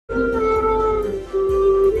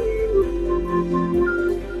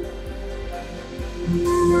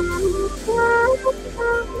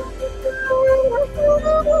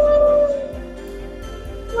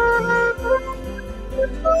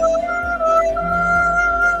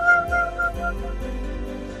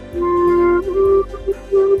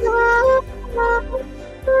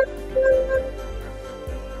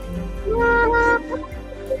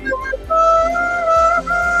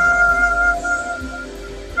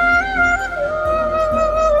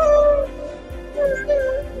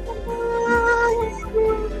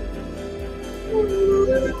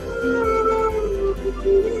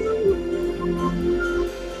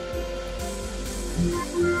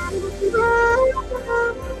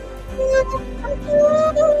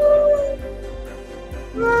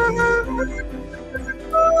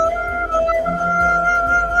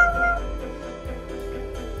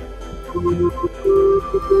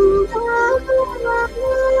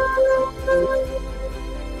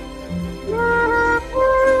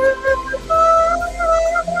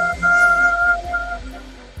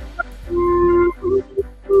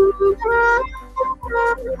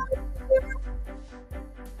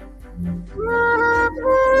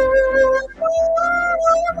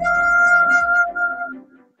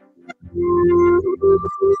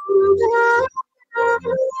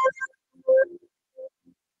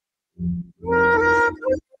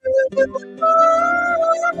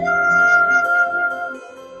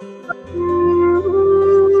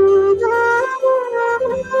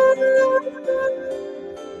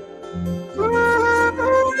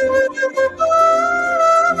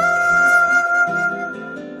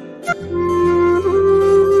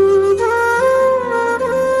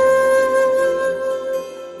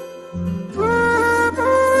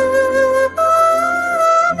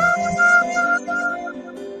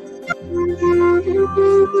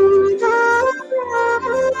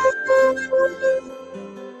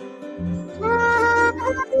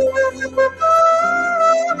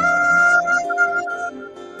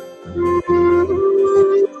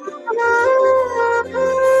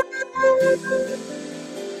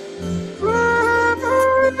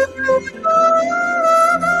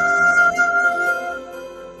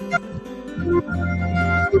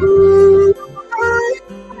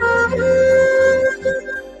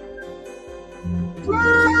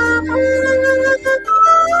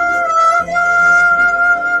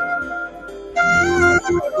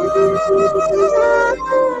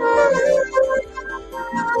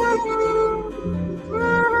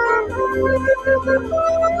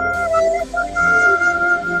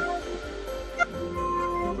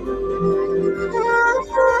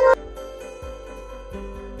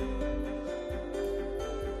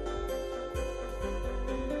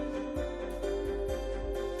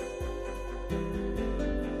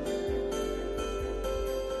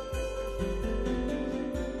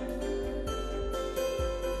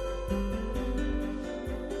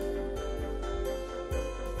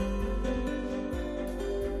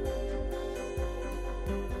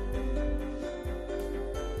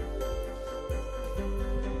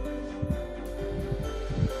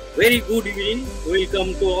Very good evening,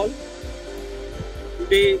 welcome to all.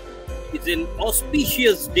 Today is an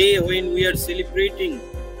auspicious day when we are celebrating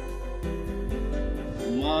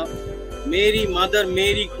Mother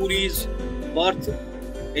Mary Curie's birth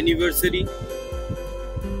anniversary,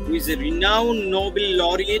 who is a renowned Nobel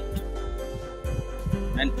laureate,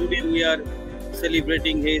 and today we are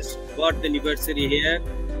celebrating his birth anniversary here.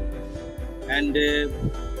 And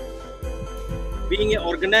being an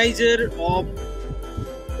organizer of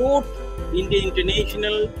 4th India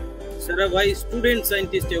International Sarabhai Student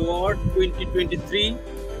Scientist Award 2023,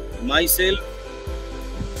 myself,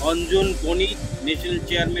 Anjan Banik, National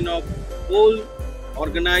Chairman of whole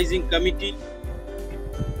Organizing Committee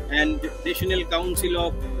and National Council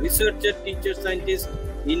of Researcher Teacher Scientists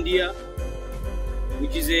India,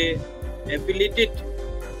 which is a affiliated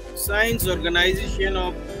science organization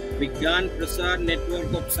of Vigyan Prasar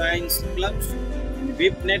Network of Science Clubs,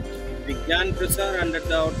 VIPNet, Vigyan Prasar under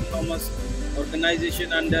the autonomous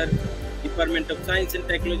organization under Department of Science and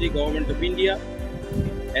Technology, Government of India,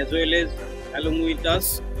 as well as along with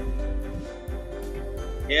us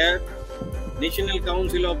here, National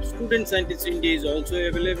Council of Student Scientists India is also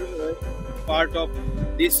available, part of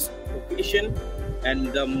this occasion,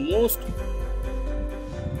 and the most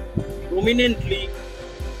prominently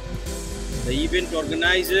the event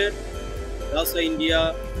organizer, DASA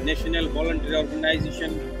India, National Voluntary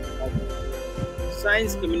Organization of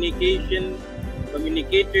Science Communication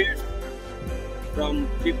Communicators from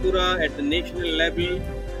Tripura at the national level,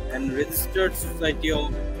 and Registered Society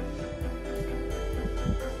of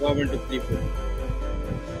Government of Tripura.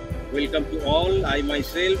 Welcome to all. I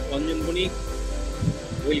myself, Anjan Banik,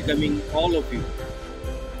 welcoming all of you.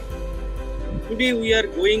 Today we are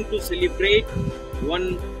going to celebrate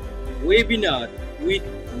one webinar with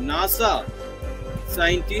NASA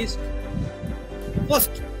scientists,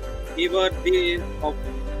 first ever day of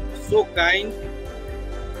so kind.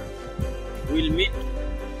 We'll meet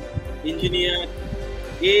engineer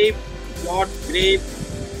GABE,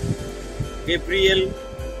 Gabriel,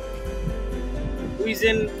 who is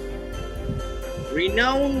a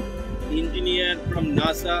renowned engineer from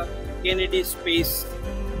NASA Kennedy Space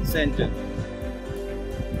Center.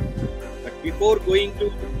 But before going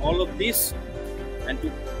to all of this, and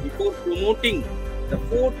before promoting the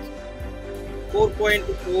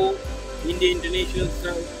 4.0 India International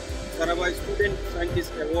Sarabhai Student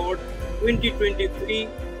Scientist Award 2023,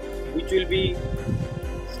 which will be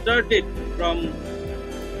started from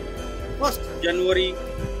 1st January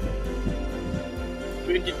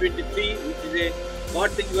 2023, which is a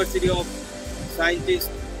birth anniversary of scientist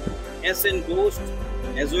S.N. Ghost,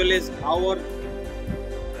 as well as our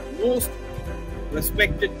most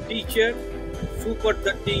respected teacher, Super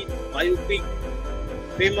 30 biopic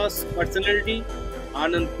famous personality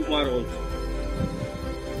Anand Kumar also.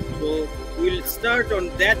 So we will start on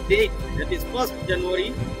that date, that is 1st January,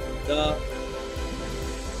 the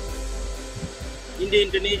India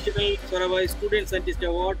International Saravai Student Scientist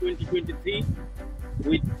Award 2023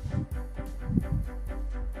 with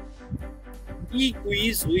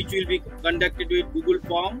e-quiz, which will be conducted with Google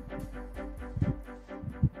Form,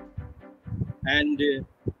 and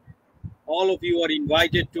all of you are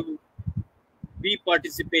invited to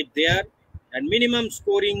participate there, and minimum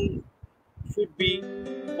scoring should be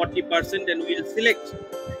 40%, and we will select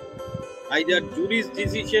either jury's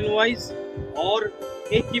decision wise or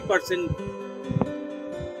 80%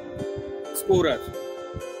 scorers.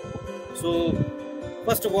 So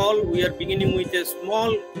first of all, we are beginning with a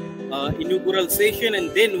small inaugural session, and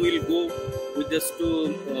then we will go with the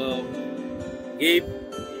GABE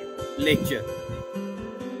lecture.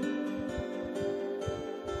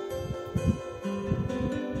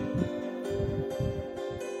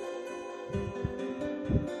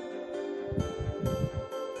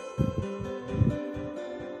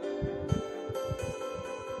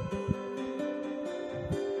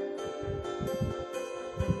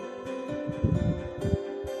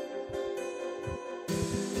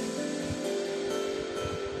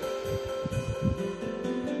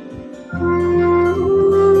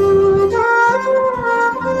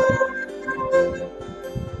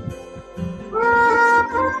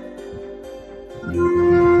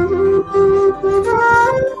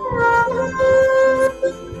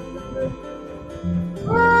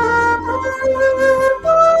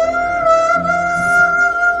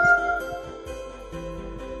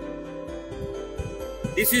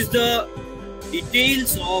 This is the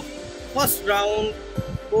details of first round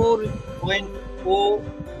 4.0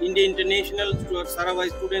 India International Saravai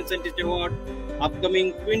Student Scientist Award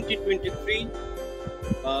upcoming 2023.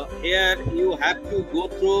 Here you have to go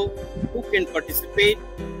through who can participate,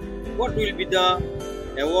 what will be the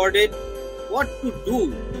awarded, what to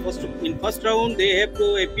do. In first round they have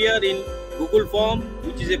to appear in Google Form,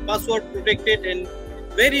 which is a password protected, and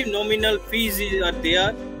very nominal fees are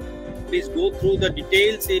there. Please go through the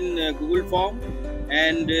details in Google Form,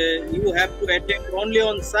 and you have to attend only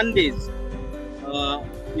on Sundays.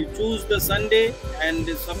 You choose the Sunday and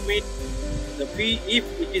submit the fee if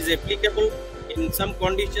it is applicable. In some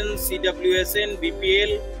conditions, CWSN,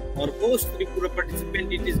 BPL or post Tripura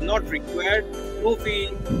participant, it is not required. No fee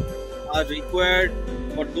are required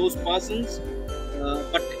for those persons,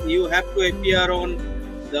 but you have to appear on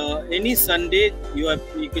any Sunday. You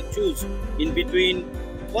can choose in between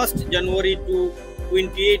 1st January to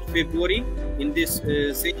 28th February in this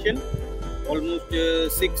section, almost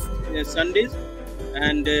 6 Sundays.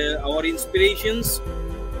 And our inspirations: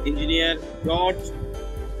 Engineer George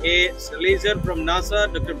A. Salazar from NASA,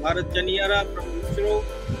 Dr. Bharat Chaniara from ISRO,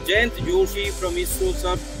 Jayant Joshi from ISRO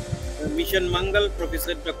Sub Mission Mangal,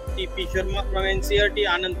 Professor Dr. T.P. Sharma from NCRT,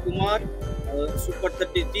 Anand Kumar, Super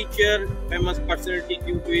 30 teacher, famous personality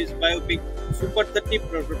due to his biopic Super 30,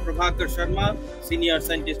 Prabhakar Sharma, senior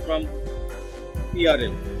scientist from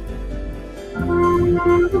PRL.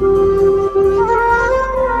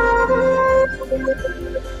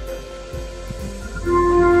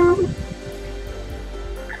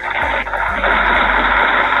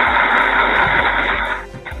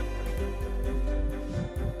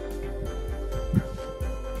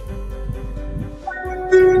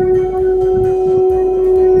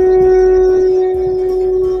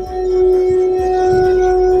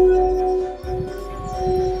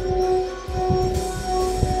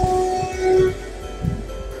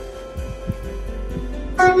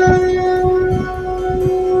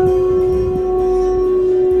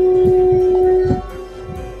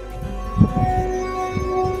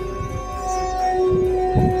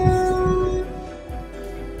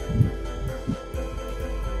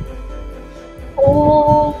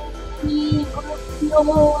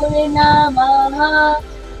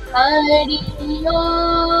 Hari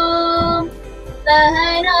ओम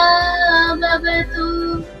सहना भवतु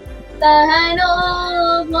सहनो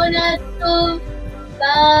भुनक्तु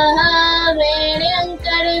सह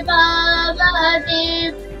वीर्यङ्करभावहते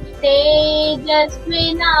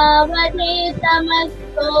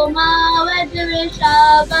तेजस्विनावधीतमस्तु मा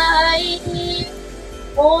विद्विषावहै।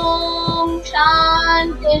 ओम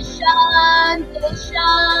शांति शांति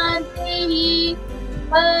शांति।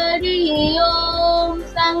 हरि ओम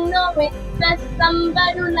संनो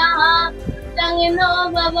विद्वस्संवरुणः संनो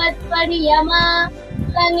भवत्पर्यमा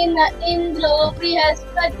संनो इंद्रो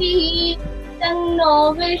बृहस्पतिः संनो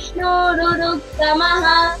विष्णुरुरुक्रमः।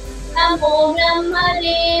 नमो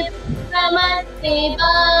ब्रह्मदेव नमस्ते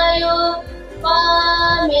वायो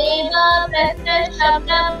त्वामेव प्रत्यक्ष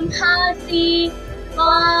ब्रह्मासि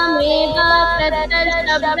त्वामेव प्रत्यक्ष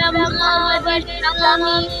ब्रह्मा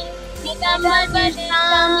वदिष्यामि नितं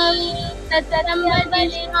वदिष्यामि सत्यं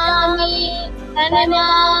वदिष्यामि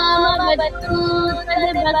तन्मामवतु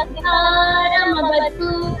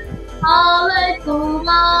तद्भक्तारमवतु आवतु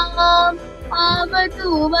माम् आवतु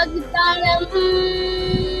भक्तारम्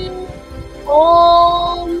ॐ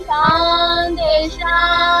शान्ति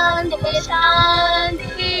शान्ति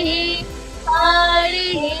शान्तिः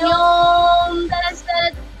हरिः ओम्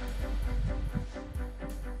तत्सत्।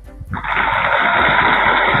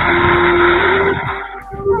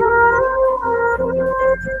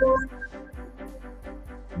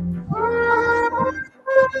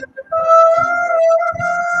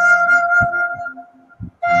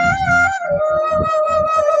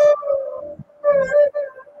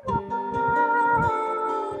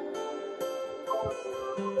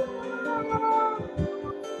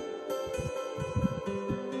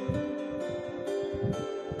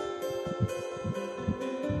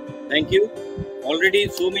 Thank you. Already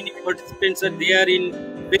so many participants are there in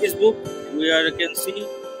Facebook. We can see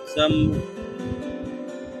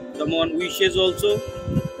someone wishes also.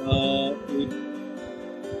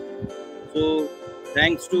 So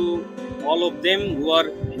thanks to all of them who are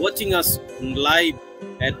watching us live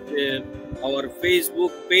at our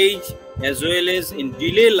Facebook page as well as in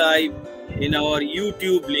delay live in our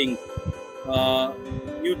YouTube link,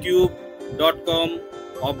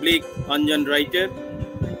 youtube.com/Anjan Writer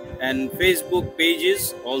and Facebook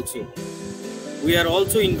pages also. We are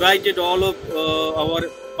also invited all of our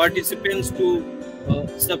participants to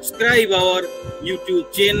subscribe our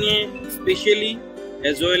YouTube channel especially,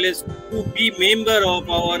 as well as to be member of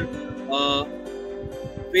our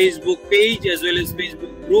Facebook page as well as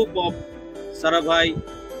Facebook group of Sarabhai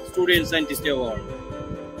Student Scientist Award.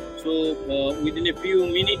 So within a few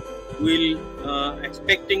minutes we'll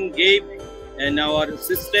expecting GABE and our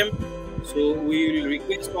system. So we will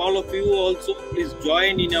request all of you also please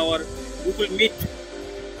join in our Google Meet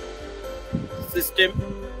system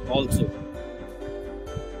also.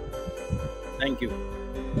 Thank you.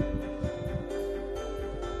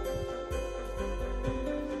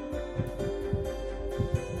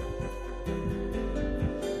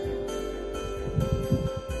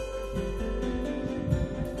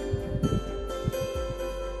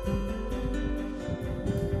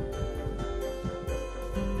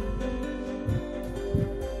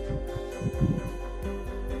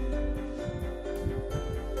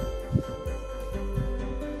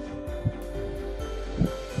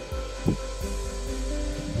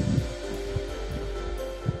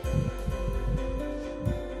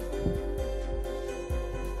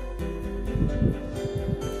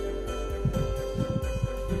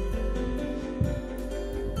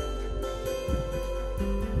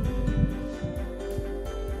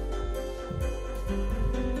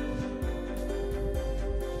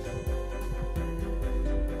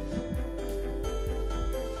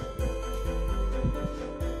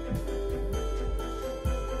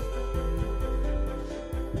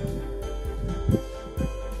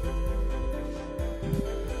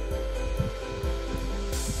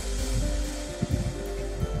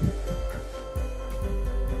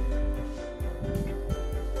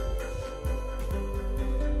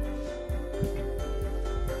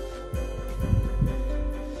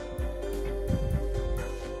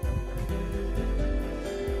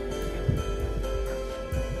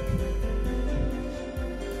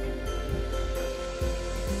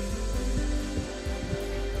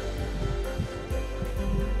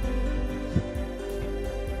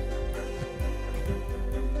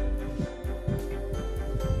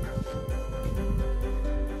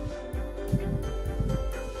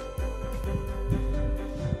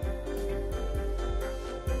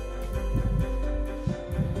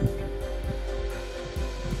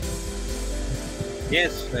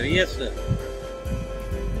 Yes, sir. Yes, sir.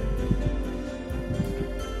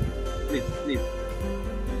 Please, please.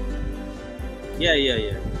 Yeah.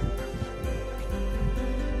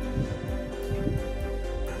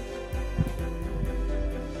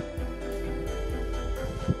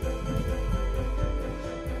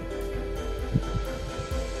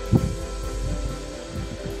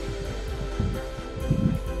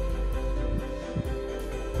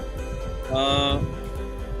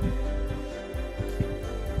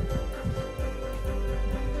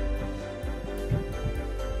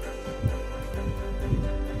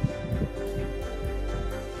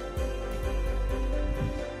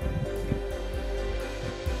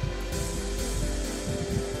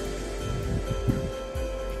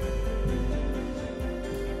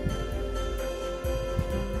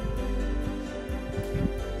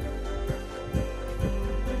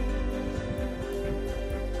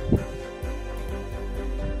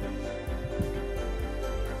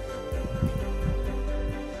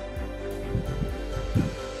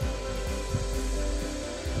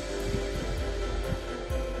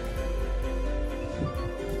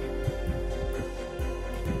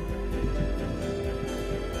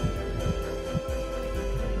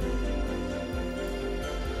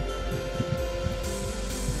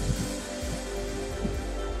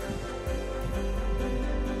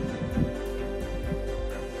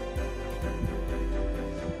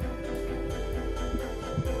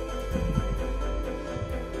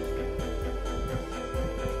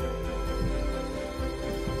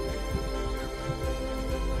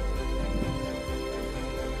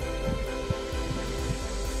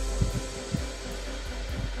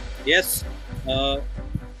 Yes,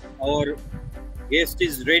 our guest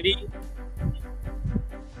is ready.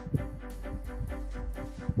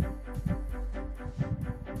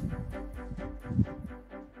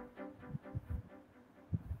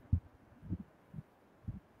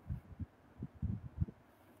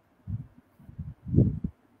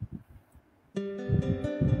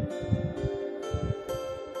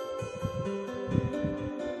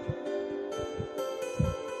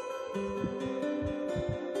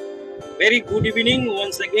 Very good evening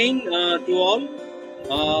once again to all.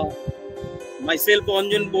 Myself,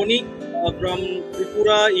 Anjan Banik from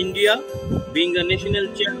Tripura, India, being the national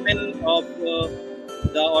chairman of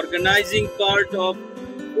the organizing part of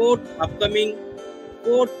upcoming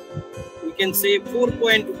we can say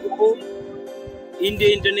 4.0 India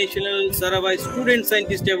International Saravai Student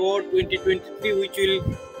Scientist Award 2023, which will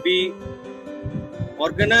be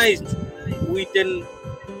organized with an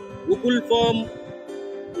Google Form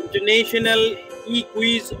International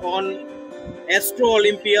e-quiz on Astro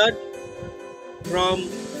Olympiad from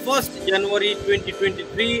 1st January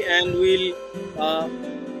 2023, and we'll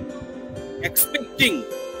expecting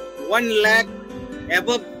 1 lakh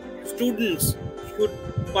above students should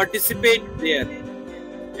participate there,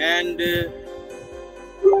 and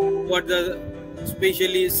for the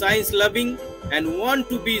especially science loving and want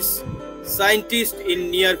to be scientist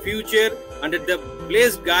in near future, under the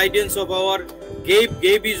blessed guidance of our GABE.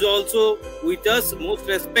 GABE is also with us, most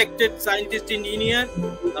respected scientist engineer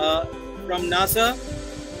from NASA.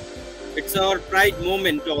 It's our pride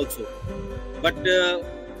moment also. But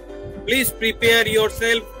please prepare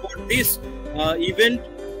yourself for this event,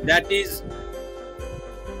 that is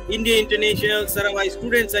India International Saravai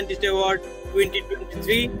Student Scientist Award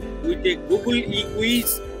 2023 with a Google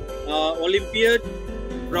e-quiz Olympiad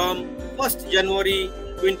from 1st January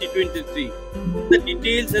 2023. The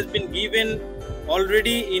details has been given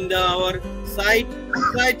already in our site,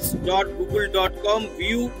 sites.google.com,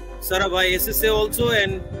 view Saravai IISSSA also,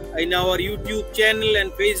 and in our YouTube channel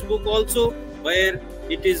and Facebook also, where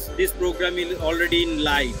this program is already in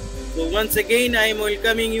live. So once again, I am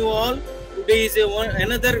welcoming you all. Today is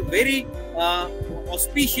another very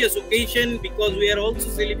auspicious occasion, because we are also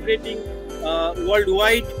celebrating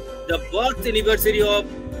worldwide the birth anniversary of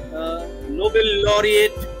Nobel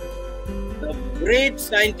laureate, the great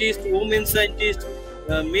scientist, woman scientist,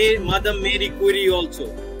 Madam Mary Curie also.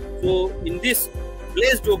 So in this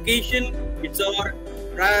blessed occasion, it's our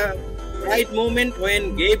pride moment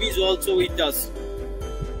when GABE is also with us.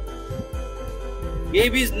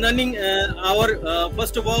 GABE is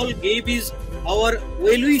first of all, GABE is our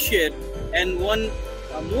well-wisher and one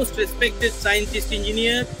most respected scientist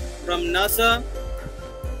engineer from NASA,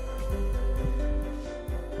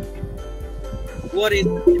 who are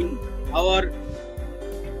in our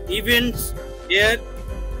events here.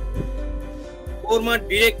 Former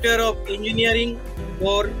Director of Engineering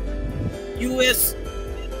for US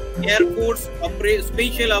Air Force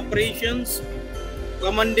Special Operations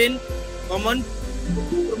Command,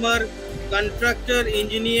 former Contractor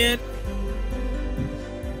Engineer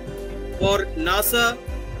for NASA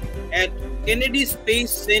at Kennedy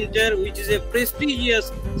Space Center, which is a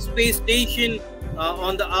prestigious space station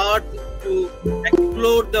on the Earth to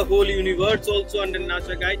explore the whole universe, also under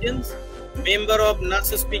NASA guidance. Member of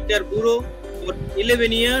NASA Speaker Bureau for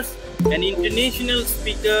 11 years, an international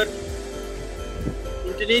speaker,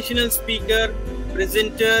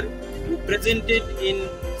 presenter who presented in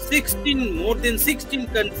more than 16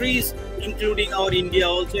 countries, including our India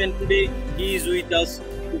also. And today he is with us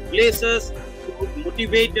to bless us, to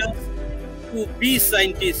motivate us to be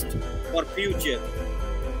scientists for future.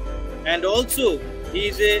 And also he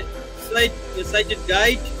is a sighted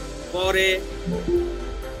guide for a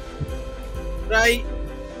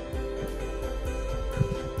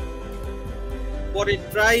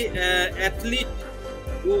athlete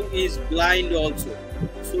who is blind also.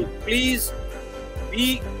 So please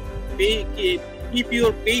keep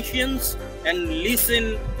your patience and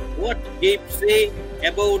listen what GABE say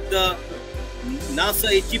about the NASA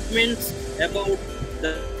achievements, about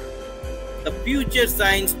the future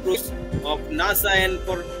science process of NASA, and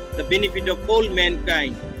for the benefit of all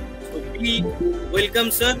mankind. So be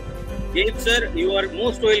welcome, sir. GABE sir, you are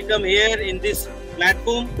most welcome here in this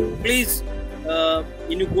platform. Please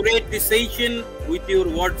inaugurate this session with your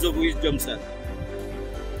words of wisdom, sir.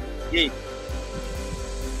 GABE.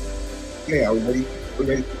 Okay, are we ready?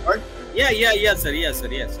 To start? Yeah, sir. Yes.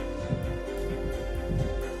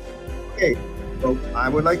 Okay, so I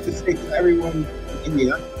would like to say to everyone in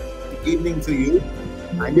India, good evening to you.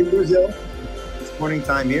 I'm in Brazil. It's morning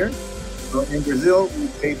time here. So in Brazil, we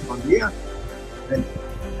say bom dia and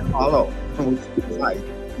hello. Hi,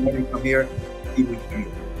 let me come here, even here.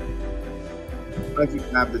 Glad you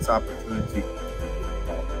have this opportunity.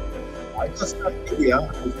 I just got India.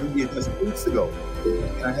 I was in India just weeks ago,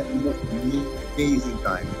 and I had the most amazing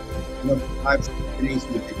time. You know, 5 days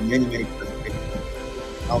we did many presentations,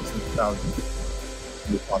 thousands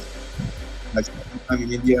in the process. I spent some time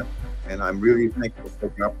in India, and I'm really thankful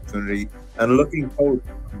for the opportunity and looking forward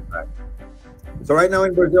to coming back. So right now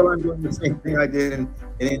in Brazil, I'm doing the same thing I did in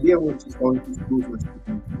India, which is going to schools and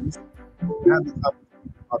speaking things. We have this opportunity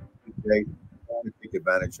to talk to you today. I want to take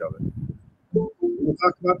advantage of it. We'll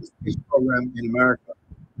talk about the space program in America,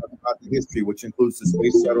 talk about the history, which includes the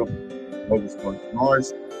space shuttle, what was going to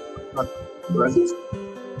Mars, talk about the present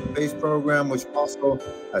space program, which also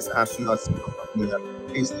has astronauts in the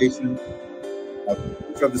space station, the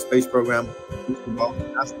future of the space program, which involves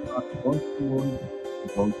astronauts going to the moon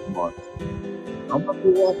and going to Mars. I'm going to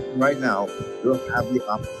walk right now. You'll have the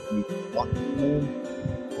opportunity to walk on the moon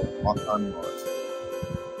or walk on Mars.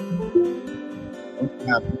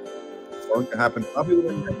 It's going to happen probably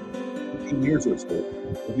within the next 15 years or so.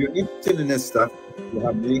 If you're interested in this stuff, you'll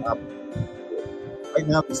have many opportunities. Right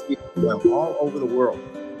now, the space program all over the world.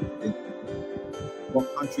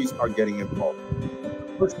 What countries are getting involved?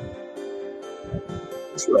 First,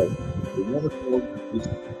 Israel, the wonderful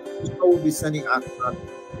organization. Israel will be sending astronauts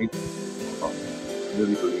to space. I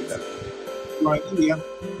really believe that. You are in India,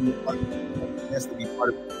 it has to be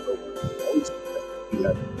part of the program. Always has to do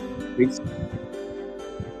that.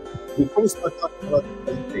 Before we start talking about the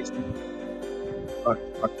presentation, talk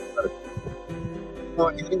about it. You know,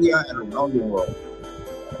 in India and around the world,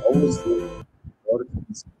 I always say, in order to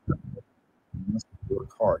be successful, you must work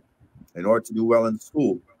hard. In order to do well in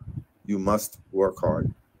school, you must work hard.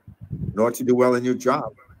 In order to do well in your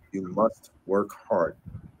job, you must work hard.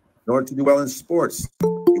 In order to do well in sports,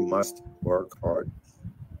 you must work hard.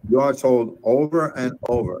 You are told over and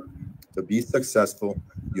over to be successful,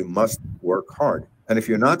 you must work hard. And if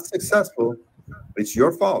you're not successful, it's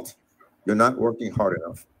your fault. You're not working hard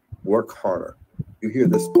enough. Work harder. You hear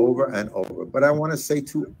this over and over. But I want to say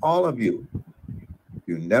to all of you,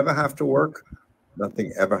 you never have to work.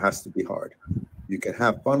 Nothing ever has to be hard. You can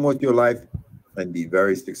have fun with your life and be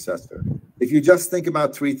very successful. If you just think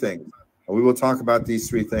about 3 things, and we will talk about these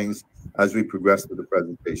 3 things as we progress through the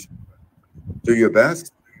presentation. Do your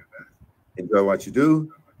best. Enjoy what you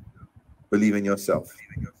do. Believe in yourself.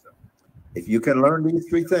 If you can learn these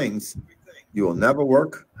 3 things, you will never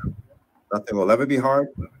work. Nothing will ever be hard.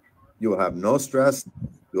 You will have no stress.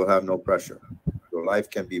 You will have no pressure. Your life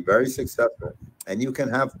can be very successful, and you can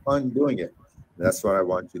have fun doing it. That's what I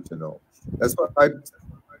want you to know. That's what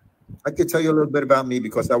I could tell you a little bit about me,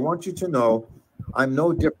 because I want you to know I'm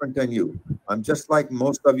no different than you. I'm just like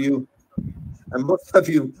most of you, and most of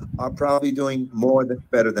you are probably doing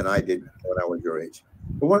better than I did when I was your age.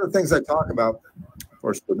 But one of the things I talk about,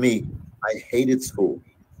 first with me, I hated school.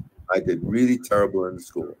 I did really terrible in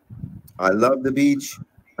school. I loved the beach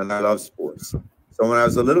and I love sports. So when I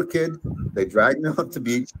was a little kid, they dragged me off the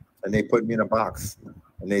beach and they put me in a box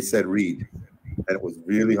and they said, read. And it was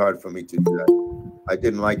really hard for me to do that. I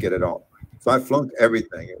didn't like it at all. So I flunked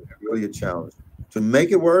everything. It was really a challenge. To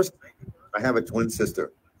make it worse, I have a twin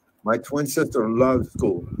sister. My twin sister loves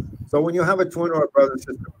school. So when you have a twin or a brother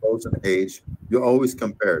sister close in age, you're always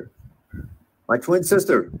compared. My twin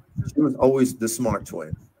sister, she was always the smart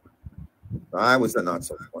twin. I was the not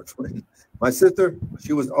so smart twin. My sister,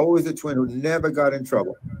 she was always the twin who never got in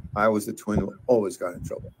trouble. I was the twin who always got in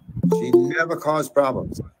trouble. She never caused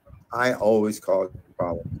problems. I always caused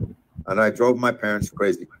problems. And I drove my parents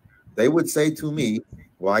crazy. They would say to me,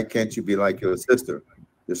 why can't you be like your sister?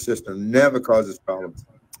 Your sister never causes problems.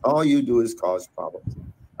 All you do is cause problems.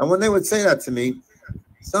 And when they would say that to me,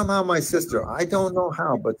 somehow my sister, I don't know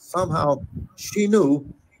how, but somehow she knew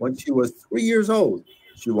when she was 3 years old,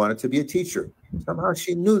 she wanted to be a teacher. Somehow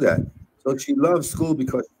she knew that. So she loved school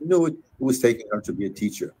because she knew it was taking her to be a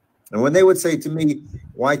teacher. And when they would say to me,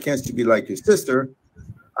 why can't you be like your sister?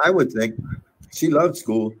 I would think, she loved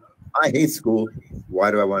school. I hate school.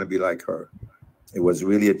 Why do I want to be like her? It was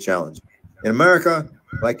really a challenge. In America,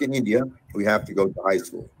 like in India, we have to go to high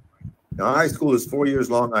school. Now, high school is 4 years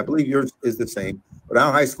long. I believe yours is the same, but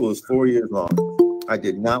our high school is 4 years long. I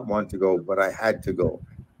did not want to go, but I had to go.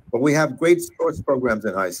 But we have great sports programs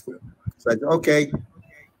in high school. So I said, okay,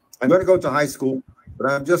 I'm going to go to high school,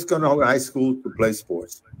 but I'm just going to go to high school to play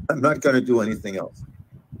sports. I'm not going to do anything else.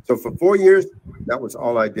 So for 4 years, that was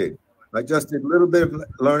all I did. I just did a little bit of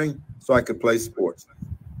learning so I could play sports.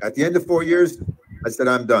 At the end of 4 years, I said,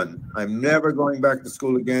 I'm done. I'm never going back to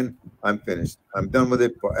school again. I'm finished. I'm done with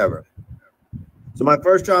it forever. So my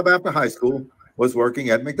first job after high school was working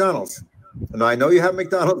at McDonald's. Now, I know you have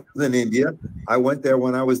McDonald's in India. I went there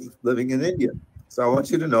when I was living in India. So I want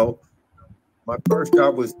you to know my first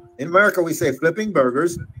job was in America. We say flipping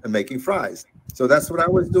burgers and making fries. So that's what I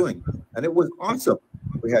was doing. And it was awesome.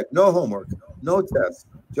 We had no homework, no tests,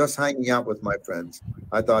 just hanging out with my friends.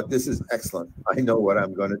 I thought, this is excellent. I know what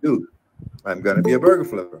I'm going to do. I'm going to be a burger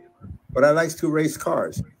flipper. But I like to race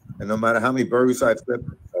cars. And no matter how many burgers I flipped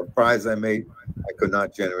or fries I made, I could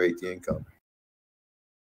not generate the income.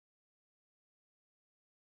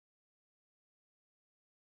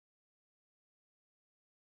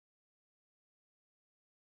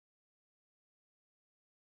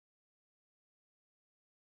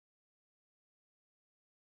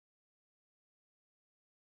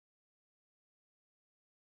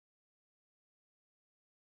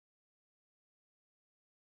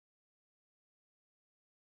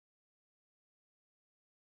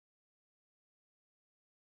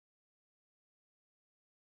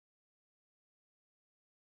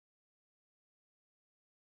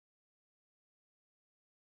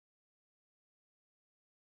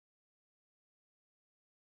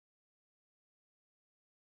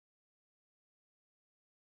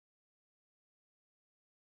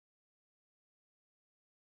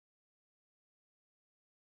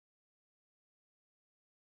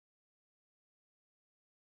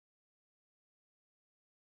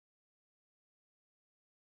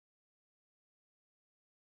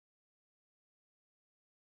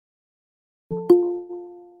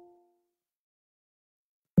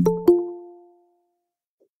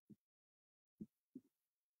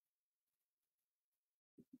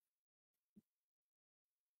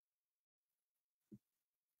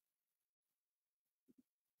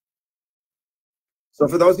 So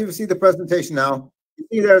for those of you who see the presentation now, you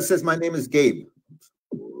see there it says, my name is Gabe.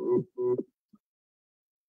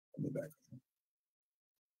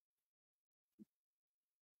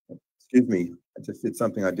 Excuse me, I just did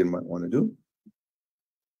something I didn't want to do.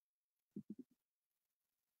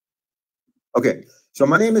 Okay, so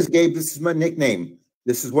my name is Gabe. This is my nickname.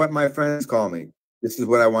 This is what my friends call me. This is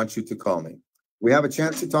what I want you to call me. We have a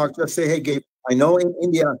chance to talk. Just say, hey, Gabe, I know in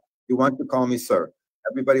India you want to call me sir.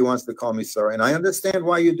 Everybody wants to call me sir, and I understand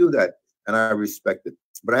why you do that, and I respect it.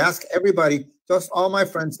 But I ask everybody, just all my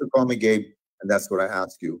friends, to call me Gabe, and that's what I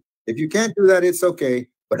ask you. If you can't do that, it's okay,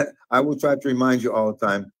 but I will try to remind you all the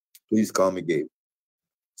time, please call me Gabe.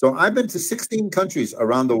 So I've been to 16 countries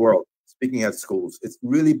around the world speaking at schools. It's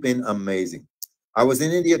really been amazing. I was in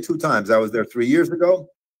India 2 times. I was there 3 years ago,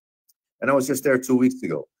 and I was just there 2 weeks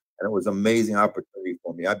ago, and it was an amazing opportunity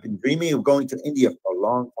for me. I've been dreaming of going to India for a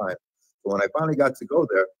long time. So when I finally got to go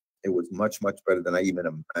there, it was much, much better than I even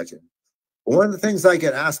imagined. But one of the things I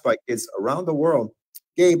get asked by kids around the world,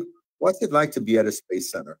 Gabe, what's it like to be at a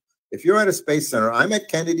space center? If you're at a space center, I'm at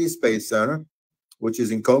Kennedy Space Center, which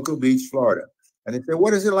is in Cocoa Beach, Florida. And they say,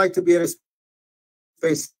 what is it like to be at a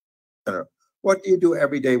space center? What do you do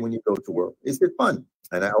every day when you go to work? Is it fun?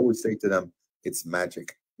 And I always say to them, it's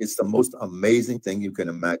magic. It's the most amazing thing you can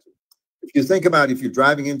imagine. If you think about it, if you're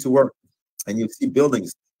driving into work and you see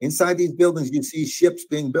buildings, inside these buildings, you see ships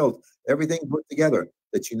being built, everything put together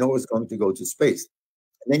that you know is going to go to space.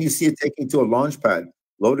 And then you see it taking to a launch pad,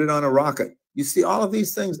 loaded on a rocket. You see all of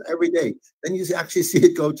these things every day. Then you actually see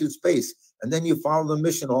it go to space. And then you follow the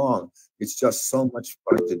mission along. It's just so much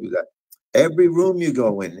fun to do that. Every room you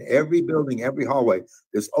go in, every building, every hallway,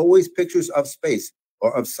 there's always pictures of space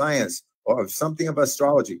or of science or of something of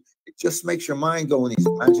astrology. It just makes your mind go in these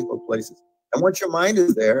magical places. And once your mind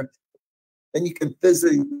is there, then you can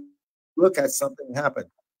physically look at something happen.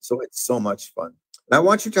 So it's so much fun. And I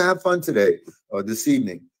want you to have fun today or this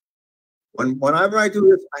evening. Whenever I do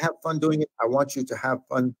this, I have fun doing it. I want you to have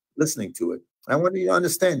fun listening to it. I want you to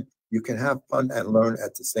understand you can have fun and learn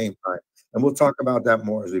at the same time. And we'll talk about that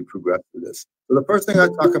more as we progress through this. So the first thing I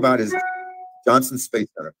talk about is Johnson Space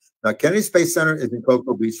Center. Now, Kennedy Space Center is in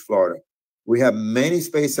Cocoa Beach, Florida. We have many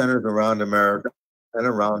space centers around America and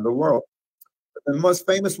around the world. But the most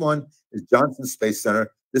famous one is Johnson Space Center.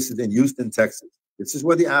 This is in Houston, Texas. This is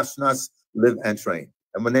where the astronauts live and train.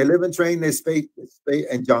 And when they live and train, they stay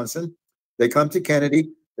in Johnson. They come to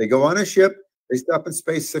Kennedy. They go on a ship. They stay up in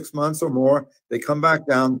space 6 months or more. They come back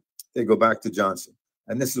down. They go back to Johnson.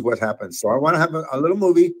 And this is what happens. So I want to have a little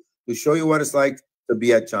movie to show you what it's like to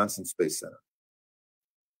be at Johnson Space Center.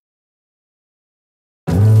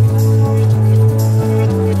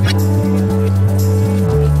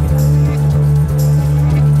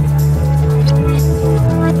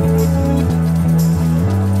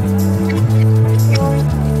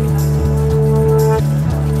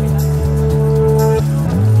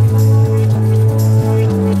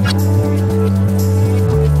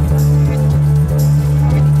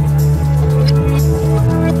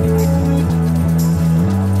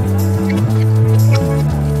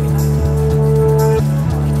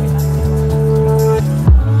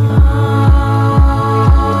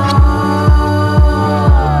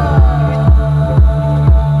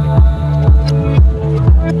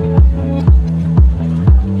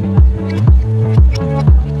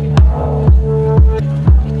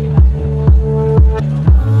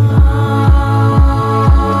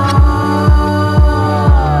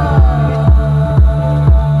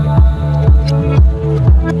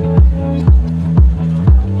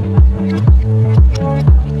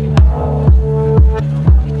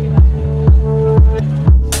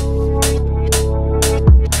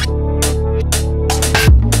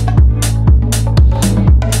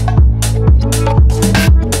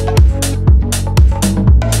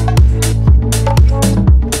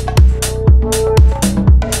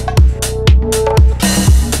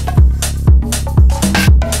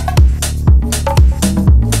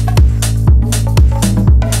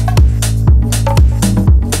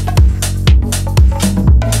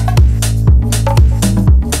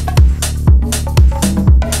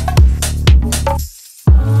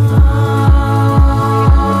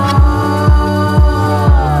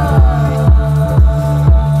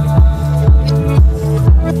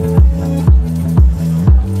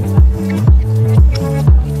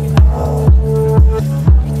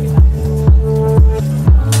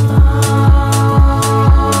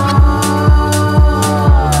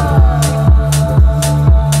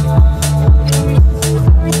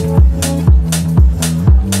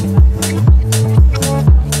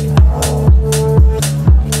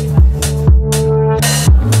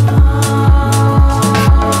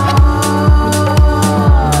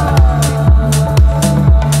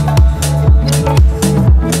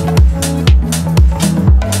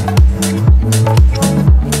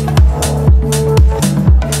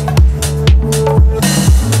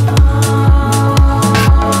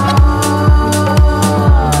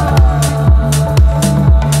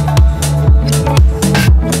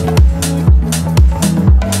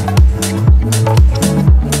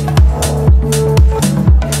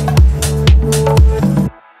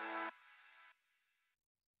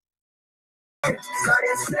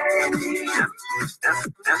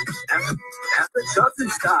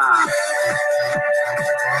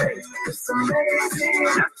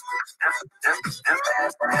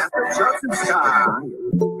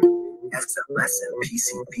 That's a lesson,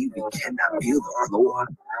 PCB, we cannot feel the floor,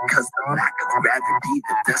 cause the lack of gravity,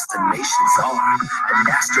 the destinations are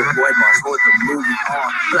the asteroid Mars or the moon we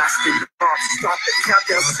are blasting off, start the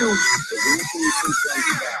countdown soon.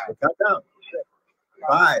 The countdown.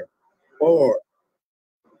 5, 4,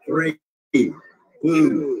 3, 2,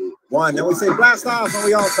 1. Then we say blast off and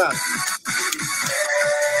we all stop.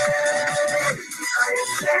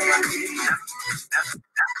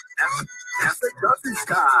 NASA doesn't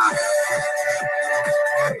stop.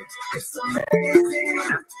 It's amazing.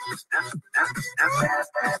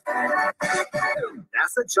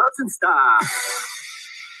 NASA doesn't stop.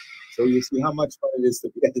 So you see how much fun it is to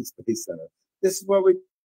be at the Space Center. This is what we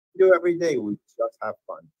do every day. We just have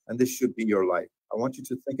fun. And this should be your life. I want you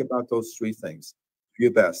to think about those 3 things. Do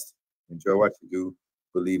your best. Enjoy what you do.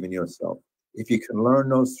 Believe in yourself. If you can learn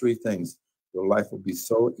those 3 things, your life will be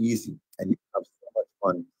so easy and you have so much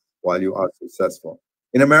fun while you are successful.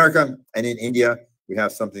 In America and in India, we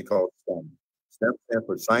have something called STEM. STEM stands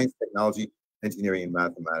for Science, Technology, Engineering, and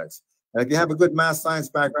Mathematics. And if you have a good math science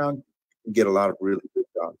background, you can get a lot of really good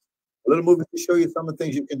jobs. A little movie to show you some of the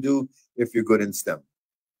things you can do if you're good in STEM.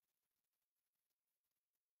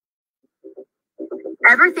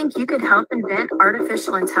 Ever think you could help invent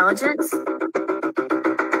artificial intelligence?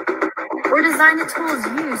 Or design the tools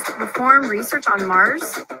used to perform research on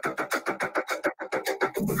Mars?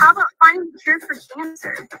 How about finding a cure for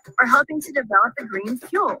cancer or helping to develop a green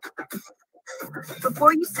fuel?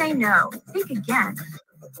 Before you say no, think again.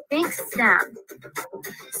 Think STEM.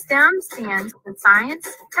 STEM stands for Science,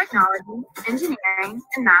 Technology, Engineering,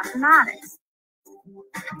 and Mathematics.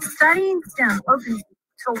 Studying STEM opens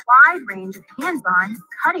to a wide range of hands-on,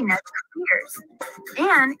 cutting-edge careers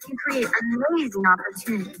and can create amazing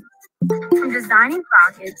opportunities. From designing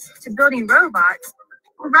rockets to building robots,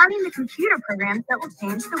 or writing the computer programs that will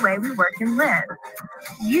change the way we work and live.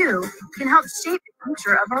 You can help shape the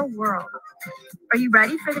future of our world. Are you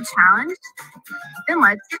ready for the challenge? Then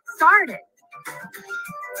let's get started.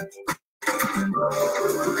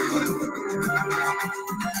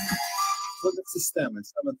 Look at the STEM and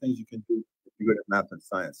some of the things you can do if you're good at math and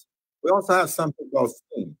science. We also have something called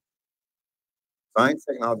STEAM. Science,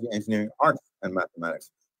 Technology, Engineering, Arts, and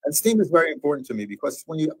Mathematics. And STEAM is very important to me because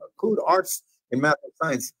when you include arts in math and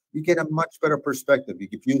science, you get a much better perspective. You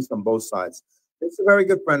get views from both sides. It's a very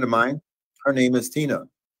good friend of mine. Her name is Tina.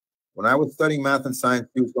 When I was studying math and science,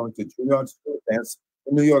 she was going to junior school dance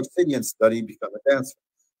in New York City and study, become a dancer.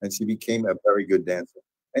 And she became a very good dancer.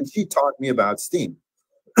 And she taught me about STEAM.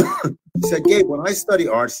 She said, Gabe, when I study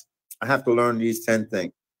arts, I have to learn these 10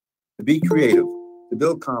 things. To be creative, to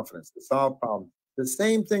build confidence, to solve problems. The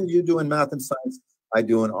same thing you do in math and science, I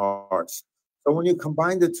do in arts. So when you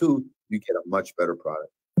combine the 2, you get a much better product.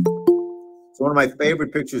 So one of my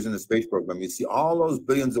favorite pictures in the space program, you see all those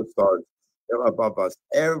billions of stars that are above us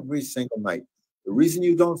every single night. The reason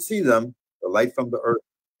you don't see them, the light from the Earth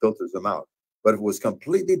filters them out. But if it was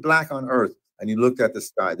completely black on Earth and you looked at the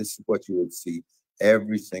sky, this is what you would see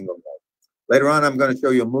every single night. Later on, I'm going to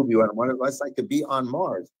show you a movie on what it's like to be on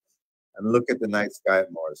Mars and look at the night sky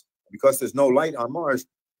at Mars. Because there's no light on Mars,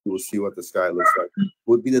 you will see what the sky looks like. It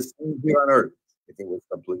would be the same here on Earth if it was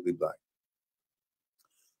completely black.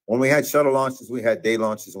 When we had shuttle launches, we had day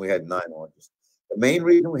launches, and we had 9 launches. The main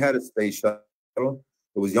reason we had a space shuttle,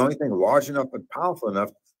 it was the only thing large enough and powerful enough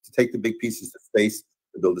to take the big pieces to space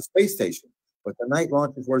to build a space station. But the night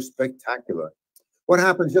launches were spectacular. What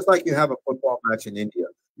happens, just like you have a football match in India,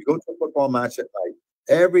 you go to a football match at night,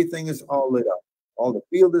 everything is all lit up. All the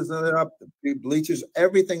field is lit up, the bleachers,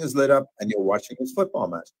 everything is lit up, and you're watching this football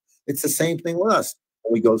match. It's the same thing with us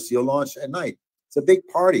when we go see a launch at night. It's a big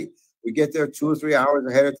party. We get there 2 or 3 hours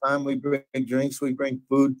ahead of time. We bring drinks, we bring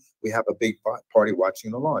food. We have a big party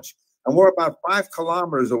watching the launch. And we're about 5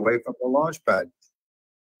 kilometers away from the launch pad.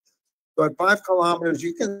 So at 5 kilometers,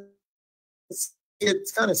 you can see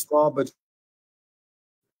it's kind of small, but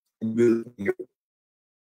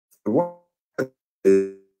before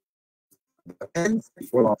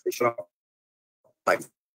launch, they shut off lights.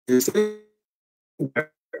 And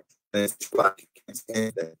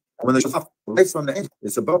when they shut off lights from the engine,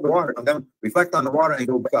 it's above the water, come down, reflect on the water, and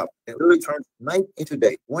go back up. It literally turns night into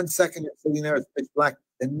day. 1 second you're sitting there, it's pitch black.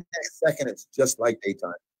 The next second, it's just like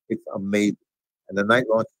daytime. It's amazing. And the night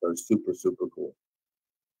launches are super, super cool.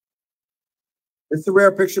 It's a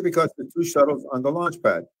rare picture because the 2 shuttles on the launch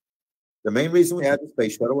pad. The main reason we had the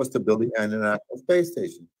space shuttle was to build the International Space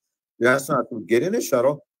Station. The astronauts would get in a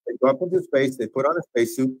shuttle, they go up into space, they put on a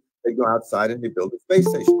spacesuit, they go outside and they build a space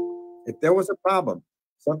station. If there was a problem,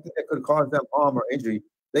 something that could cause them harm or injury,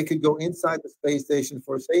 they could go inside the space station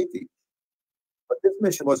for safety. But this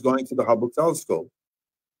mission was going to the Hubble telescope,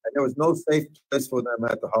 and there was no safe place for them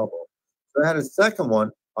at the Hubble. So they had a second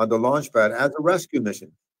one on the launch pad as a rescue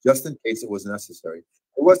mission, just in case it was necessary.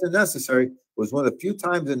 It wasn't necessary. It was one of the few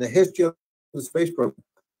times in the history of the space program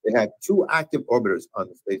they had 2 active orbiters on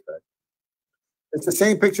the space pad. It's the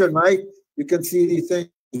same picture at night. You can see these things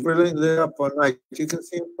really lit up at night. You can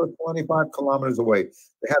see them from 25 kilometers away.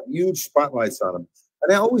 They have huge spotlights on them.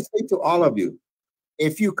 And I always say to all of you,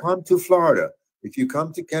 if you come to Florida, if you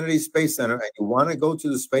come to Kennedy Space Center and you want to go to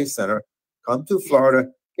the Space Center, come to Florida,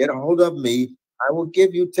 get a hold of me. I will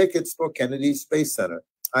give you tickets for Kennedy Space Center.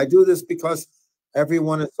 I do this because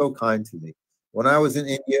everyone is so kind to me. When I was in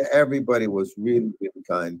India, everybody was really, really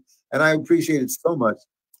kind. And I appreciate it so much.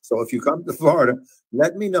 So if you come to Florida,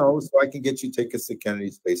 let me know so I can get you tickets to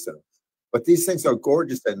Kennedy Space Center. But these things are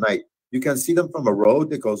gorgeous at night. You can see them from a road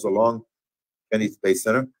that goes along Kennedy Space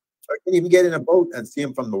Center. Or you can even get in a boat and see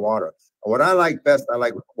them from the water. And what I like best, I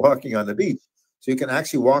like walking on the beach. So you can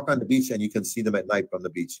actually walk on the beach and you can see them at night from the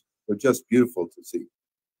beach. They're just beautiful to see.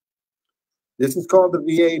 This is called the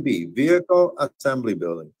VAB, Vehicle Assembly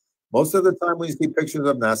Building. Most of the time when you see pictures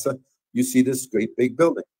of NASA, you see this great big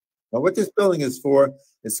building. Now what this building is for,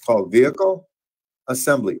 it's called Vehicle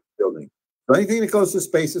Assembly Building. So anything that goes to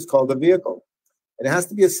space is called a vehicle. And it has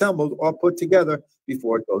to be assembled or put together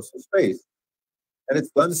before it goes to space. And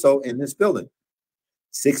it's done so in this building.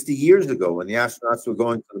 60 years ago, when the astronauts were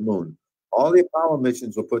going to the moon, all the Apollo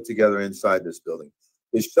missions were put together inside this building.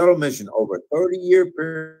 The shuttle mission, over a 30-year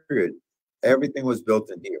period, everything was built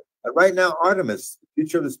in here. And right now, Artemis, the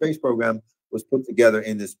future of the space program, was put together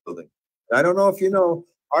in this building. And I don't know if you know,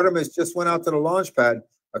 Artemis just went out to the launch pad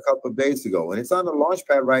a couple of days ago, and it's on the launch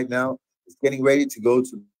pad right now. It's getting ready to go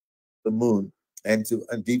to the moon and to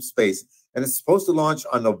deep space, and it's supposed to launch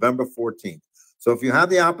on November 14th. So if you have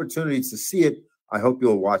the opportunity to see it, I hope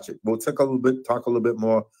you'll watch it. We'll talk a little bit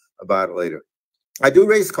more about it later. I do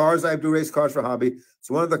race cars. I do race cars for hobby. It's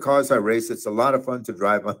one of the cars I race. It's a lot of fun to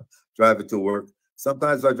drive it to work.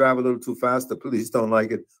 Sometimes I drive a little too fast. The police don't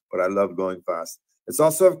like it, but I love going fast. It's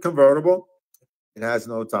also a convertible. It has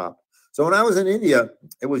no top. So when I was in India,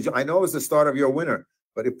 I know it was the start of your winter,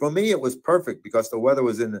 but for me, it was perfect because the weather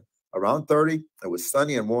was in around 30. It was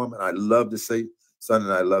sunny and warm, and I love the sun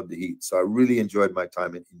and I love the heat. So I really enjoyed my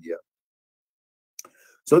time in India.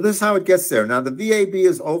 So this is how it gets there. Now, the VAB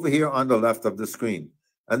is over here on the left of the screen,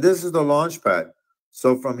 and this is the launch pad.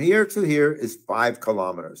 So from here to here is 5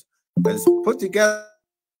 kilometers. And it's put together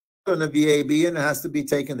in the VAB, and it has to be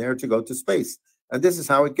taken there to go to space. And this is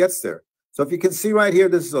how it gets there. So if you can see right here,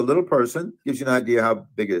 this is a little person. Gives you an idea how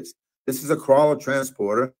big it is. This is a crawler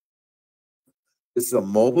transporter. This is a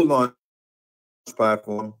mobile launch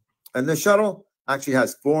platform. And the shuttle actually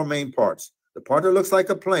has 4 main parts. The part that looks like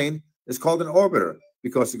a plane is called an orbiter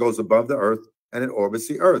because it goes above the Earth and it orbits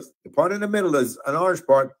the Earth. The part in the middle is an orange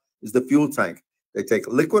part is the fuel tank. They take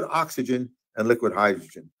liquid oxygen and liquid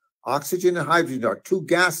hydrogen. Oxygen and hydrogen are 2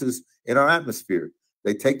 gases in our atmosphere.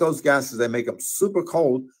 They take those gases, they make them super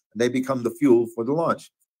cold, and they become the fuel for the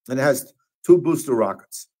launch. And it has 2 booster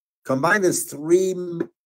rockets. Combined is 3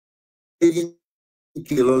 million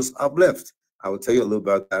kilos of lift. I will tell you a little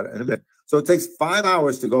about that in a minute. So it takes 5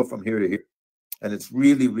 hours to go from here to here. And it's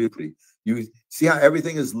really, really pretty. You see how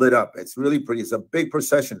everything is lit up. It's really pretty. It's a big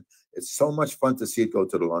procession. It's so much fun to see it go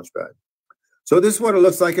to the launch pad. So this is what it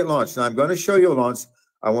looks like at launch. Now I'm going to show you a launch.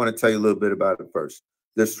 I want to tell you a little bit about it first.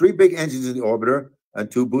 There's 3 big engines in the orbiter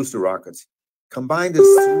and 2 booster rockets. Combined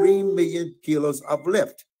is 3 million kilos of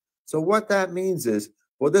lift. So what that means is,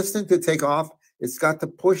 for this thing to take off, it's got to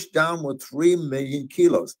push down with 3 million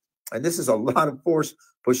kilos. And this is a lot of force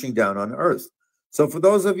pushing down on Earth. So for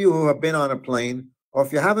those of you who have been on a plane, or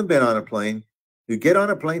if you haven't been on a plane, you get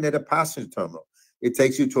on a plane at a passenger terminal. It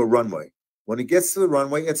takes you to a runway. When it gets to the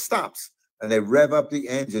runway, it stops. And they rev up the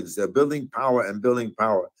engines. They're building power and building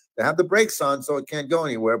power. They have the brakes on so it can't go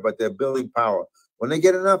anywhere, but they're building power. When they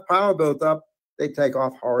get enough power built up, they take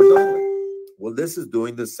off horizontally. Well, this is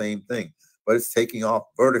doing the same thing, but it's taking off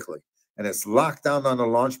vertically. And it's locked down on the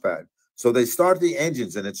launch pad. So they start the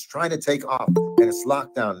engines, and it's trying to take off, and it's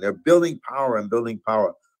locked down. They're building power and building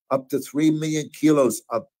power. Up to 3 million kilos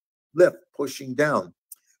of lift pushing down.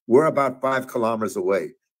 We're about 5 kilometers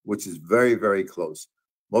away, which is very, very close.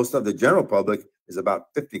 Most of the general public is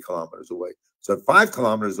about 50 kilometers away. So at 5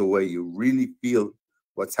 kilometers away, you really feel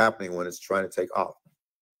what's happening when it's trying to take off.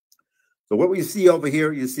 So what we see over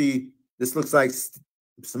here, you see, this looks like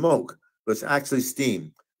smoke, but it's actually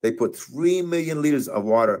steam. They put 3 million liters of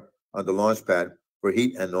water on the launch pad for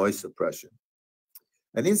heat and noise suppression.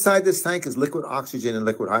 And inside this tank is liquid oxygen and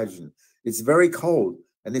liquid hydrogen. It's very cold.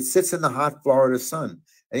 and it sits in the hot Florida sun.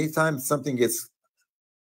 Anytime something gets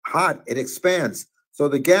hot, it expands. So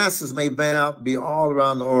the gases may vent out and be all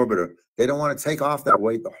around the orbiter. They don't want to take off that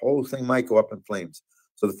way. The whole thing might go up in flames.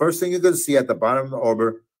 So the first thing you're going to see at the bottom of the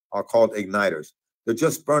orbiter are called igniters. They're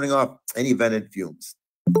just burning off any vented fumes.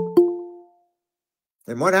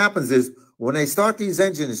 And what happens is when they start these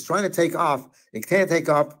engines trying to take off, it can't take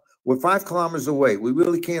off. We're 5 kilometers away. We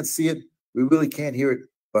really can't see it. We really can't hear it,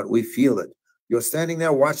 but we feel it. You're standing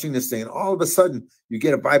there watching this thing, and all of a sudden you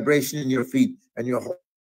get a vibration in your feet, and your whole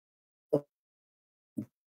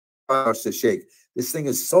starts to shake. This thing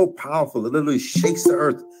is so powerful, it literally shakes the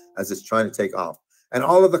earth as it's trying to take off. And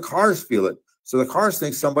all of the cars feel it. So the cars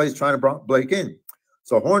think somebody's trying to break in.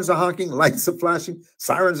 So horns are honking, lights are flashing,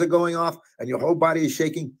 sirens are going off, and your whole body is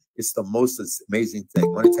shaking. It's the most amazing thing.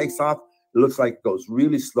 When it takes off, it looks like it goes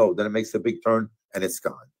really slow. Then it makes a big turn, and it's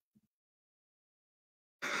gone.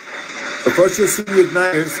 So first you'll see the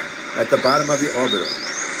igniters at the bottom of the orbiter.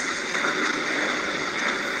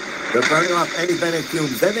 They're burning off any vented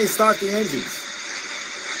fumes. Then they start the engines.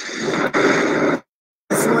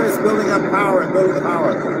 This one is building up power and building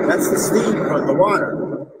power. That's the steam from the water.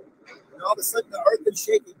 And all of a sudden the earth is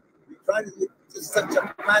shaking. You're trying to get to such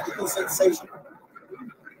a magical sensation.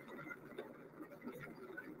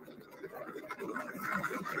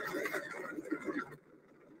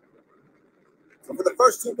 So for the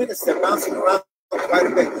first 2 minutes, they're bouncing around quite a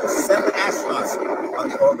bit. There's 7 astronauts on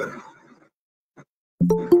the orbiter.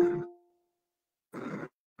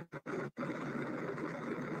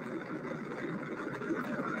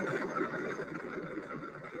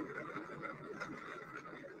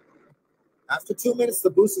 After 2 minutes, the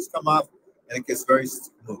boosters come off, and it gets very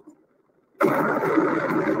smooth.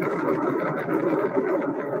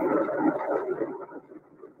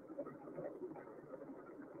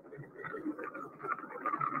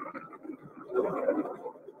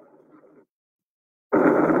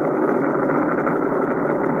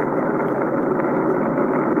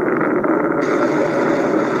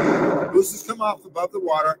 Boosters come off above the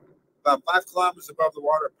water, about 5 kilometers above the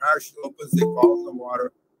water. A parachute opens, they fall in the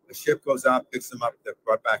water. The ship goes out, picks them up, they're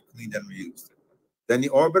brought back cleaned and reused. Then the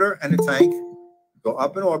orbiter and the tank go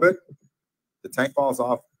up in orbit. The tank falls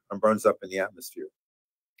off and burns up in the atmosphere.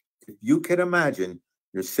 If you can imagine,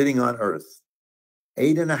 you're sitting on Earth.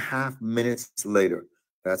 8.5 minutes later,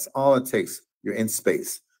 that's all it takes. You're in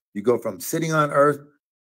space. You go from sitting on Earth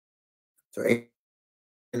to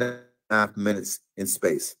 8.5 minutes in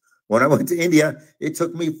space. When I went to India, it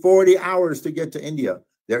took me 40 hours to get to India.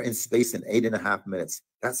 They're in space in 8.5 minutes.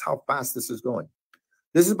 That's how fast this is going.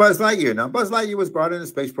 This is Buzz Lightyear. Now, Buzz Lightyear was brought in the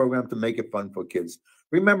space program to make it fun for kids.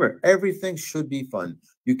 Remember, everything should be fun.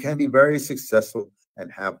 You can be very successful and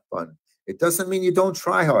have fun. It doesn't mean you don't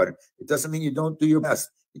try hard. It doesn't mean you don't do your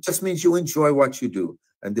best. It just means you enjoy what you do.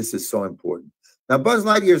 And this is so important. Now, Buzz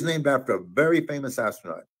Lightyear is named after a very famous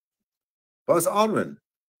astronaut, Buzz Aldrin.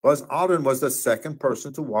 Buzz Aldrin was the second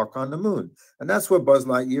person to walk on the moon. And that's where Buzz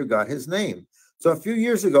Lightyear got his name. So a few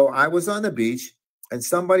years ago, I was on the beach and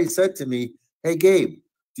somebody said to me, "Hey, Gabe,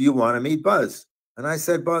 do you want to meet Buzz?" And I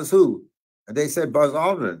said, "Buzz who?" And they said, "Buzz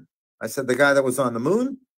Aldrin." I said, "The guy that was on the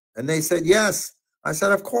moon?" And they said, "Yes." I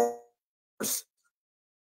said, "Of course."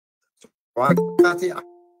 So I got the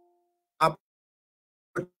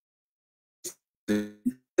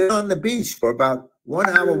opportunity on the beach for about 1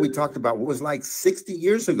 hour. We talked about what it was like 60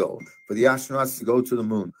 years ago for the astronauts to go to the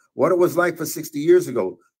moon, what it was like for 60 years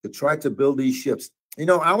ago to try to build these ships. You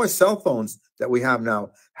know, our cell phones that we have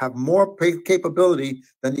now have more capability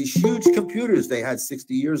than these huge computers they had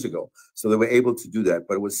 60 years ago. So they were able to do that.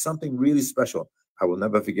 But it was something really special. I will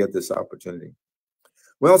never forget this opportunity.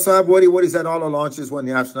 We also have Woody. Woody's at all the launches. When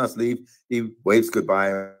the astronauts leave, he waves goodbye.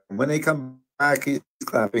 And when they come back, he's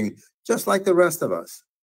clapping, just like the rest of us.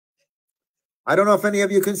 I don't know if any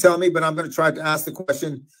of you can tell me, but I'm going to try to ask the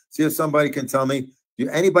question, see if somebody can tell me. Do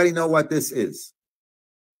anybody know what this is?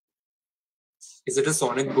 Is it a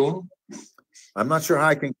sonic boom? I'm not sure how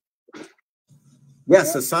I can.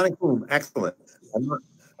 Yes, a sonic boom. Excellent.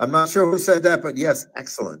 I'm not sure who said that, but yes,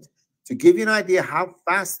 excellent. To give you an idea how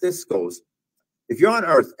fast this goes, if you're on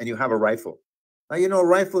Earth and you have a rifle, now you know a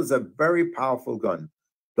rifle is a very powerful gun.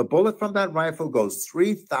 The bullet from that rifle goes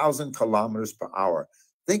 3,000 kilometers per hour.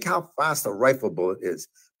 Think how fast a rifle bullet is.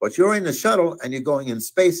 But you're in the shuttle and you're going in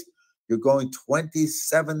space, you're going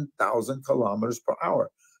 27,000 kilometers per hour.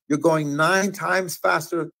 You're going 9 times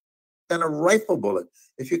faster than a rifle bullet.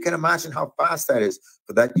 If you can imagine how fast that is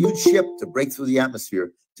for that huge ship to break through the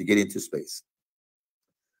atmosphere to get into space.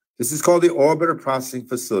 This is called the Orbiter Processing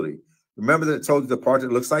Facility. Remember that I told you the part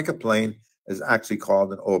that looks like a plane is actually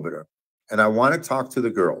called an orbiter. And I want to talk to the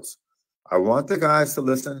girls. I want the guys to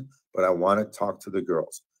listen, but I want to talk to the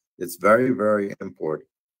girls. It's very, very important.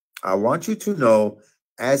 I want you to know,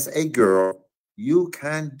 as a girl, you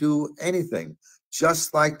can do anything,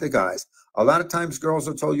 just like the guys. A lot of times girls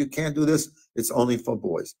are told you can't do this, it's only for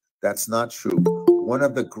boys. That's not true. One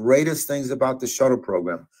of the greatest things about the shuttle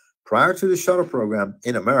program, prior to the shuttle program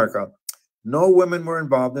in America, no women were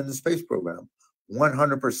involved in the space program,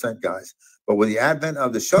 100% guys. But with the advent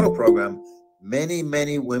of the shuttle program, many,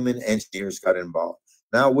 many women engineers got involved.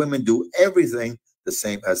 Now women do everything the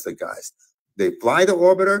same as the guys. They fly the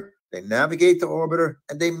orbiter, they navigate the orbiter,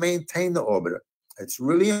 and they maintain the orbiter. It's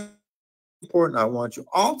really important. I want you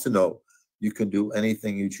all to know you can do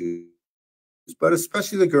anything you choose, but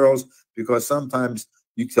especially the girls, because sometimes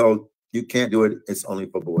you told you can't do it, it's only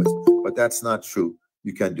for boys. But that's not true.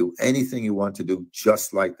 You can do anything you want to do,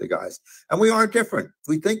 just like the guys. And we are different.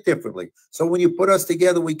 We think differently. So when you put us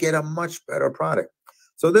together, we get a much better product.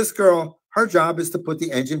 So this girl, her job is to put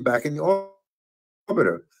the engine back in the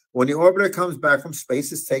orbiter. When the orbiter comes back from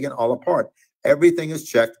space, it's taken all apart. Everything is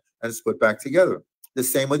checked and it's put back together. The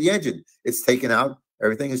same with the engine. It's taken out,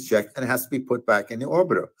 everything is checked, and it has to be put back in the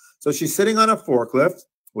orbiter. So she's sitting on a forklift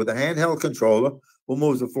with a handheld controller who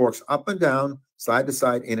moves the forks up and down, side to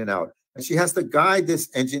side, in and out. And she has to guide this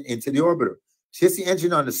engine into the orbiter. She hits the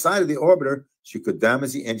engine on the side of the orbiter, she could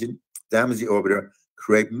damage the engine, damage the orbiter,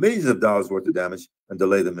 create millions of dollars worth of damage, and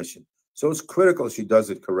delay the mission. So it's critical she does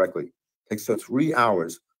it correctly. It takes her 3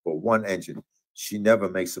 hours for one engine. She never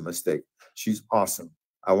makes a mistake. She's awesome.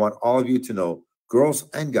 I want all of you to know, girls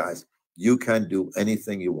and guys, you can do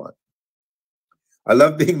anything you want. I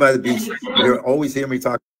love being by the beach. You always hear me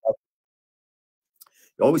talk.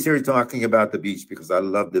 You always hear me talking about the beach because I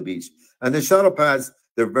love the beach. And the shuttle pads,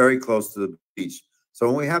 they're very close to the beach. So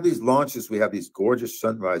when we have these launches, we have these gorgeous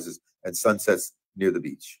sunrises and sunsets near the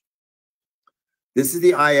beach. This is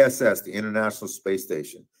the ISS, the International Space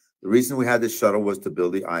Station. The reason we had this shuttle was to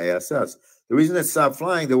build the ISS. The reason it stopped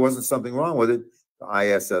flying, there wasn't something wrong with it. The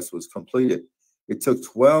ISS was completed. It took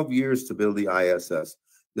 12 years to build the ISS.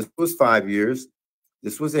 This was 5 years.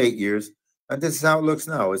 This was 8 years. And this is how it looks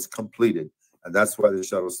now. It's completed. And that's why the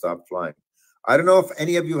shuttle stopped flying. I don't know if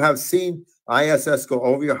any of you have seen ISS go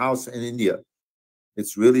over your house in India.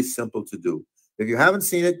 It's really simple to do. If you haven't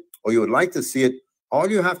seen it or you would like to see it,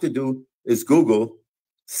 all you have to do is Google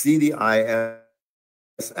 "see the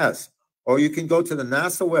ISS," or you can go to the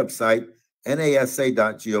NASA website,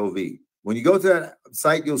 nasa.gov. When you go to that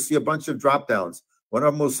site, you'll see a bunch of drop downs. One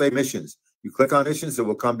of them will say missions. You click on missions, it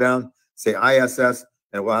will come down, say ISS,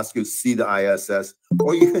 and it will ask you "see the ISS,"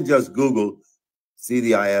 or you can just Google "see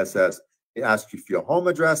the ISS." It asks you for your home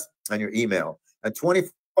address and your email. And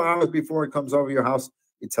 24 hours before it comes over your house,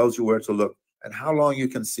 it tells you where to look and how long you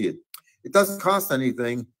can see it. It doesn't cost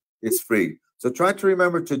anything. It's free. So try to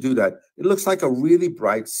remember to do that. It looks like a really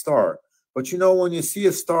bright star. But you know, when you see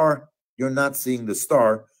a star, you're not seeing the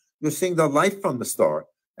star. You're seeing the light from the star.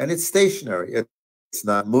 And it's stationary. It's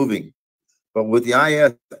not moving. But with the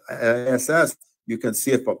ISS, you can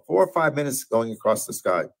see it for 4 or 5 minutes going across the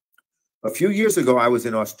sky. A few years ago, I was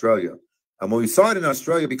in Australia. And when we saw it in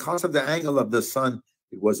Australia, because of the angle of the sun,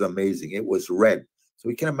 it was amazing. It was red. So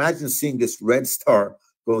we can imagine seeing this red star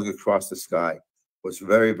going across the sky. It was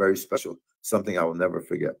very, very special. Something I will never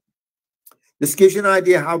forget. This gives you an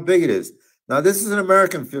idea how big it is. Now, this is an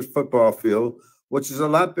American football field, which is a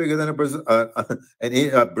lot bigger than a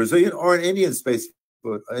Brazilian or an Indian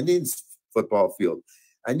football field.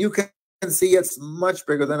 And you can see it's much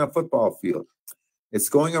bigger than a football field. It's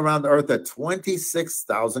going around the Earth at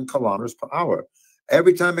 26,000 kilometers per hour.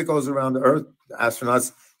 Every time it goes around the Earth, the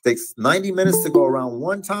astronauts takes 90 minutes to go around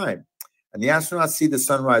one time. And the astronauts see the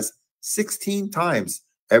sunrise 16 times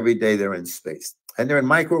every day they're in space. And they're in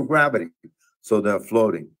microgravity, so they're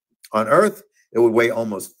floating. On Earth, it would weigh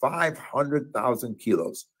almost 500,000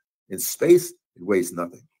 kilos. In space, it weighs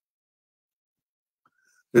nothing.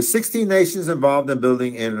 There's 16 nations involved in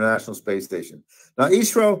building an International Space Station. Now,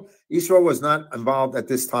 ISRO was not involved at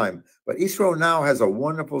this time, but ISRO now has a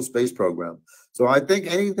wonderful space program. So I think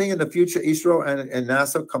anything in the future, ISRO and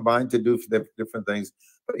NASA combine to do different things.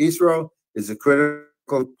 But ISRO is a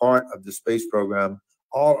critical part of the space program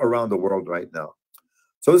all around the world right now.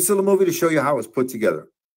 So this is a movie to show you how it's put together.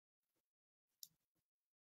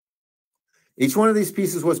 Each one of these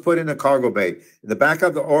pieces was put in a cargo bay. In the back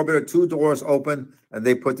of the orbiter, 2 doors open, and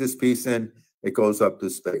they put this piece in. It goes up to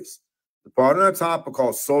space. The part on the top are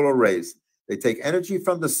called solar rays. They take energy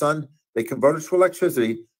from the sun. They convert it to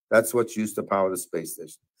electricity. That's what's used to power the space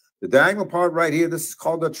station. The diagonal part right here, this is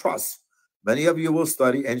called a truss. Many of you will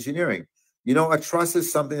study engineering. You know, a truss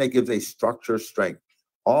is something that gives a structure strength.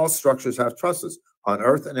 All structures have trusses. on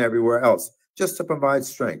Earth and everywhere else, just to provide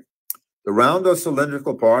strength. The round or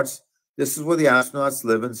cylindrical parts, this is where the astronauts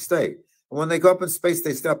live and stay. And when they go up in space,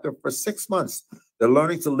 they stay up there for 6 months. They're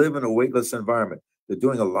learning to live in a weightless environment. They're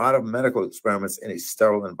doing a lot of medical experiments in a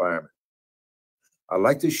sterile environment. I'd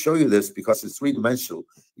like to show you this because it's three-dimensional.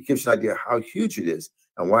 It gives you an idea how huge it is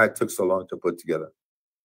and why it took so long to put together.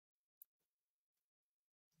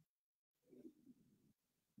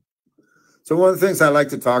 So one of the things I like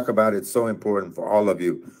to talk about, it's so important for all of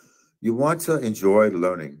you. You want to enjoy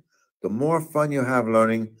learning. The more fun you have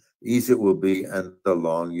learning, the easier it will be, and the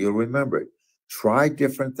longer you'll remember it. Try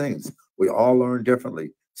different things. We all learn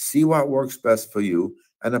differently. See what works best for you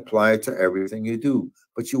and apply it to everything you do.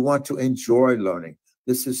 But you want to enjoy learning.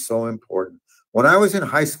 This is so important. When I was in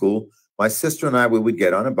high school, my sister and I, we would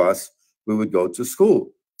get on a bus. We would go to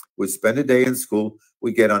school. We'd spend a day in school.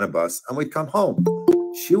 We'd get on a bus, and we'd come home.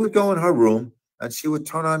 She would go in her room, and she would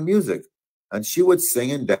turn on music, and she would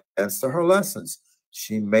sing and dance to her lessons.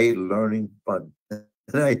 She made learning fun. And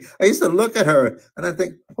I used to look at her, and I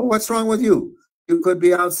think, oh, what's wrong with you? You could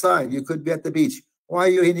be outside. You could be at the beach. Why are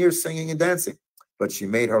you in here singing and dancing? But she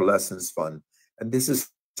made her lessons fun. And this is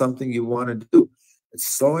something you want to do. It's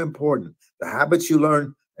so important. The habits you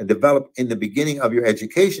learn and develop in the beginning of your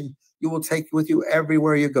education, you will take with you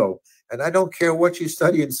everywhere you go. And I don't care what you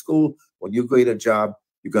study in school. When you get a job,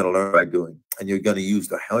 you're going to learn by doing. And you're going to use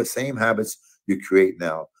the same habits you create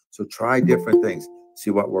now. So try different things. See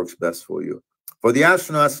what works best for you. For the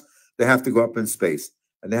astronauts, they have to go up in space.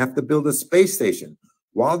 And they have to build a space station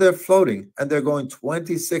while they're floating. And they're going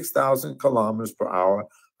 26,000 kilometers per hour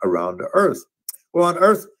around the Earth. Well, on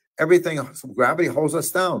Earth, gravity holds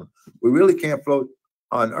us down. We really can't float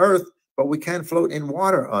on Earth, but we can float in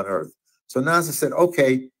water on Earth. So NASA said,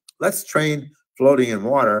 okay, let's train floating in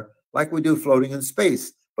water like we do floating in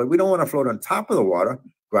space. But we don't want to float on top of the water.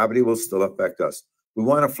 Gravity will still affect us. We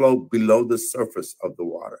want to float below the surface of the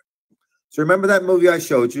water. So remember that movie I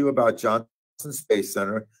showed you about Johnson Space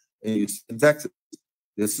Center in Houston, Texas?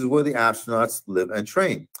 This is where the astronauts live and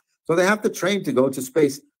train. So they have to train to go to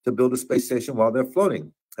space to build a space station while they're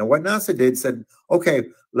floating. And what NASA did said, okay,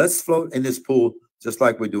 let's float in this pool just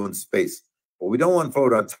like we do in space. But we don't want to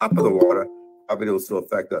float on top of the water. Gravity will still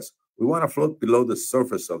affect us. We want to float below the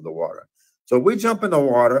surface of the water. So if we jump in the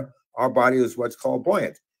water, our body is what's called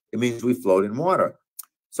buoyant. It means we float in water.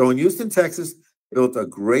 So in Houston, Texas, they built a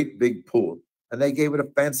great big pool, and they gave it a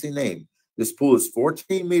fancy name. This pool is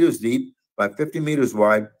 14 meters deep by 50 meters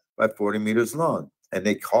wide by 40 meters long, and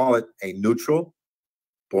they call it a neutral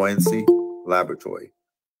buoyancy laboratory.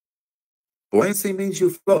 Buoyancy means you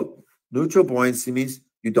float. Neutral buoyancy means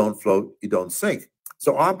you don't float, you don't sink.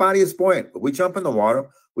 So our body is buoyant. If we jump in the water,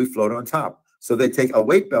 we float on top. So they take a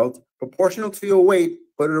weight belt proportional to your weight,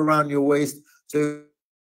 put it around your waist, so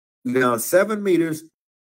you're down 7 meters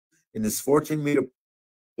in this 14-meter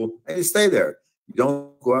pool, and you stay there. You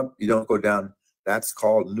don't go up, you don't go down. That's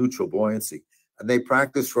called neutral buoyancy. And they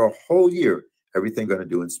practice for a whole year, everything going to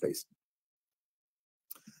do in space.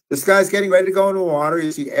 This guy's getting ready to go in the water.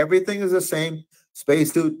 You see everything is the same.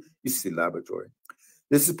 Spacesuit, you see laboratory.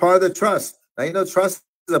 This is part of the truss. Now, you know, truss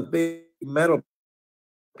is a big metal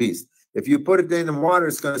piece. If you put it in the water,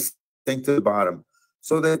 it's going to sink to the bottom.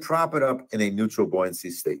 So they prop it up in a neutral buoyancy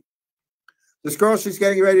state. This girl, she's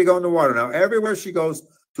getting ready to go in the water. Now, everywhere she goes,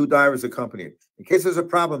 2 divers accompany her. In case there's a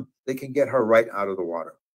problem, they can get her right out of the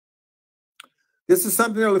water. This is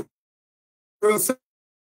something that real simple,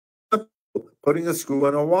 putting a screw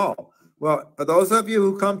in a wall. Well, for those of you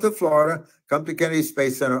who come to Florida, come to Kennedy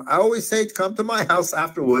Space Center, I always say, come to my house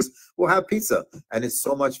afterwards. We'll have pizza. And it's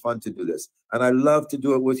so much fun to do this. And I love to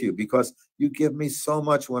do it with you because you give me so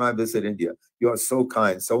much when I visit India. You are so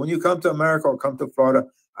kind. So when you come to America or come to Florida,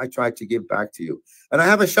 I try to give back to you. And I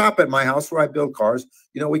have a shop at my house where I build cars.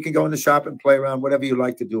 You know, we can go in the shop and play around, whatever you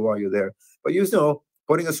like to do while you're there. But you know,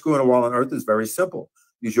 putting a screw in a wall on Earth is very simple.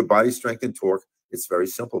 Use your body strength and torque. It's very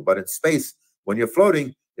simple. But in space, when you're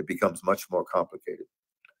floating, it becomes much more complicated.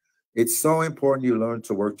 It's so important you learn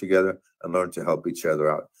to work together and learn to help each other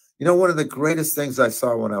out. You know, one of the greatest things I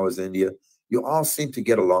saw when I was in India, you all seem to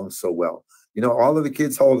get along so well. You know, all of the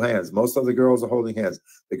kids hold hands. Most of the girls are holding hands.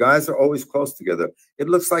 The guys are always close together. It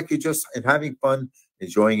looks like you're just having fun,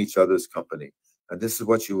 enjoying each other's company. And this is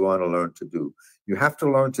what you want to learn to do. You have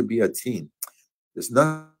to learn to be a team. There's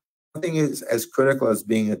nothing is as critical as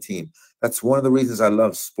being a team. That's one of the reasons I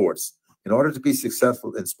love sports. In order to be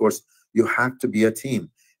successful in sports, you have to be a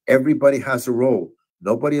team. Everybody has a role.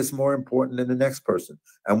 Nobody is more important than the next person.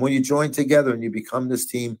 And when you join together and you become this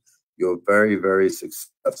team, you're very, very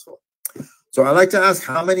successful. So I'd like to ask,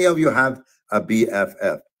 how many of you have a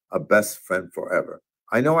BFF, a best friend forever?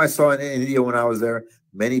 I know I saw in India when I was there,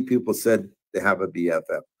 many people said they have a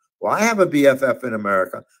BFF. Well, I have a BFF in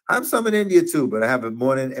America. I have some in India too, but I have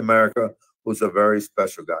one in America who's a very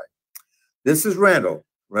special guy. This is Randall.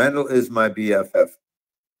 Randall is my BFF.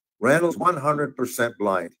 Randall's 100%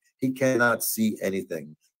 blind. He cannot see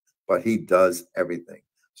anything, but he does everything.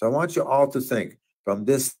 So I want you all to think from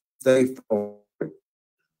this day forward,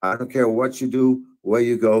 I don't care what you do, where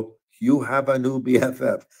you go, you have a new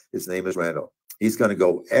BFF. His name is Randall. He's going to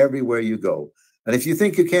go everywhere you go. And if you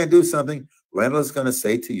think you can't do something, Randall is going to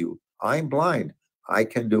say to you, I'm blind. I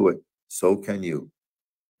can do it. So can you.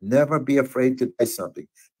 Never be afraid to try something.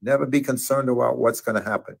 Never be concerned about what's going to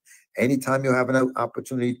happen. Anytime you have an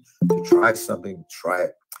opportunity to try something, try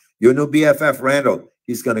it. Your new BFF, Randall,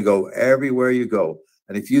 he's going to go everywhere you go.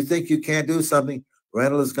 And if you think you can't do something,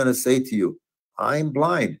 Randall is going to say to you, I'm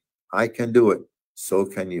blind. I can do it. So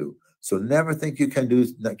can you. So never think you can't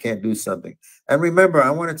do something. And remember, I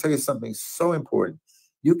want to tell you something so important.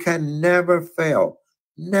 You can never fail.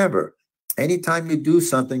 Never. Anytime you do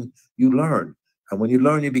something, you learn. And when you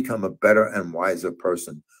learn, you become a better and wiser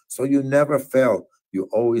person. So you never fail. You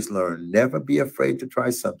always learn. Never be afraid to try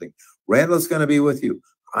something. Randall's going to be with you.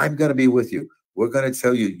 I'm going to be with you. We're going to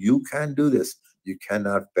tell you, you can do this. You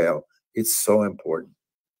cannot fail. It's so important.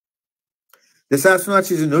 This astronaut,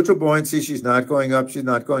 she's in neutral buoyancy. She's not going up. She's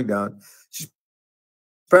not going down. She's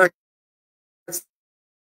practicing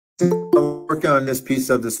working on this piece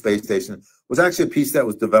of the space station. It was actually a piece that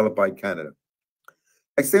was developed by Canada.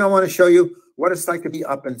 Next thing I want to show you what it's like to be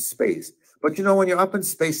up in space. But you know, when you're up in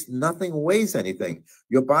space, nothing weighs anything.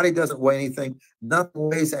 Your body doesn't weigh anything. Nothing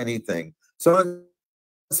weighs anything. So in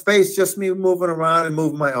space, just me moving around and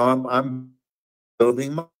moving my arm, I'm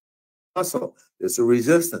building muscle. There's a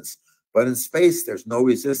resistance. But in space, there's no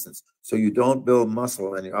resistance. So you don't build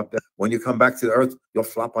muscle and you're up there. When you come back to the Earth, you'll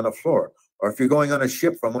flop on the floor. Or if you're going on a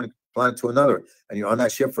ship from one planet to another, and you're on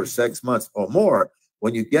that ship for 6 months or more,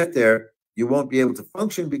 when you get there, you won't be able to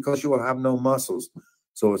function because you will have no muscles.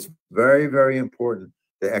 So it's very, very important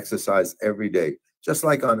to exercise every day, just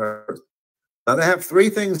like on Earth. Now, they have 3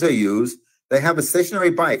 things they use. They have a stationary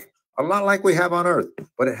bike, a lot like we have on Earth,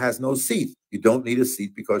 but it has no seat. You don't need a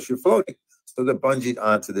seat because you're floating. So they're bungeed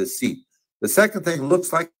onto this seat. The second thing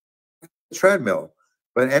looks like a treadmill,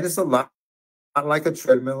 and it's a lot like a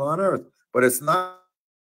treadmill on Earth, but it's not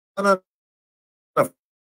on a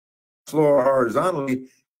floor horizontally.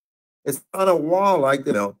 It's on a wall like,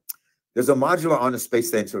 you know, there's a module on the space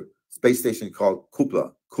station called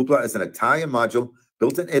Cupola. Cupola is an Italian module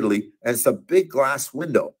built in Italy, and it's a big glass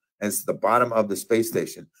window, and it's the bottom of the space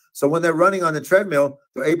station. So when they're running on the treadmill,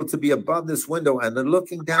 they're able to be above this window, and they're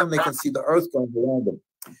looking down, they can see the Earth going around them.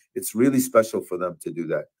 It's really special for them to do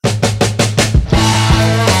that.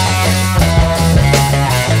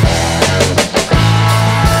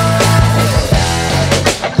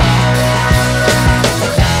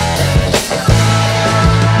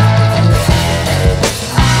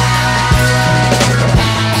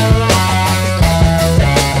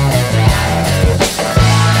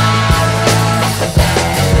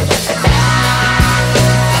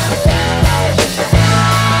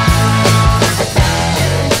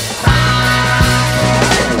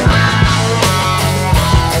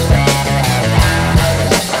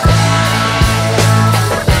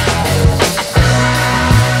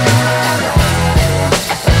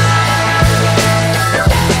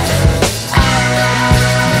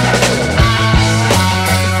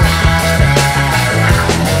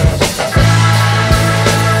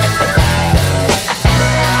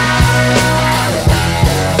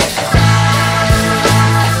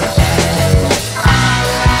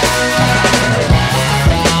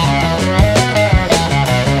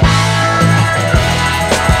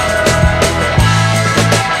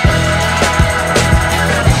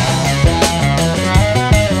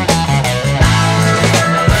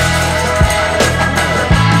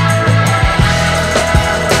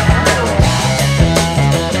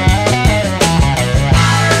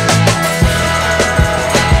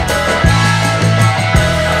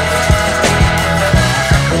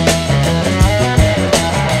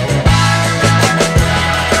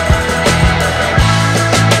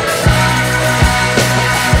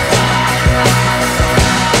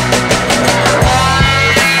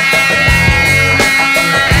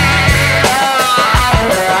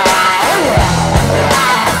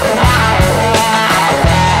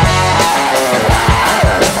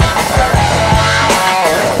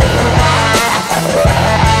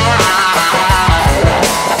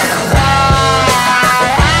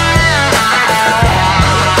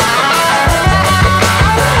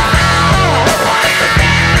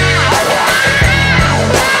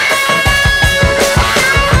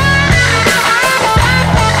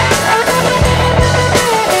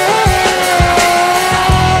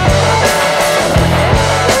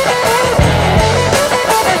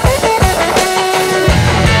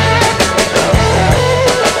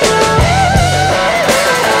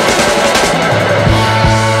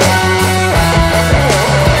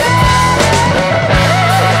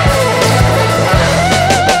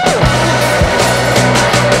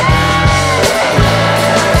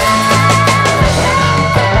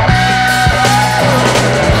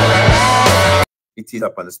 He's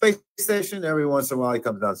up on the space station. Every once in a while, he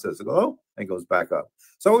comes down and says hello and goes back up.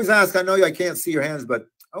 So I always ask, I know I can't see your hands, but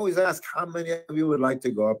I always ask how many of you would like to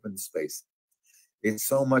go up in space? It's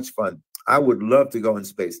so much fun. I would love to go in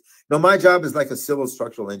space. You know, my job is like a civil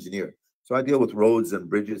structural engineer. So I deal with roads and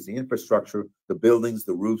bridges, the infrastructure, the buildings,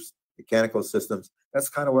 the roofs, mechanical systems. That's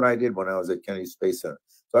kind of what I did when I was at Kennedy Space Center.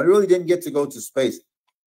 So I really didn't get to go to space,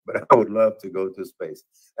 but I would love to go to space.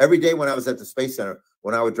 Every day when I was at the Space Center,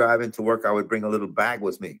 when I would drive into work, I would bring a little bag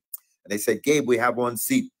with me. And they said, Gabe, we have one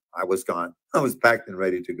seat. I was gone. I was packed and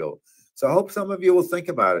ready to go. So I hope some of you will think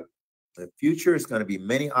about it. The future is going to be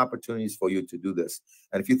many opportunities for you to do this.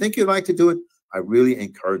 And if you think you'd like to do it, I really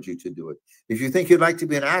encourage you to do it. If you think you'd like to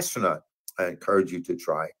be an astronaut, I encourage you to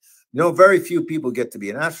try. You know, very few people get to be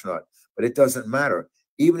an astronaut, but it doesn't matter.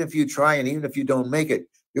 Even if you try and even if you don't make it,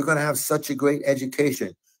 you're going to have such a great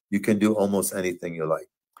education. You can do almost anything you like.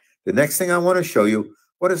 The next thing I want to show you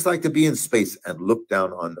what it's like to be in space and look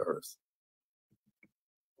down on the Earth.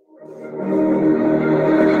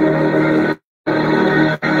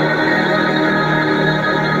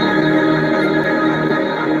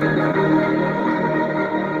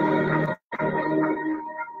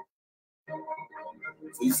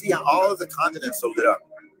 So you see how all of the continents are lit up.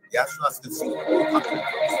 The astronauts can see the whole continent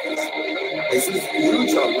from space. They see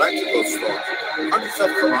huge electrical storms, hundreds of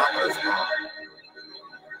kilometers long.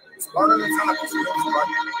 It's part of the top is a part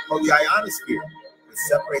called the ionosphere that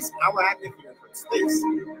separates our atmosphere from space.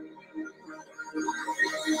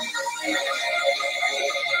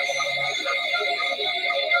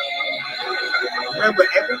 Remember,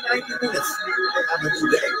 every 90 minutes, they have a new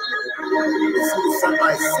day. They see the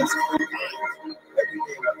sunrise 600 times every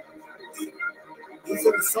day. These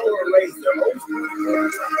are the solar rays. They're always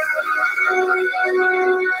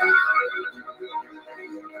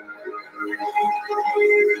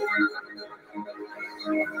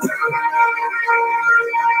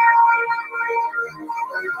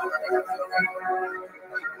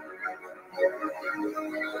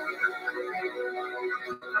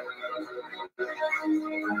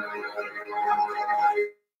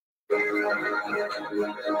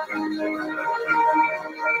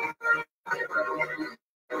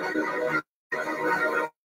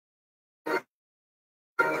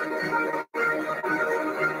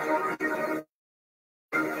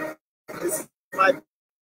This is my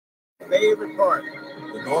favorite part,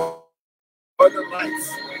 the northern lights.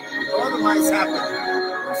 The northern lights happen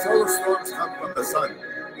when solar storms come from the sun.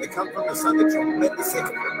 They come from the sun, the tremendous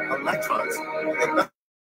electrons.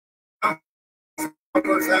 They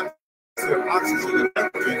bounce their oxygen and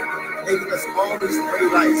nitrogen, making us all these gray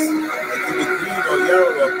lights. They can be green or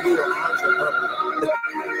yellow or blue or orange or purple.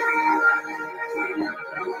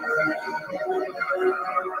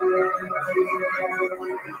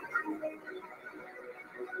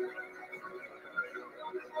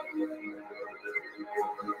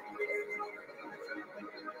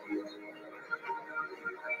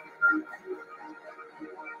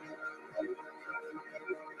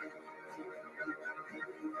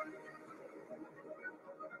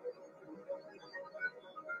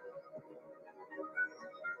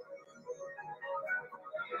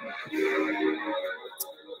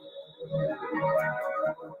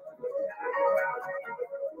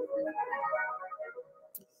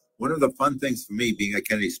 One of the fun things for me being at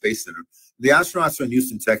Kennedy Space Center, the astronauts are in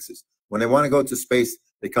Houston, Texas. When they want to go to space,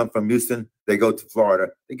 they come from Houston, they go to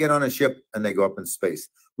Florida, they get on a ship and they go up in space.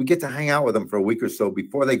 We get to hang out with them for a week or so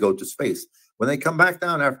before they go to space. When they come back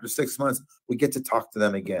down after 6 months, we get to talk to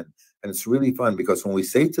them again. And it's really fun because when we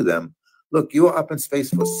say to them, look, you were up in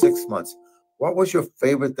space for 6 months. What was your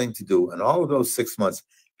favorite thing to do? And all of those 6 months,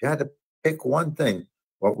 if you had to pick one thing,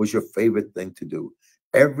 what was your favorite thing to do?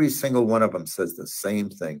 Every single one of them says the same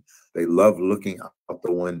thing. They love looking out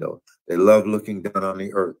the window. They love looking down on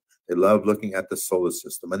the Earth. They love looking at the solar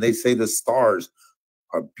system. And they say the stars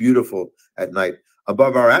are beautiful at night.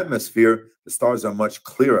 Above our atmosphere, the stars are much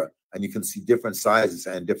clearer, and you can see different sizes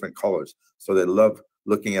and different colors. So they love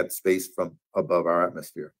looking at space from above our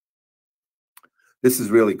atmosphere. This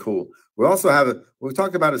is really cool. We also have we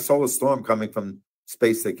talked about a solar storm coming from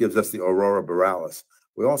space that gives us the aurora borealis.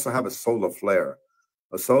 We also have a solar flare.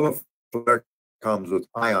 A solar flare comes with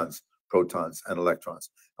ions, protons, and electrons.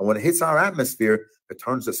 And when it hits our atmosphere, it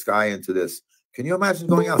turns the sky into this. Can you imagine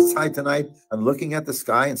going outside tonight and looking at the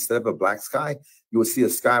sky instead of a black sky? You will see a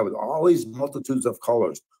sky with all these multitudes of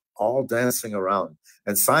colors, all dancing around.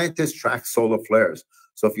 And scientists track solar flares.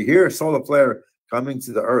 So if you hear a solar flare coming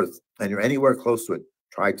to the Earth and you're anywhere close to it,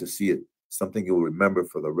 try to see it. Something you'll remember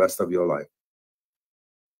for the rest of your life.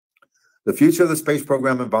 The future of the space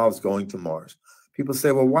program involves going to Mars. People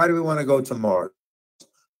say, well, why do we want to go to Mars?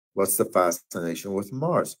 What's the fascination with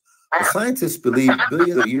Mars? The scientists believe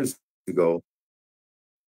billions of years ago,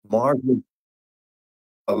 Mars was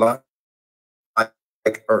a lot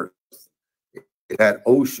like Earth. It had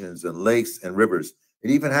oceans and lakes and rivers. It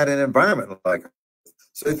even had an environment like Earth.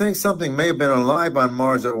 So they think something may have been alive on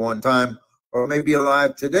Mars at one time, or may be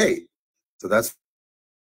alive today. So that's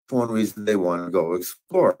one reason they want to go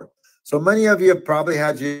explore. So many of you have probably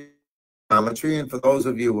had geometry, and for those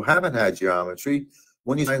of you who haven't had geometry,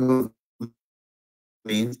 when you triangle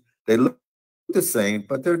means they look the same,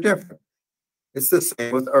 but they're different. It's the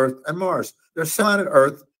same with Earth and Mars. Their planet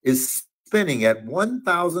Earth is spinning at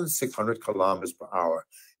 1,600 kilometers per hour.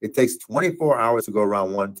 It takes 24 hours to go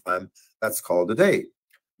around one time. That's called a day.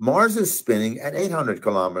 Mars is spinning at 800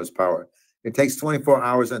 kilometers per hour. It takes 24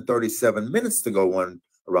 hours and 37 minutes to go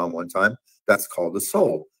around one time. That's called a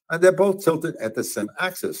sol. And they're both tilted at the same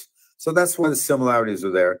axis. So that's why the similarities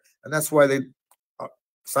are there. And that's why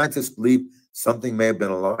scientists believe something may have been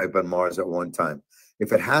alive on Mars at one time.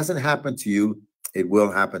 If it hasn't happened to you, it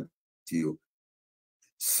will happen to you.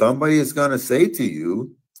 Somebody is going to say to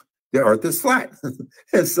you, the Earth is flat.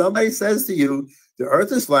 If somebody says to you, the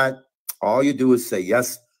Earth is flat, all you do is say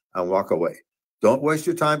yes and walk away. Don't waste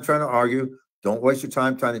your time trying to argue. Don't waste your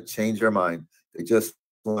time trying to change your mind. They just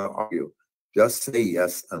want to argue. Just say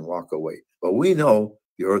yes and walk away. But we know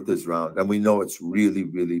the Earth is round, and we know it's really,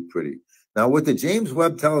 really pretty. Now, with the James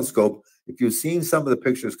Webb Telescope, if you've seen some of the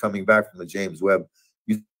pictures coming back from the James Webb,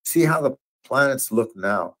 you see how the planets look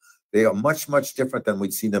now. They are much, much different than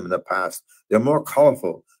we'd seen them in the past. They're more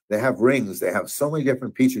colorful. They have rings. They have so many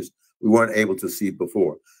different features we weren't able to see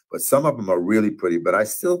before. But some of them are really pretty. But I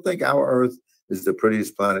still think our Earth is the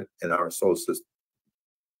prettiest planet in our solar system.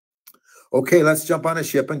 Okay, let's jump on a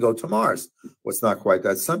ship and go to Mars. Well, it's not quite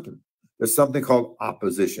that simple. There's something called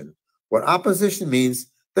opposition. What opposition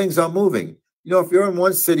means, things are moving. You know, if you're in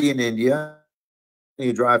one city in India and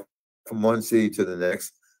you drive from one city to the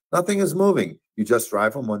next, nothing is moving. You just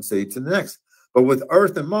drive from one city to the next. But with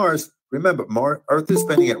Earth and Mars, remember, Earth is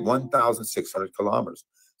spinning at 1,600 kilometers.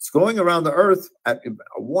 It's going around the Earth at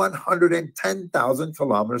 110,000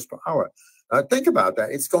 kilometers per hour. Now, think about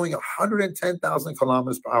that. It's going 110,000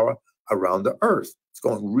 kilometers per hour around the Earth. It's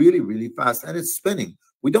going really, really fast, and it's spinning.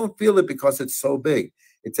 We don't feel it because it's so big.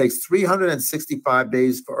 It takes 365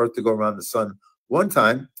 days for Earth to go around the sun one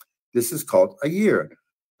time. This is called a year.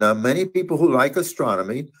 Now, many people who like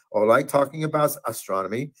astronomy or like talking about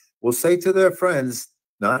astronomy will say to their friends,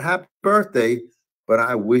 not happy birthday, but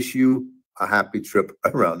I wish you a happy trip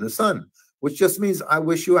around the sun, which just means I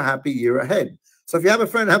wish you a happy year ahead. So if you have a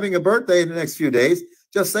friend having a birthday in the next few days,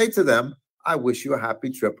 just say to them, I wish you a happy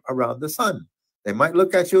trip around the sun. They might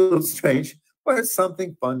look at you a little strange, but it's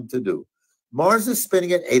something fun to do. Mars is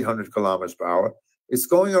spinning at 800 kilometers per hour. It's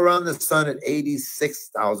going around the sun at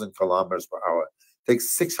 86,000 kilometers per hour. It takes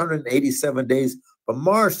 687 days for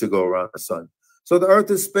Mars to go around the sun. So the Earth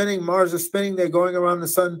is spinning, Mars is spinning, they're going around the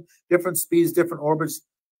sun, different speeds, different orbits.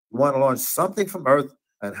 You want to launch something from Earth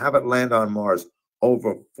and have it land on Mars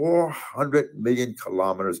over 400 million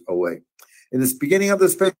kilometers away. In the beginning of the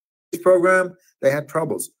space program, they had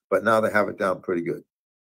troubles, but now they have it down pretty good.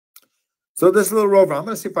 So this little rover, I'm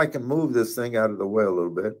going to see if I can move this thing out of the way a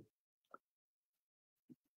little bit.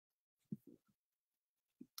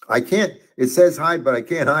 I can't, it says hide, but I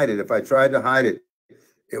can't hide it. If I try to hide it,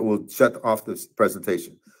 it will shut off this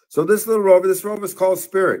presentation. So this little rover, this rover is called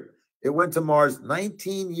Spirit. It went to Mars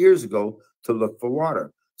 19 years ago to look for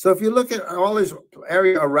water. So if you look at all this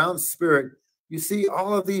area around Spirit, you see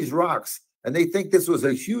all of these rocks, and they think this was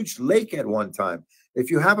a huge lake at one time. If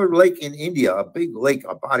you have a lake in India, a big lake,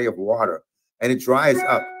 a body of water, and it dries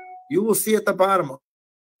up, you will see at the bottom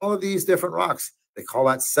all of these different rocks. They call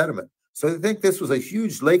that sediment. So they think this was a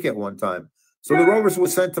huge lake at one time. So the rovers were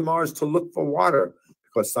sent to Mars to look for water,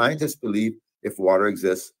 because scientists believe if water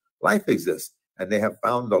exists, life exists. And they have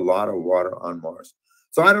found a lot of water on Mars.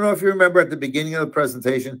 So I don't know if you remember at the beginning of the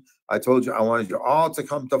presentation, I told you I wanted you all to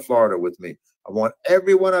come to Florida with me. I want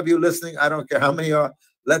every one of you listening, I don't care how many are,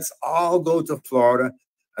 let's all go to Florida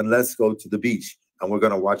and let's go to the beach. And we're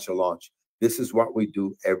going to watch a launch. This is what we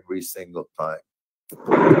do every single time.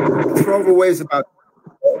 This rover weighs about,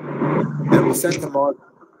 and we sent to Mars.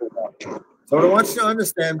 So what I want you to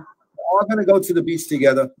understand, we're all going to go to the beach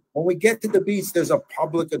together. When we get to the beach, there's a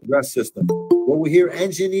public address system where we hear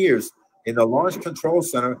engineers in the Launch Control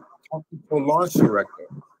Center talking to a launch director.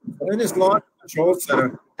 So in this Launch Control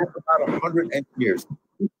Center, there's about 100 engineers.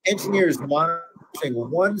 Each engineer is monitoring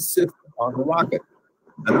one system on the rocket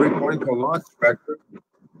and reporting to a launch director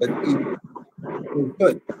that is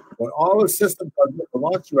good. When all the systems are good, the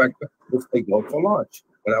launch director will say go for launch.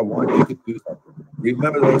 But I want you to do something.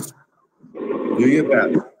 Remember those. Do your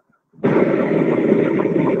best.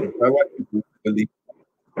 Try what you do, believe.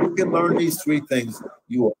 You can learn these three things.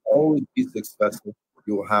 You will always be successful.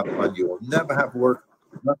 You will have fun. You will never have work.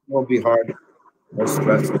 Nothing will be hard. No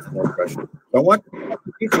stress, no pressure. So I want you to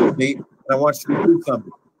teach with me, and I want you to do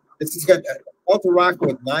something. This is got Delta rocket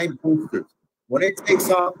with 9 boosters. When it takes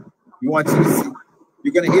off, you want you to see.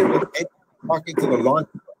 You're going to hear it talking to the launch.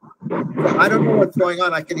 So I don't know what's going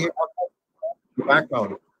on. I can hear the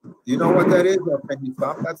background. Do you know what that is, or can you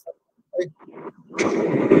stop that?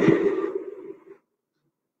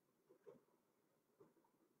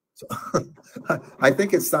 So, I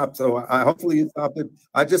think it stopped. So hopefully you stopped it.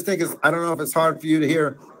 I just think I don't know if it's hard for you to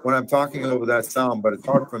hear when I'm talking over that sound, but it's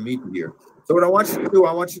hard for me to hear. So what I want you to do,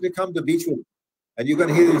 I want you to come to Beachwood, and you're going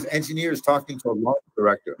to hear these engineers talking to a launch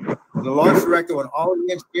director. And the launch director, when all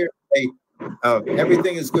the engineers say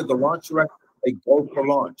everything is good, the launch director, they go for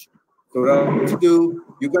launch. So what I want you to do,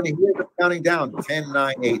 you're going to hear them counting down, 10,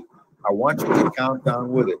 9, 8. I want you to count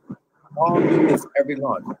down with it. All do this every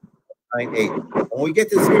launch, 9, 8. When we get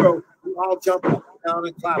to 0, we all jump up and down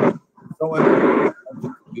and clap. So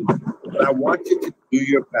but I want you to do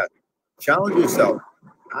your best. Challenge yourself.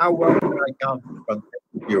 How well can I count from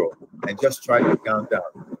 10 to 0? And just try to count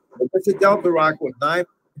down. If it's a Delta rocket with 9,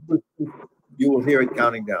 you will hear it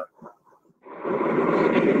counting down.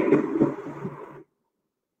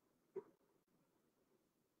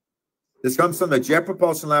 This comes from the Jet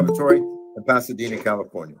Propulsion Laboratory in Pasadena,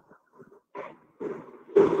 California.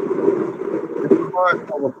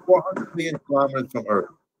 It's over 400 million kilometers from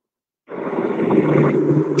Earth.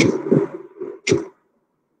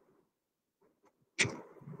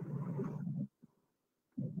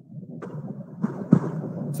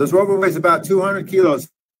 So this rover weighs about 200 kilos.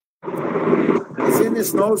 It's in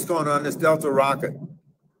this nose cone on this Delta rocket.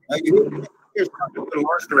 Now you here's the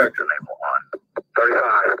launch director. Label on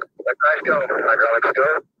 35. Let guys go. Hydraulics go.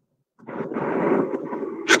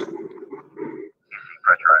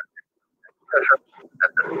 Pressure.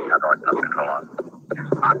 Hydraulics up control on.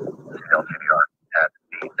 LCDR at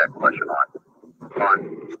the deck question on. On.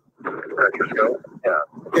 Pressures go.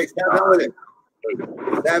 Yeah. Okay, stand down with it.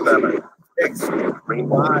 8, 7, 6,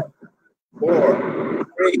 5, 4,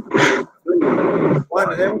 3, 2,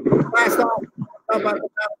 1, and then we blast off. We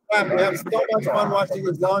have so much fun watching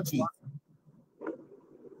these launches.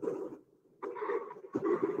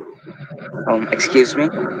 Excuse me.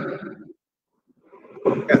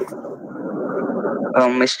 Yes.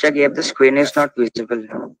 Mr. Gabe, the screen is not visible.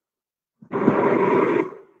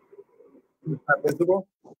 Not visible?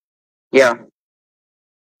 Yeah.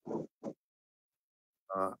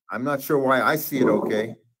 I'm not sure why I see it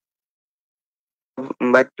okay.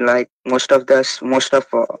 But like most of us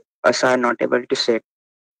are not able to see it.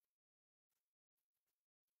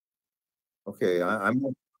 Okay, I'm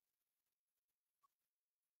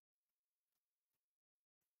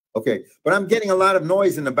okay, but I'm getting a lot of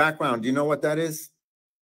noise in the background. Do you know what that is?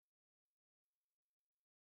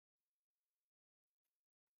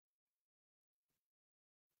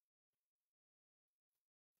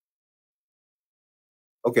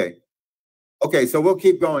 Okay. Okay, so we'll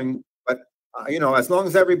keep going. But, you know, as long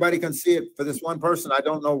as everybody can see it, for this one person, I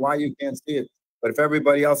don't know why you can't see it. But if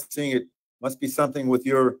everybody else is seeing it, must be something with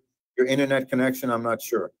your internet connection. I'm not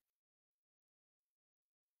sure.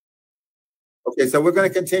 Okay, so we're going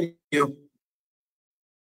to continue.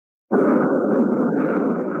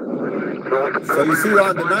 So you see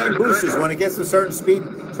on the 9 boosters, when it gets to a certain speed,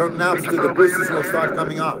 certain altitude, the boosters will start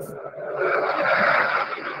coming off.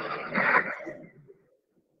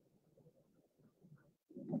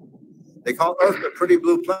 They call Earth the pretty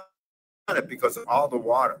blue planet because of all the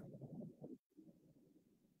water.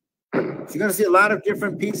 So you're going to see a lot of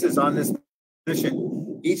different pieces on this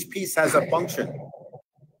mission. Each piece has a function.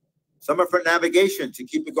 Some are for navigation to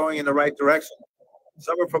keep it going in the right direction.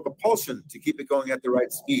 Some are for propulsion to keep it going at the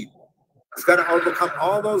right speed. It's got to overcome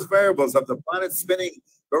all those variables of the planet spinning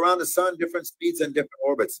around the sun, different speeds and different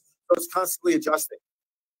orbits. So it's constantly adjusting.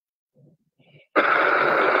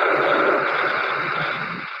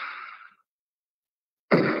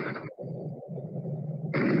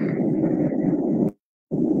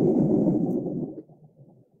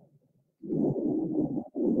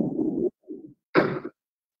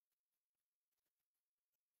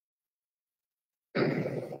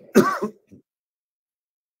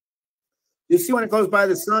 You see when it goes by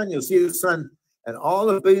the sun, you'll see the sun and all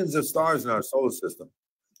the billions of stars in our solar system.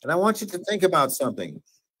 And I want you to think about something.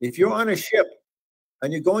 If you're on a ship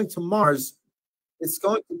and you're going to Mars, it's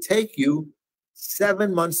going to take you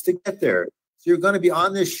 7 months to get there. So you're going to be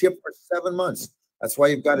on this ship for 7 months. That's why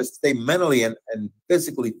you've got to stay mentally and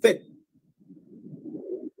physically fit.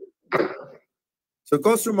 So it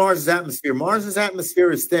goes through Mars's atmosphere. Mars's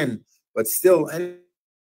atmosphere is thin, but still,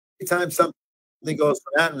 anytime something goes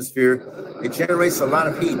from the atmosphere, it generates a lot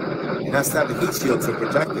of heat. It has to have a heat shield to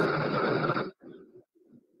protect it.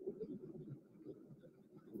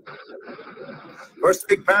 First,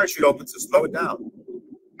 the big parachute opens to slow it down.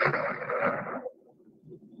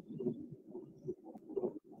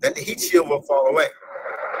 Then the heat shield will fall away.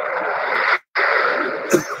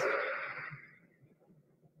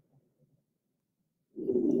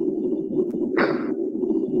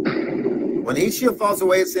 When the heat shield falls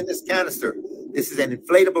away, it's in this canister. This is an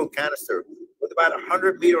inflatable canister with about a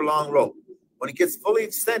 100-meter long rope. When it gets fully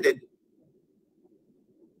extended,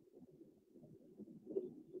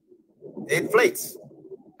 it inflates.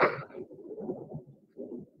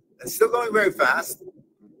 It's still going very fast.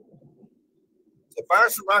 So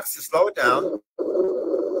fires some rocks to slow it down.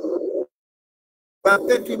 About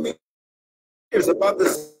 50 meters above the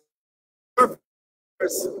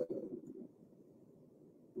surface.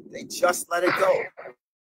 They just let it go.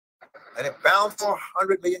 And it bound for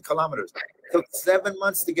 100 million kilometers. It took 7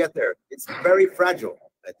 months to get there. It's very fragile.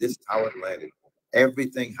 And this is how it landed.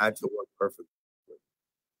 Everything had to work perfectly.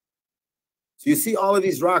 So you see all of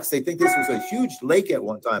these rocks, they think this was a huge lake at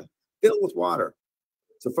one time, filled with water.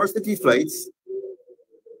 So first it deflates.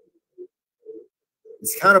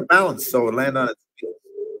 It's counterbalanced, so it lands on its wheels.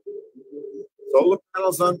 Solar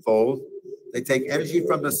panels unfold. They take energy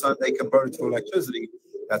from the sun, they convert it to electricity.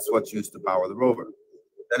 That's what's used to power the rover.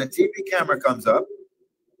 Then a TV camera comes up,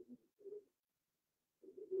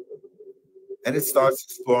 and it starts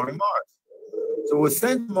exploring Mars. So we'll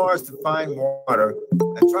send to Mars to find water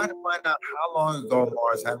and try to find out how long ago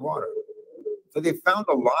Mars had water. So they found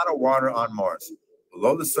a lot of water on Mars,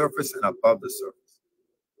 below the surface and above the surface.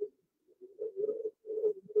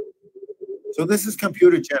 So this is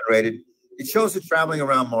computer generated. It shows it traveling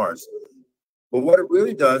around Mars. But what it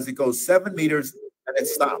really does, it goes 7 meters and it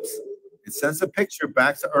stops. It sends a picture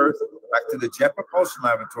back to Earth, back to the Jet Propulsion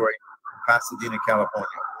Laboratory in Pasadena, California,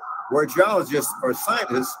 where geologists or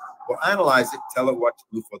scientists will analyze it, tell it what to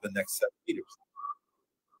do for the next 7 meters.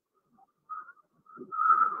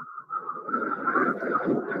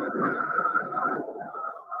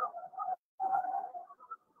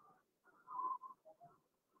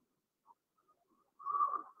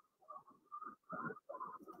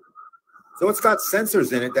 So it's got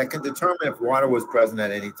sensors in it that can determine if water was present at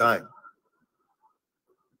any time.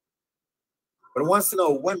 But it wants to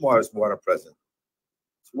know when was water present.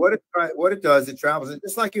 So what it does, it travels,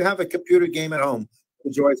 just like you have a computer game at home, the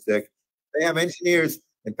joystick. They have engineers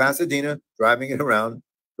in Pasadena driving it around,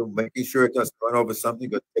 so making sure it doesn't run over something,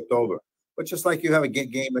 get tipped over. But just like you have a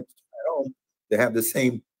game at home, they have the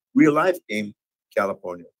same real-life game in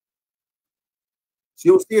California. So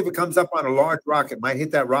you'll see if it comes up on a large rock, it might hit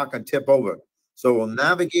that rock and tip over. So we'll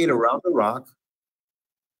navigate around the rock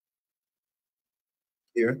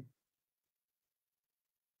here.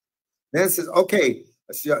 Then it says, okay,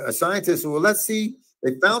 a scientist, well, let's see,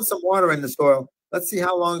 they found some water in the soil. Let's see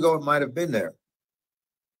how long ago it might have been there.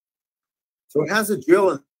 So it has a drill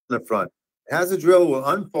in the front. It has a drill, will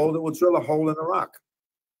unfold, it will drill a hole in the rock.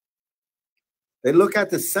 They look at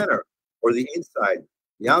the center or the inside.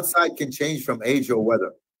 The outside can change from age or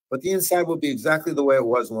weather, but the inside will be exactly the way it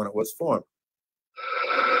was when it was formed.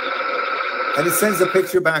 And it sends a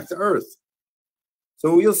picture back to Earth.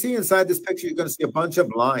 So you'll see inside this picture, you're going to see a bunch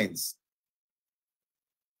of lines.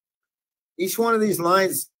 Each one of these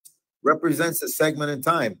lines represents a segment in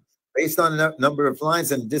time. Based on the number of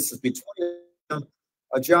lines and distance between them,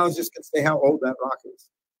 a geologist can say how old that rock is.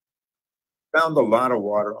 Found a lot of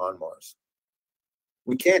water on Mars.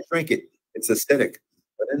 We can't drink it. It's acidic.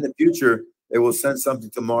 But in the future, they will send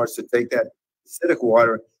something to Mars to take that acidic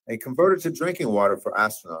water and convert it to drinking water for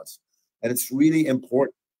astronauts. And it's really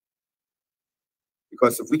important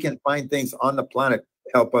because if we can find things on the planet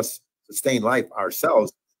to help us sustain life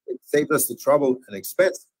ourselves, it saves us the trouble and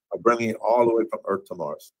expense of bringing it all the way from Earth to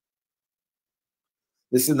Mars.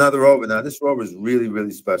 This is another rover. Now, this rover is really,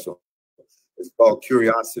 really special. It's called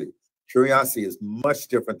Curiosity. Curiosity is much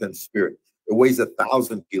different than Spirit. It weighs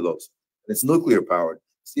 1,000 kilos, and it's nuclear powered.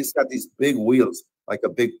 See, it's got these big wheels, like a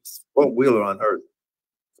big four-wheeler on Earth,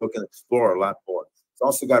 so it can explore a lot more. It's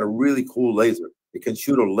also got a really cool laser. It can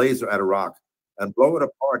shoot a laser at a rock and blow it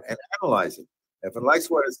apart and analyze it. If it likes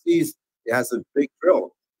what it sees, it has a big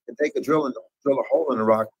drill. It can take a drill and drill a hole in the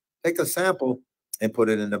rock, take a sample, and put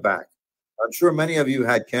it in the back. I'm sure many of you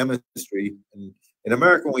had chemistry. In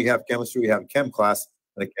America, when we have chemistry, we have chem class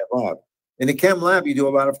and a chem lab. In the chem lab, you do a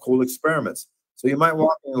lot of cool experiments. So you might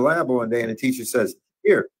walk in the lab one day and the teacher says,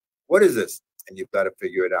 here, what is this? And you've got to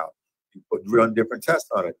figure it out. You run different tests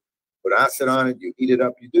on it. put acid on it, you heat it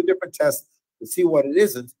up, you do different tests to see what it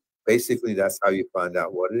isn't. Basically, that's how you find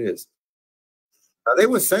out what it is. Now, they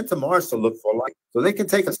were sent to Mars to look for life. So they can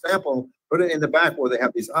take a sample, put it in the back where they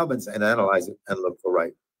have these ovens, and analyze it and look for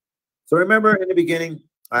life. So remember, in the beginning,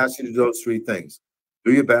 I asked you to do those three things.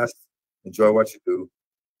 Do your best, enjoy what you do,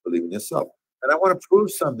 believe in yourself. And I want to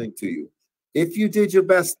prove something to you. If you did your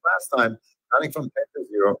best last time, counting from 10 to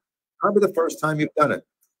 0, probably the first time you've done it.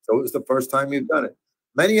 So it was the first time you've done it.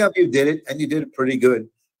 Many of you did it, and you did it pretty good,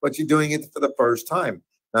 but you're doing it for the first time.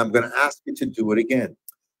 Now, I'm going to ask you to do it again.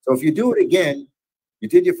 So if you do it again, you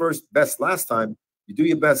did your best last time, you do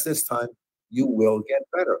your best this time, you will get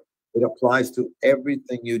better. It applies to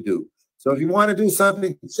everything you do. So if you want to do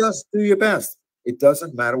something, just do your best. It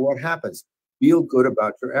doesn't matter what happens. Feel good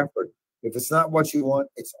about your effort. If it's not what you want,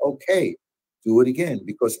 it's okay. Do it again,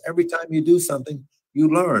 because every time you do something, you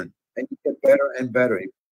learn and you get better and better. You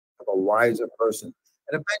become a wiser person.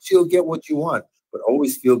 And eventually you'll get what you want, but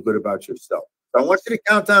always feel good about yourself. So I want you to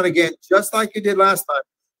count down again, just like you did last time.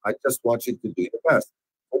 I just want you to do your best.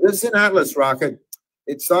 So this is an Atlas rocket.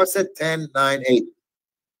 It starts at 10, 9, 8.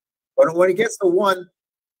 But when it gets to 1,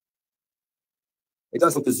 it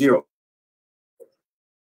does go to 0.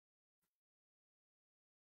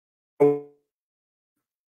 It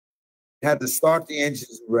had to start the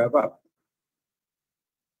engines and rev up.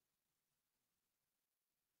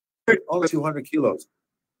 Only 200 kilos.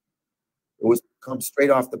 It was come straight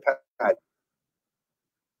off the pad.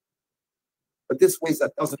 But this weighs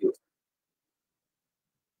 1,000 kilos.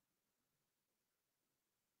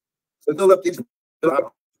 So build up the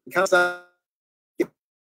counts down.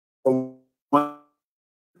 They'll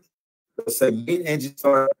say main engine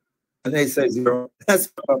start, and they say 0. That's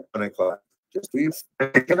about 1 o'clock. Just leave.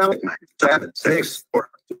 Economic 7, 6, 4.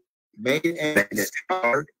 Main engine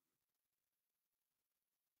start.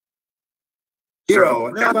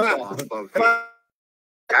 0. Now,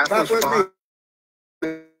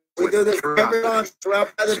 we do this every on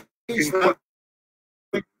throughout the beach.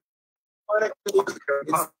 It's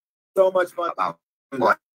so much fun.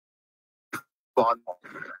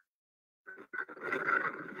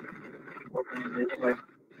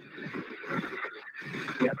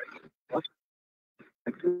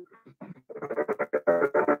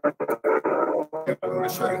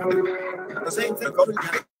 The same thing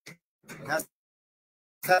has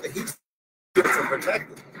to have a heat to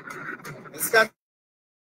protect it. It's got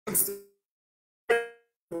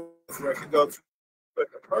where it can go through a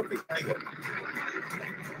perfect angle.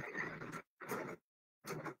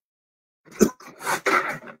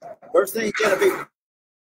 First thing you get a big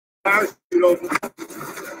parachute over.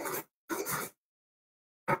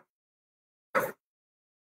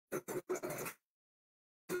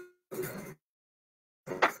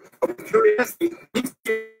 Curiosity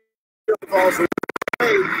falls away.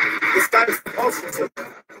 This guy's propulsion system.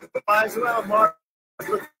 It flies around Mars.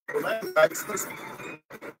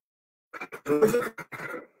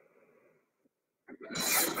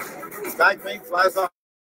 Sky crane flies off.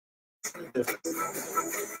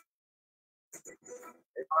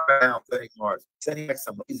 Down, Mars. Sending back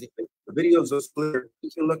some amazing things. The videos are clear.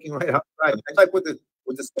 You're looking right outside. And like with the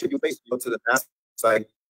you basically go to the NASA site.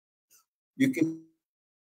 You can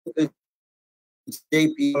the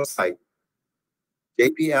JPL site,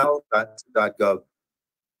 jpl.gov.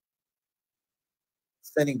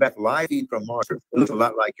 Sending back live feed from Mars. It looks a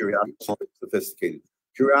lot like Curiosity, sophisticated.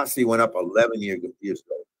 Curiosity went up 11 years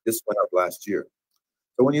ago. This went up last year.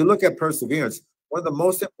 So when you look at Perseverance, one of the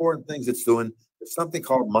most important things it's doing is something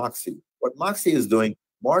called MOXIE. What MOXIE is doing,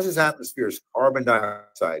 Mars's atmosphere is carbon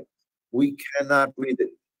dioxide. We cannot breathe it.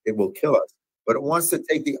 It will kill us. But it wants to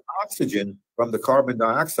take the oxygen from the carbon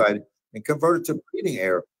dioxide and convert it to breathing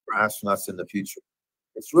air for astronauts in the future.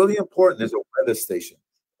 It's really important. There's a weather station.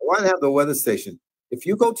 Why have the weather station? If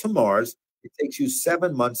you go to Mars, it takes you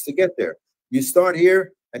 7 months to get there. You start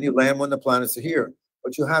here and you land when the planets are here.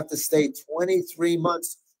 But you have to stay 23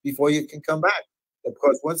 months before you can come back.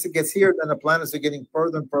 Because once it gets here, then the planets are getting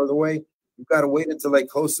further and further away. You've got to wait until they're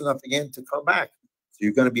close enough again to come back. So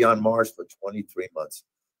you're going to be on Mars for 23 months.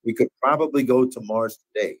 We could probably go to Mars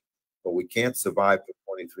today, but we can't survive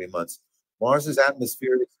for 23 months. Mars's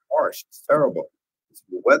atmosphere is harsh. It's terrible.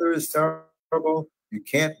 The weather is terrible. You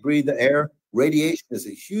can't breathe the air. Radiation is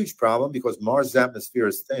a huge problem because Mars' atmosphere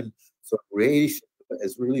is thin. So radiation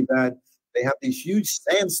is really bad. They have these huge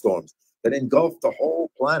sandstorms that engulf the whole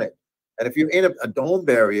planet. And if you're in a dome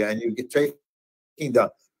area and you get taking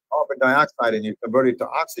the carbon dioxide and you convert it to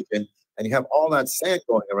oxygen and you have all that sand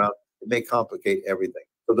going around, it may complicate everything.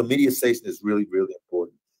 So the media station is really, really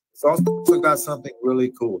important. It's also got something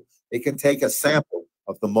really cool. It can take a sample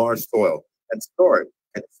of the Mars soil and store it.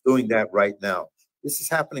 And it's doing that right now. This is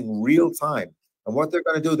happening real time. And what they're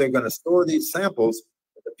going to do, they're going to store these samples.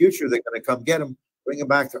 In the future, they're going to come get them, bring them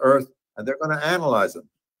back to Earth, and they're going to analyze them,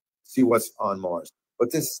 see what's on Mars.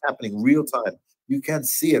 But this is happening real time. You can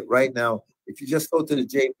see it right now if you just go to the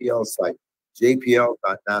JPL site,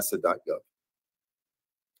 jpl.nasa.gov.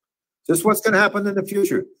 This is what's going to happen in the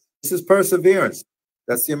future. This is Perseverance.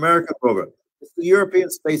 That's the American rover. It's the European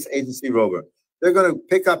Space Agency rover. They're going to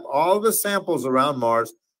pick up all the samples around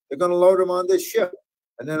Mars. They're going to load them on this ship.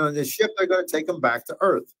 And then on this ship, they're going to take them back to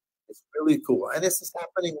Earth. It's really cool. And this is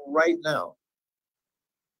happening right now.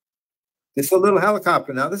 This is a little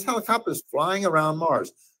helicopter now. This helicopter is flying around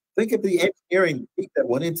Mars. Think of the engineering that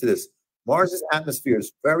went into this. Mars's atmosphere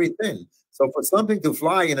is very thin. So for something to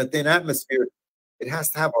fly in a thin atmosphere, it has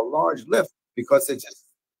to have a large lift because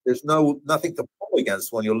there's nothing to pull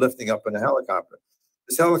against when you're lifting up in a helicopter.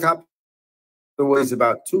 This helicopter weighs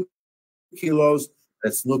about 2 kilos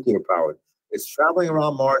and it's nuclear powered. It's traveling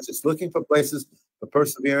around Mars. It's looking for places for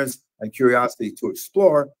Perseverance and Curiosity to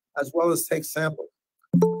explore, as well as take samples.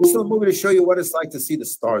 This is a movie to show you what it's like to see the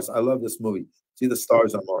stars. I love this movie. See the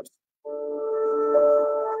stars on Mars.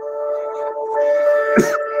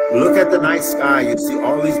 Look at the night sky. You see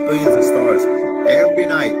all these billions of stars every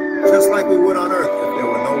night, just like we would on Earth if there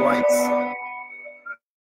were no lights.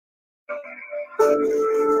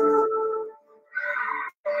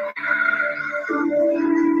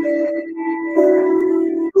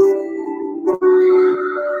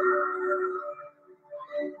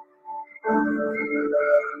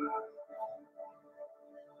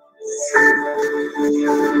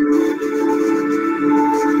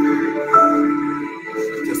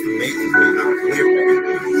 Just amazing how clear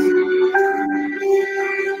everything is.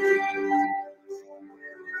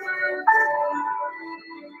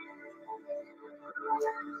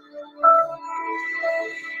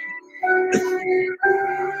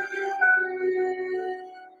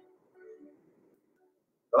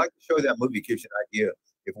 I like to show you that movie. Gives you an idea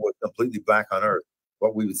if it was completely black on Earth,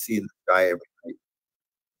 what we would see in the sky every night.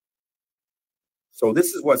 So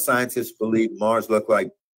this is what scientists believe Mars looked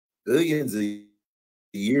like billions of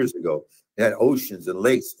years ago. It had oceans and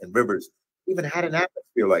lakes and rivers, even had an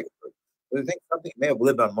atmosphere like Earth. But they think something may have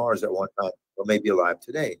lived on Mars at one time or may be alive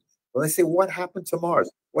today. Well, they say, what happened to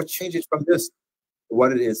Mars? What changes from this to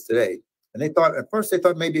what it is today? And they thought, at first they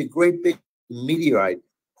thought maybe a great big meteorite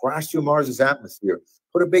crashed through Mars's atmosphere,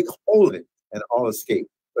 put a big hole in it, and all escaped.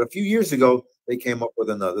 But a few years ago, they came up with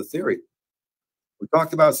another theory. We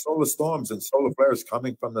talked about solar storms and solar flares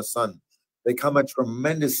coming from the sun. They come at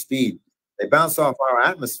tremendous speed. They bounce off our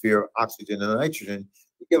atmosphere, oxygen and nitrogen,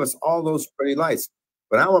 to give us all those pretty lights.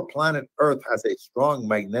 But our planet Earth has a strong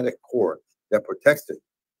magnetic core that protects it.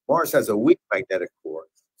 Mars has a weak magnetic core.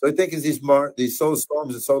 So I think as these solar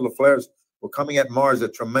storms and solar flares were coming at Mars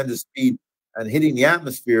at tremendous speed and hitting the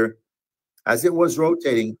atmosphere, as it was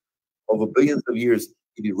rotating over billions of years,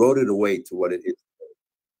 it eroded away to what it is today.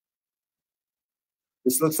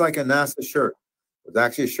 This looks like a NASA shirt. It was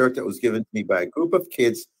actually a shirt that was given to me by a group of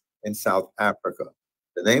kids in South Africa.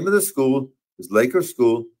 The name of the school is Laker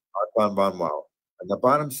School, Anjan Banik. And the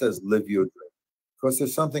bottom says, live your dream. Because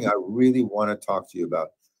there's something I really want to talk to you about.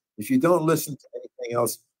 If you don't listen to anything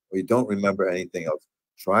else or you don't remember anything else,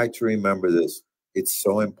 try to remember this. It's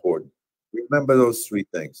so important. Remember those 3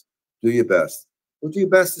 things. Do your best. Well, do your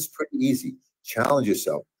best is pretty easy. Challenge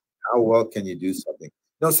yourself. How well can you do something?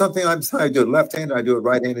 You know, something I'm sorry, I do it left-handed, I do it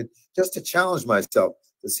right-handed, just to challenge myself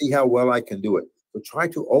to see how well I can do it. So try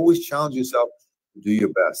to always challenge yourself to do your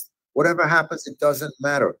best. Whatever happens, it doesn't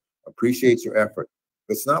matter. Appreciate your effort.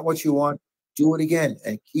 If it's not what you want, do it again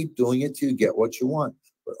and keep doing it till you get what you want.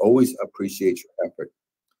 But always appreciate your effort.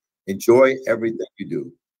 Enjoy everything you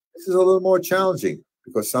do. This is a little more challenging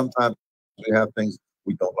because sometimes we have things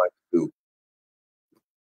we don't like to do,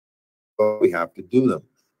 but we have to do them.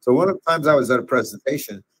 So one of the times I was at a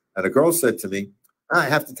presentation and a girl said to me, I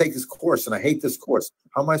have to take this course and I hate this course.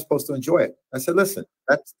 How am I supposed to enjoy it? I said, listen,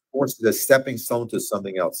 that course is a stepping stone to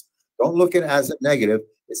something else. Don't look at it as a negative.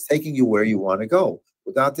 It's taking you where you want to go.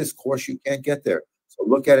 Without this course, you can't get there. So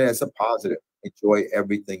look at it as a positive. Enjoy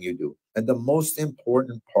everything you do. And the most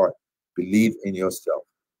important part, believe in yourself.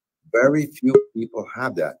 Very few people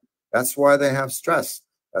have that. That's why they have stress.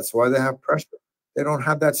 That's why they have pressure. They don't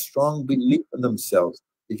have that strong belief in themselves.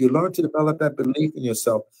 If you learn to develop that belief in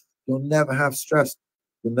yourself, you'll never have stress.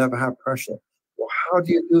 You'll never have pressure. Well, how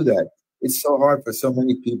do you do that? It's so hard for so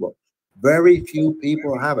many people. Very few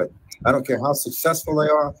people have it. I don't care how successful they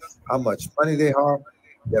are, how much money they have.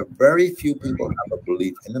 There are very few people who have a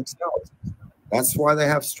belief in themselves. That's why they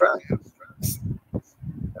have stress.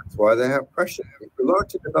 That's why they have pressure. If you learn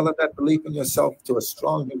to develop that belief in yourself to a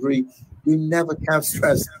strong degree, you never have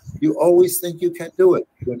stress. You always think you can do it.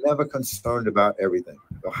 You're never concerned about everything.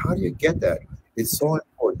 Well, how do you get that? It's so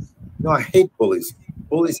important. You know, I hate bullies.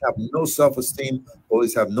 Bullies have no self-esteem.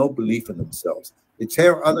 Bullies have no belief in themselves. They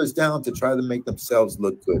tear others down to try to make themselves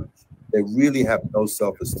look good. They really have no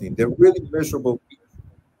self-esteem. They're really miserable people.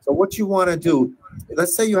 So what you want to do,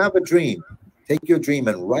 let's say you have a dream. Take your dream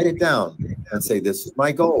and write it down and say, this is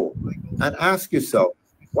my goal. And ask yourself,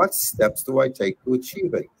 what steps do I take to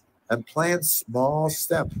achieve it? And plan small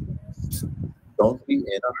steps. Don't be in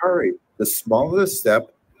a hurry. The smaller the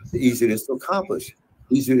step, the easier it is to accomplish.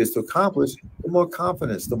 The easier it is to accomplish, the more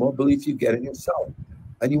confidence, the more belief you get in yourself.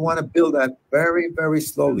 And you want to build that very, very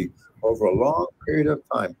slowly over a long period of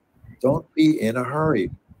time. Don't be in a hurry.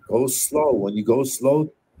 Go slow. When you go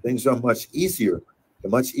slow, things are much easier. They're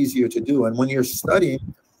much easier to do. And when you're studying,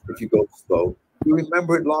 if you go slow, you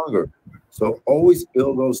remember it longer. So always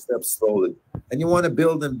build those steps slowly. And you want to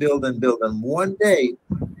build and build and build. And one day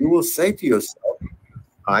you will say to yourself,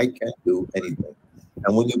 I can do anything.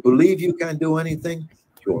 And when you believe you can do anything,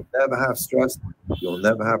 you'll never have stress. You'll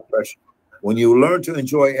never have pressure. When you learn to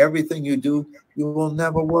enjoy everything you do, you will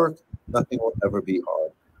never work. Nothing will ever be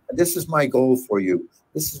hard. And this is my goal for you.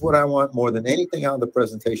 This is what I want more than anything out of the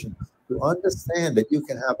presentation, to understand that you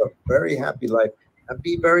can have a very happy life and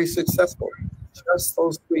be very successful. Just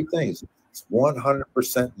those three things. It's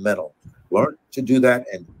 100% mental. Learn to do that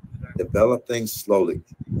and develop things slowly.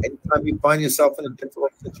 Anytime you find yourself in a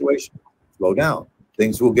difficult situation, slow down.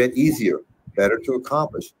 Things will get easier, better to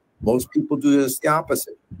accomplish. Most people do this the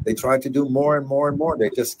opposite. They try to do more and more and more. They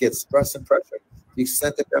just get stress and pressure to the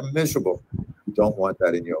extent that they're miserable. You don't want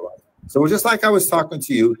that in your life. So just like I was talking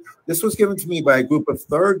to you, this was given to me by a group of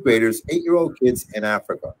third graders, 8-year-old kids in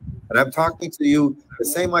Africa. And I'm talking to you the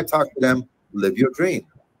same I talked to them, live your dream.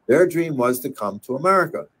 Their dream was to come to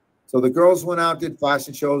America. So the girls went out, did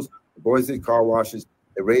fashion shows. The boys did car washes.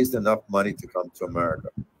 They raised enough money to come to America.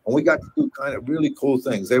 And we got to do kind of really cool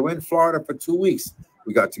things. They were in Florida for 2 weeks.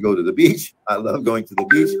 We got to go to the beach. I love going to the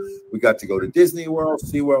beach. We got to go to Disney World,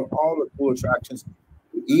 SeaWorld, all the cool attractions.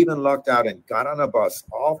 We even lucked out and got on a bus.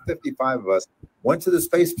 All 55 of us went to the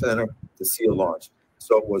Space Center to see a launch.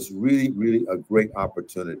 So it was really, really a great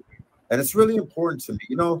opportunity. And it's really important to me.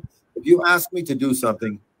 You know, if you ask me to do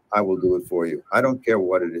something, I will do it for you. I don't care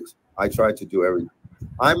what it is. I try to do everything.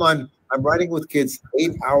 I'm writing with kids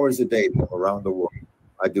 8 hours a day from around the world.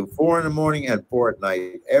 I do 4 in the morning and 4 at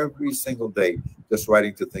night every single day, just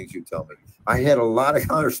writing to things you tell me. I had a lot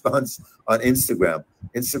of response on Instagram.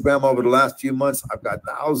 Instagram over the last few months, I've got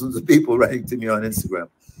thousands of people writing to me on Instagram.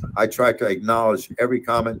 I try to acknowledge every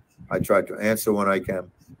comment. I try to answer when I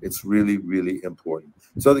can. It's really, really important.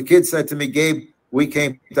 So the kid said to me, Gabe, we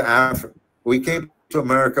came to Africa. We came to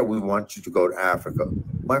America. We want you to go to Africa.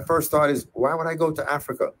 My first thought is, why would I go to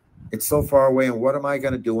Africa? It's so far away, and what am I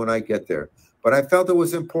going to do when I get there? But I felt it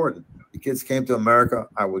was important. The kids came to America,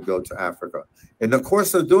 I would go to Africa. In the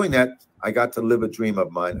course of doing that, I got to live a dream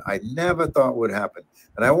of mine I never thought would happen.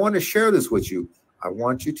 And I want to share this with you. I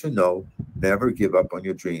want you to know, never give up on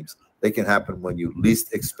your dreams. They can happen when you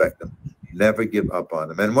least expect them. Never give up on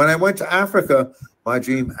them. And when I went to Africa, my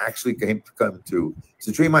dream actually came to come true. It's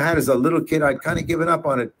a dream I had as a little kid. I'd kind of given up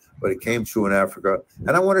on it, but it came true in Africa.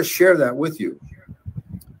 And I want to share that with you.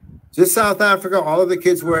 Just South Africa, all of the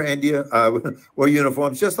kids wear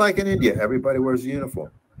uniforms, just like in India. Everybody wears a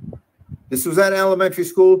uniform. This was at elementary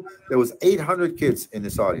school. There was 800 kids in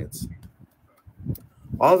this audience.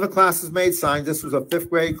 All of the classes made signs. This was a 5th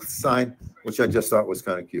grade sign, which I just thought was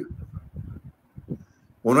kind of cute.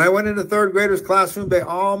 When I went into 3rd graders' classroom, they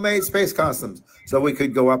all made space costumes so we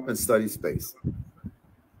could go up and study space.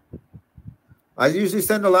 I usually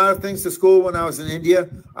send a lot of things to school. When I was in India,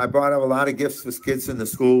 I brought up a lot of gifts for kids in the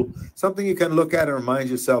school, something you can look at and remind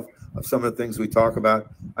yourself of some of the things we talk about.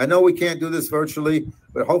 I know we can't do this virtually,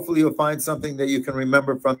 but hopefully you'll find something that you can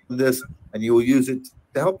remember from this, and you will use it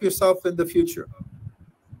to help yourself in the future.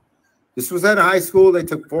 This was at a high school. They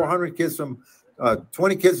took 400 kids from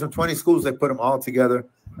 20 kids from 20 schools. They put them all together,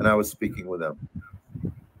 and I was speaking with them.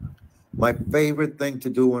 My favorite thing to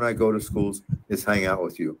do when I go to schools is hang out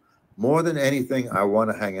with you. More than anything, I want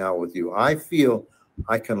to hang out with you. I feel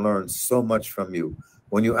I can learn so much from you.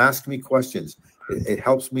 When you ask me questions, it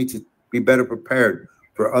helps me to be better prepared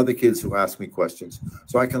for other kids who ask me questions.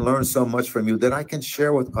 So I can learn so much from you that I can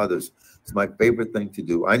share with others. It's my favorite thing to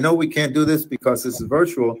do. I know we can't do this because this is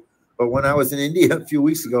virtual, but when I was in India a few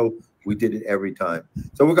weeks ago, we did it every time.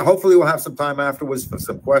 So hopefully we'll have some time afterwards for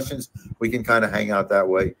some questions. We can kind of hang out that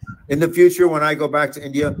way. In the future, when I go back to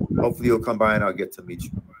India, hopefully you'll come by and I'll get to meet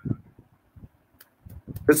you.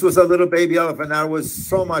 This was a little baby elephant. That was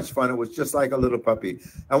so much fun. It was just like a little puppy.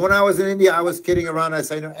 And when I was in India, I was kidding around. I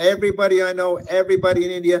say, no, everybody I know, everybody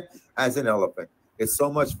in India has an elephant. It's so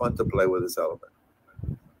much fun to play with this elephant.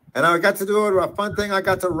 And I got to do a fun thing. I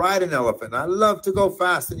got to ride an elephant. I love to go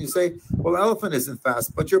fast. And you say, well, elephant isn't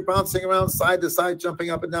fast, but you're bouncing around side to side,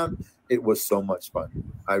 jumping up and down. It was so much fun.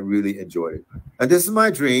 I really enjoyed it. And this is my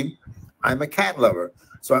dream. I'm a cat lover.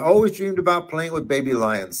 So I always dreamed about playing with baby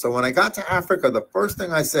lions. So when I got to Africa, the first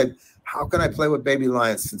thing I said, how can I play with baby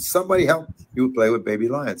lions? Since somebody helped you play with baby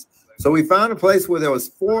lions. So we found a place where there was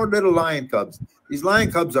 4 little lion cubs. These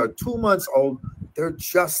lion cubs are 2 months old. They're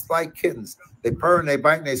just like kittens. They purr and they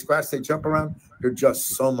bite and they scratch, they jump around. They're just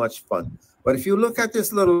so much fun. But if you look at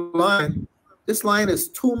this little lion, this lion is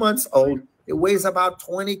 2 months old. It weighs about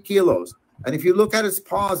 20 kilos. And if you look at its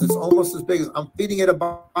paws, it's almost as big as, I'm feeding it a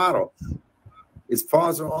bottle. Its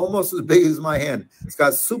paws are almost as big as my hand. It's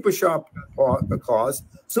got super sharp claws,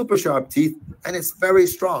 super sharp teeth, and it's very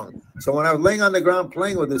strong. So when I was laying on the ground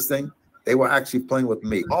playing with this thing, they were actually playing with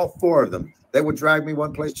me, all 4 of them. They would drag me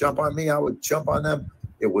one place, jump on me. I would jump on them.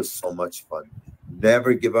 It was so much fun.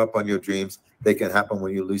 Never give up on your dreams. They can happen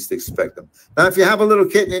when you least expect them. Now, if you have a little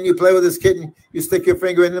kitten and you play with this kitten, you stick your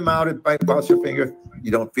finger in the mouth, it bites across your finger.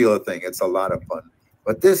 You don't feel a thing. It's a lot of fun.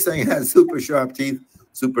 But this thing has super sharp teeth,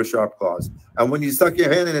 super sharp claws. And when you stuck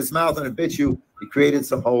your hand in its mouth and it bit you, it created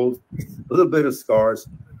some holes, a little bit of scars,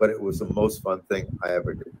 but it was the most fun thing I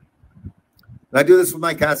ever did. And I do this with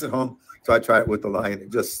my cats at home, so I try it with the lion.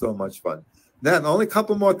 It's just so much fun. Then only a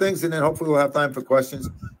couple more things, and then hopefully we'll have time for questions.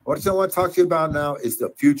 What I want to talk to you about now is the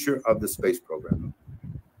future of the space program.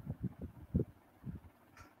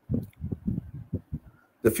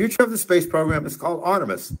 The future of the space program is called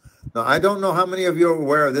Artemis. Now, I don't know how many of you are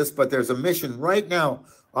aware of this, but there's a mission right now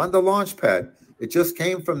on the launch pad. It just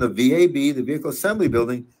came from the VAB, the Vehicle Assembly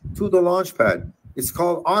Building, to the launch pad. It's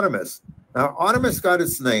called Artemis. Now, Artemis got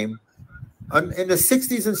its name in the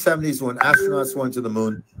 60s and 70s when astronauts went to the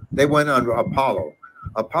moon. They went under Apollo.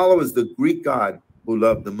 Apollo is the Greek god who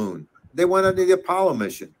loved the moon. They went under the Apollo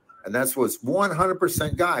mission, and that's was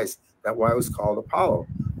 100% guys. That's why it was called Apollo.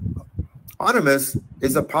 Artemis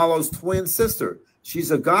is Apollo's twin sister.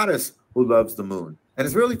 She's a goddess who loves the moon. And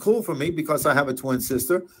it's really cool for me because I have a twin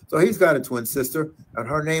sister. So he's got a twin sister, and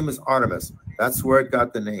her name is Artemis. That's where it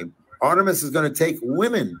got the name. Artemis is going to take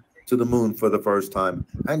women to the moon for the first time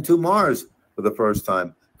and to Mars for the first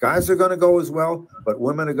time. Guys are going to go as well, but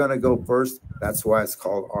women are going to go first. That's why it's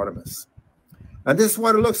called Artemis. And this is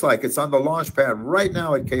what it looks like. It's on the launch pad right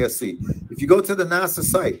now at KSC. If you go to the NASA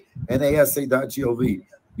site, nasa.gov,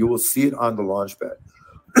 you will see it on the launch pad.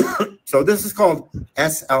 So this is called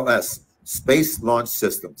SLS, Space Launch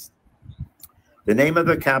Systems. The name of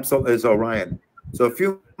the capsule is Orion. So a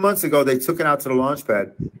few months ago, they took it out to the launch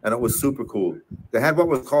pad, and it was super cool. They had what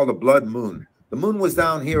was called a blood moon. The moon was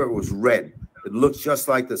down here. It was red. It looked just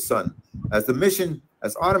like the sun.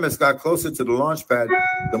 As Artemis got closer to the launch pad,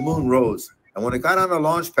 the moon rose. And when it got on the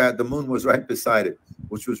launch pad, the moon was right beside it,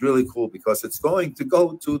 which was really cool because it's going to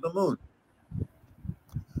go to the moon.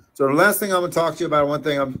 So the last thing I'm going to talk to you about, one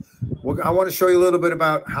thing I want to show you a little bit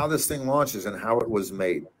about how this thing launches and how it was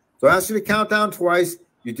made. So I asked you to count down twice.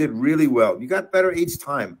 You did really well. You got better each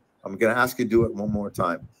time. I'm going to ask you to do it one more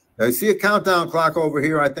time. Now you see a countdown clock over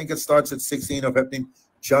here. I think it starts at 16 or 15.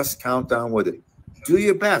 Just count down with it. Do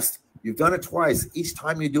your best. You've done it twice. Each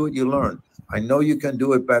time you do it, you learn. I know you can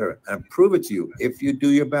do it better, and prove it to you. If you do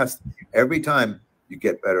your best every time, you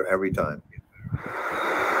get better every time.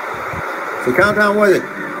 So count down with it.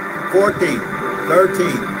 14,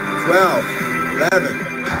 13, 12,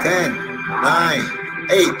 11, 10, 9,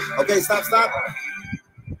 8. Okay, stop.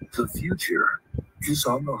 The future is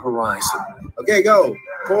on the horizon. Okay, go.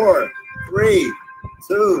 4, 3,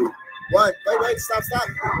 2, 1. Wait, stop.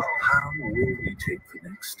 How will we take the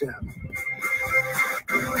next step?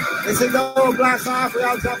 They say go, blast off. We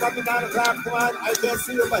all jump up and down and clap. Come on. I can't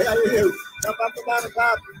see you, but I hear you. Jump up and down and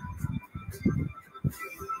clap.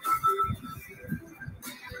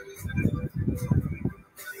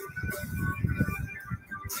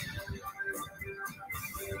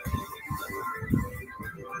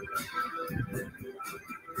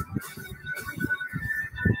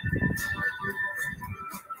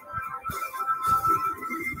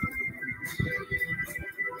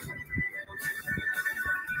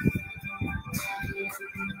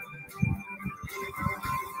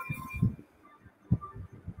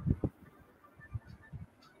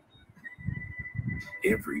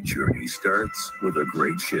 Every journey starts with a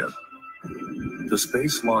great ship. The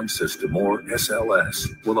Space Launch System, or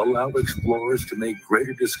SLS, will allow explorers to make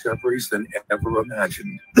greater discoveries than ever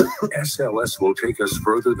imagined. SLS will take us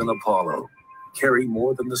further than Apollo, carry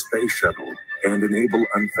more than the space shuttle, and enable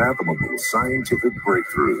unfathomable scientific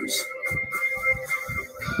breakthroughs.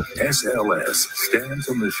 SLS stands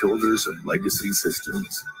on the shoulders of legacy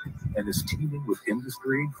systems and is teaming with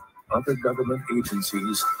industry, other government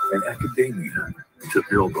agencies, and academia to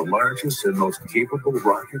build the largest and most capable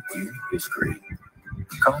rocket in history.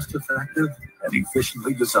 Cost-effective and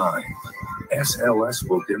efficiently designed, SLS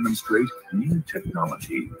will demonstrate new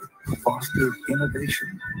technology, foster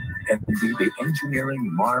innovation, and be the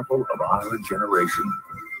engineering marvel of our generation.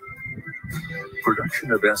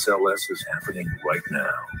 Production of SLS is happening right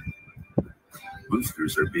now.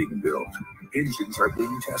 Boosters are being built, engines are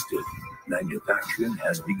being tested, manufacturing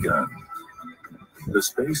has begun. The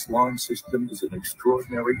Space Launch System is an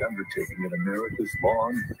extraordinary undertaking in America's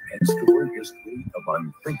long and storied history of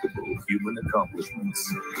unthinkable human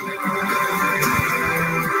accomplishments.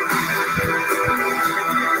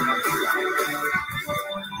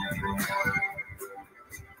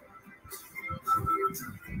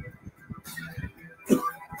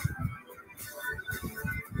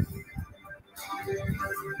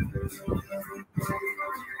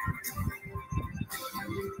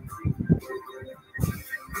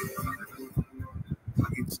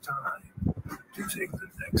 It's time to take the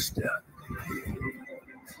next step.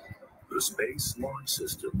 The Space Launch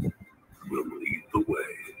System will lead the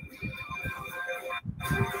way.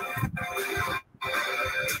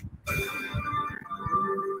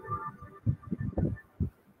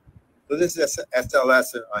 So this is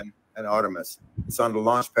SLS and Artemis. It's on the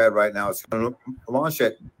launch pad right now. It's going to launch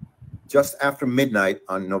at just after midnight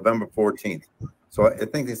on November 14th. So I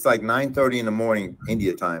think it's like 9:30 in the morning,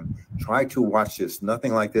 India time. Try to watch this.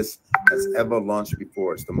 Nothing like this has ever launched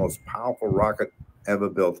before. It's the most powerful rocket ever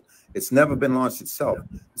built. It's never been launched itself.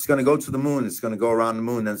 It's going to go to the moon. It's going to go around the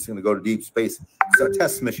moon. Then it's going to go to deep space. It's a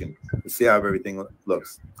test mission to see how everything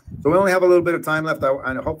looks. So we only have a little bit of time left,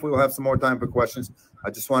 and hopefully we'll have some more time for questions. I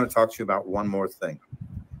just want to talk to you about one more thing.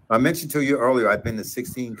 I mentioned to you earlier, I've been to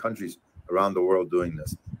 16 countries around the world doing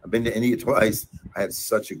this. I've been to India twice. I had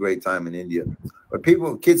such a great time in India. But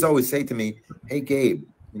kids always say to me, hey, Gabe,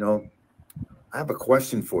 I have a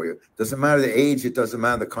question for you. Doesn't matter the age. It doesn't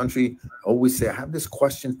matter the country. I always say, I have this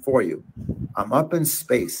question for you. I'm up in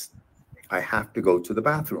space. I have to go to the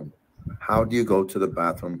bathroom. How do you go to the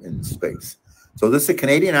bathroom in space? So this is a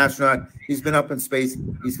Canadian astronaut. He's been up in space.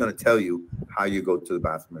 He's going to tell you how you go to the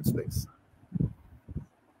bathroom in space.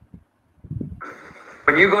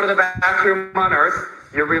 When you go to the bathroom on Earth,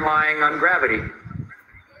 you're relying on gravity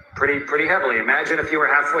pretty heavily. Imagine if you were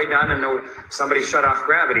halfway done and somebody shut off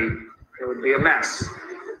gravity, it would be a mess.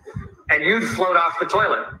 And you'd float off the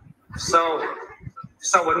toilet. So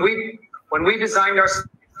when we designed our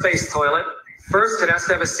space toilet, first it has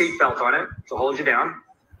to have a seat belt on it to hold you down.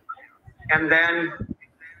 And then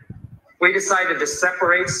we decided to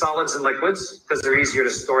separate solids and liquids because they're easier to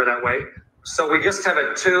store that way. So we just have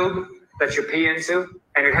a tube that you pee into,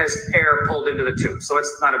 and it has air pulled into the tube. So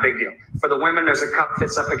it's not a big deal. For the women, there's a cup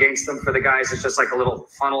fits up against them. For the guys, it's just like a little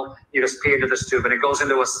funnel. You just pee into this tube, and it goes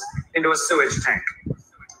into a sewage tank.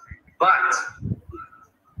 But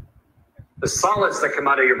the solids that come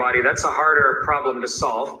out of your body, that's a harder problem to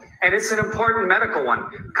solve. And it's an important medical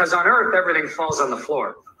one, because on Earth, everything falls on the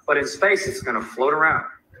floor. But in space, it's going to float around.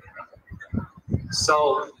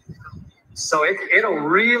 So it'll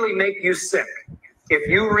really make you sick. If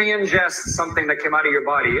you re-ingest something that came out of your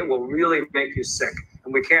body, it will really make you sick.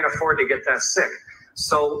 And we can't afford to get that sick.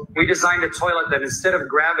 So we designed a toilet that instead of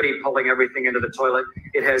gravity pulling everything into the toilet,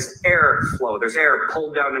 it has air flow. There's air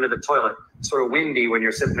pulled down into the toilet. It's sort of windy when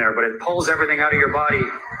you're sitting there, but it pulls everything out of your body.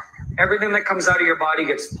 Everything that comes out of your body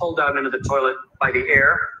gets pulled down into the toilet by the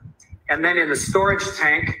air. And then in the storage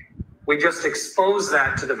tank, we just expose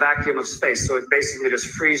that to the vacuum of space. So it basically just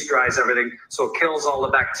freeze dries everything. So it kills all the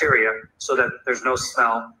bacteria so that there's no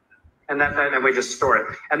smell. And then we just store it.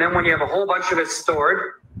 And then when you have a whole bunch of it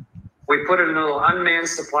stored, we put it in a little unmanned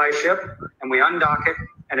supply ship and we undock it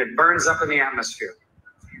and it burns up in the atmosphere.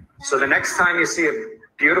 So the next time you see a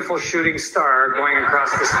beautiful shooting star going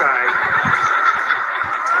across the sky,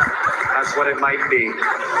 that's what it might be.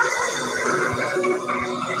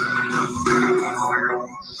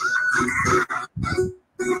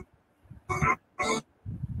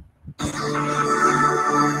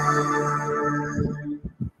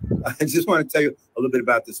 I just want to tell you a little bit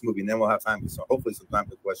about this movie, and then we'll have time for hopefully some time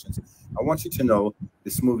for questions. I want you to know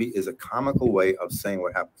this movie is a comical way of saying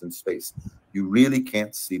what happens in space. You really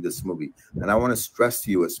can't see this movie. And I want to stress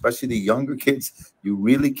to you, especially the younger kids, you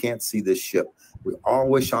really can't see this ship. We all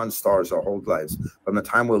wish on stars our whole lives. From the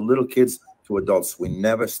time we're little kids to adults, we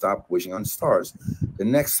never stop wishing on stars. The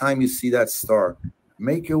next time you see that star,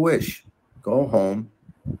 make your wish. Go home,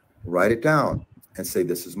 write it down, and say,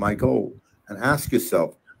 this is my goal. And ask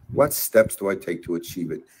yourself, what steps do I take to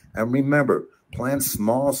achieve it? And remember, plan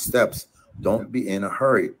small steps. Don't be in a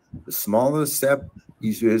hurry. The smaller the step,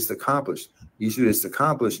 easier it is to accomplish. Easier it is to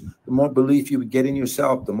accomplish, the more belief you get in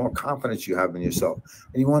yourself, the more confidence you have in yourself.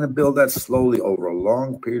 And you want to build that slowly over a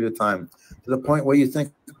long period of time to the point where you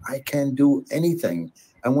think, I can do anything.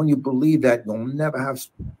 And when you believe that, you'll never have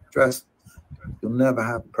stress. You'll never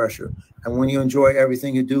have pressure. And when you enjoy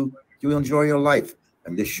everything you do, you enjoy your life.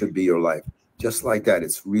 And this should be your life. Just like that.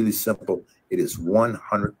 It's really simple. It is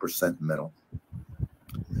 100% mental.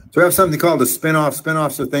 So we have something called the spin-off.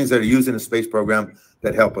 Spin-offs are things that are used in the space program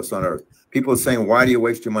that help us on Earth. People are saying, why do you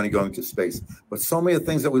waste your money going to space? But so many of the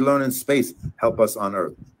things that we learn in space help us on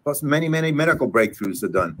Earth. Plus, many, many medical breakthroughs are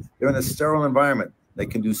done. They're in a sterile environment. They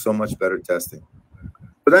can do so much better testing.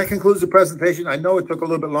 But that concludes the presentation. I know it took a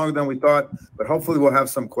little bit longer than we thought, but hopefully we'll have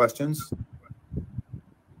some questions.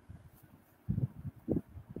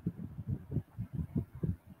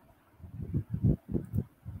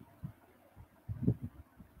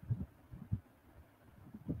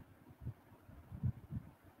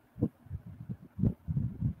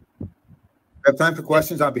 Have time for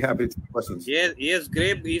questions? I'll be happy to take questions. Yes,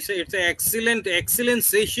 Gabe. It's an excellent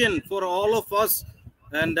session for all of us,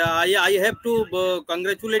 and I have to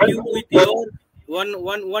congratulate you with your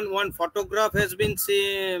one photograph has been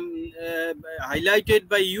highlighted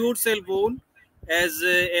by your cell phone as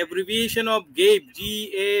abbreviation of GABE,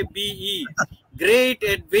 GABE, Great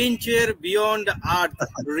Adventure Beyond Earth.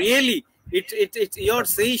 Really, it's your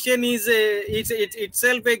session is it's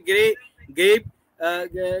itself a great GABE.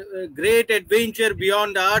 Great Adventure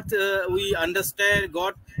Beyond Earth. We understand,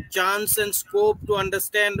 got chance and scope to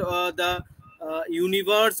understand the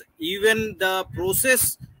universe, even the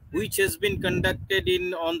process which has been conducted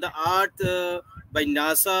on the Earth by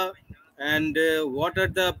NASA, and what are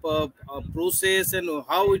the process and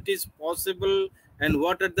how it is possible, and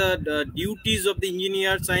what are the duties of the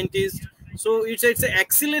engineer scientist. So it's an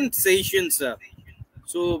excellent session, sir.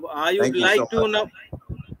 So I would like to now,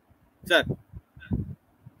 sir.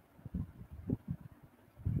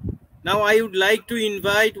 Now I would like to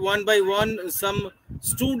invite one by one some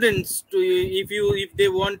students to, if they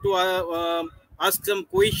want to ask some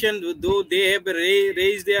question, though they have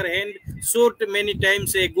raised their hand so many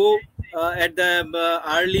times ago at the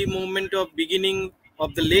early moment of beginning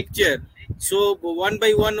of the lecture. So one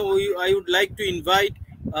by one, I would like to invite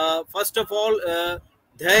first of all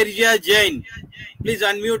Dhairya Jain. Please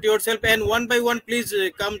unmute yourself, and one by one, please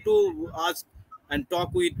come to ask and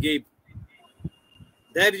talk with Gabe.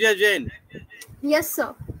 Dhairya Jain. Yes,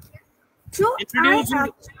 sir. So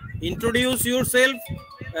introduce yourself,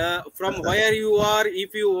 from where you are,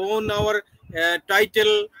 if you own our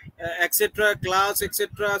title, etc., class,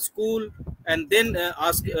 etc., school, and then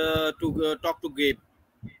ask to talk to Gabe.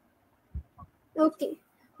 Okay.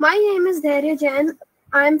 My name is Dhairya Jain.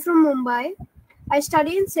 I am from Mumbai. I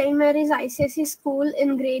study in St. Mary's IISSSA school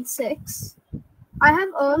in grade 6. I have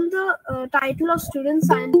earned the title of student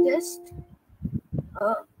scientist.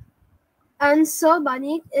 And Sir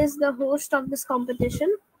Banik is the host of this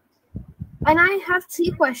competition. And I have 3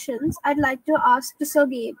 questions I'd like to ask to Sir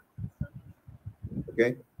Gabe.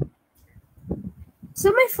 Okay.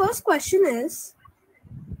 So my first question is,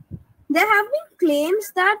 there have been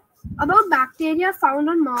claims about bacteria found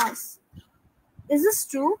on Mars. Is this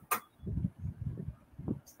true?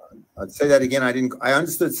 I'd say that again. I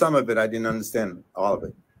understood some of it. I didn't understand all of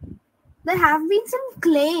it. There have been some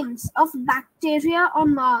claims of bacteria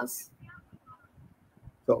on Mars.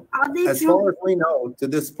 So, are they as true? far as we know, to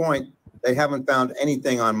this point, they haven't found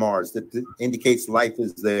anything on Mars that indicates life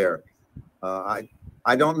is there. I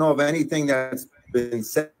don't know of anything that's been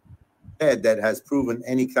said that has proven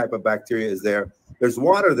any type of bacteria is there. There's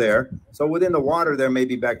water there, so within the water there may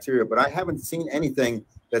be bacteria, but I haven't seen anything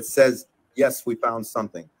that says, yes, we found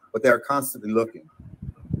something, but they're constantly looking.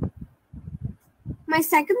 My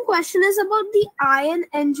second question is about the ion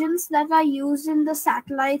engines that are used in the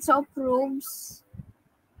satellites or probes.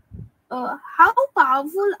 How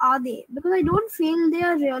powerful are they? Because I don't feel they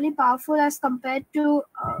are really powerful as compared to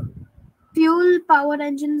fuel-powered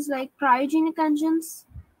engines like cryogenic engines.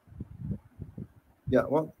 Yeah,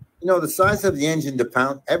 well, you know, the size of the engine, the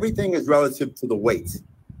pound, everything is relative to the weight.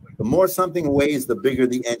 The more something weighs, the bigger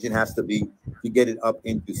the engine has to be to get it up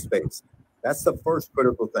into space. That's the first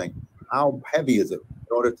critical thing. How heavy is it in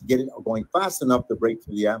order to get it going fast enough to break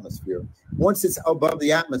through the atmosphere? Once it's above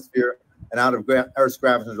the atmosphere and out of Earth's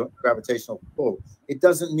gravitational pull, it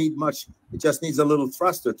doesn't need much. It just needs a little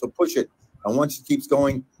thruster to push it. And once it keeps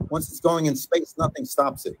going, once it's going in space, nothing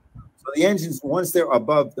stops it. So the engines, once they're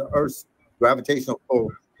above the Earth's gravitational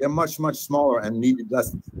pull, they're much, much smaller and needed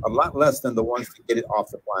a lot less than the ones to get it off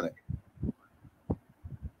the planet.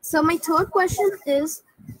 So my third question is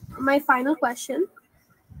my final question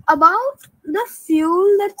about the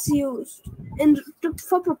fuel that's used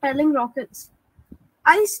for propelling rockets.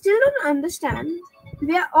 I still don't understand.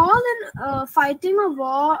 We are all fighting a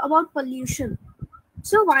war about pollution.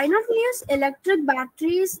 So why not we use electric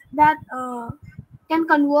batteries that can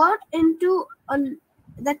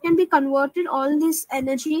be converted all this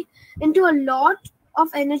energy into a lot of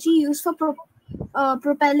energy used for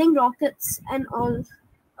propelling rockets and all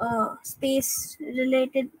space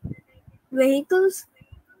related vehicles.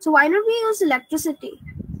 So why not we use electricity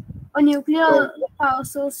or nuclear power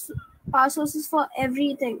sources for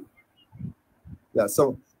everything? Yeah,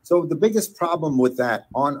 so the biggest problem with that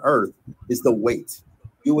on Earth is the weight.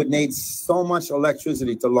 You would need so much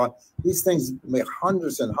electricity to launch. These things make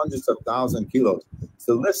hundreds and hundreds of thousand kilos.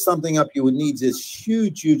 To lift something up, you would need this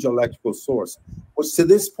huge, huge electrical source, which to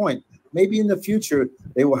this point, maybe in the future,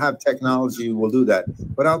 they will have technology who will do that.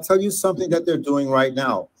 But I'll tell you something that they're doing right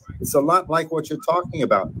now. It's a lot like what you're talking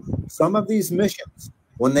about. Some of these missions,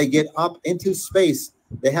 when they get up into space,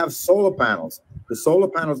 they have solar panels. The solar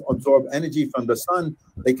panels absorb energy from the sun.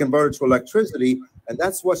 They convert it to electricity, and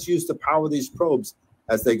that's what's used to power these probes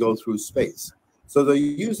as they go through space. So they're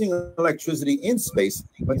using electricity in space,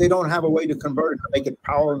 but they don't have a way to convert it to make it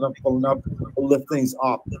powerful enough to lift things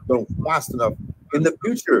up, go fast enough. In the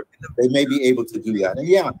future, they may be able to do that. And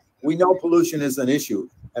yeah, we know pollution is an issue,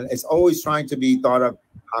 and it's always trying to be thought of,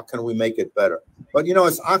 how can we make it better? But you know,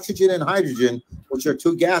 it's oxygen and hydrogen, which are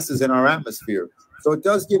two gases in our atmosphere. So it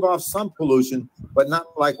does give off some pollution, but not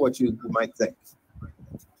like what you might think.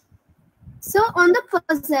 So on the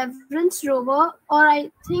Perseverance rover, or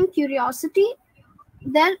I think Curiosity,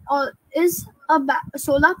 there is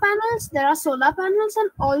solar panels. There are solar panels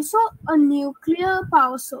and also a nuclear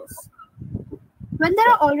power source. When there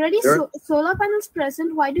are already solar panels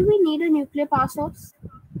present, why do we need a nuclear power source?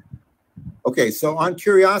 Okay, so on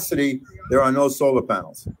Curiosity, there are no solar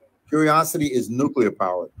panels. Curiosity is nuclear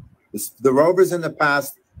powered. The rovers in the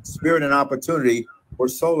past, Spirit and Opportunity, were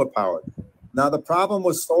solar powered. Now, the problem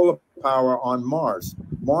with solar power on Mars,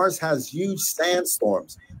 Mars has huge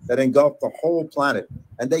sandstorms that engulf the whole planet,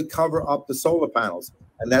 and they cover up the solar panels.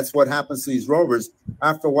 And that's what happens to these rovers.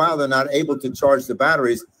 After a while, they're not able to charge the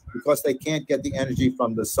batteries because they can't get the energy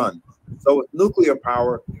from the sun. So with nuclear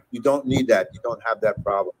power, you don't need that. You don't have that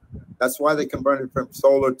problem. That's why they converted from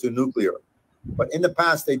solar to nuclear. But in the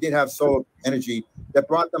past, they did have solar energy that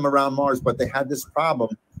brought them around Mars, but they had this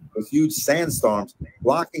problem with huge sandstorms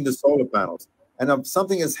blocking the solar panels. And if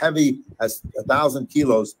something as heavy as 1,000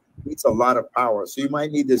 kilos needs a lot of power. So you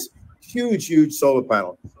might need this huge, huge solar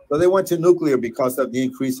panel. So they went to nuclear because of the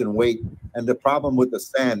increase in weight and the problem with the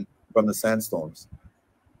sand from the sandstorms.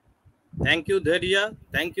 Thank you, Dharia.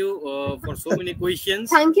 Thank you for so many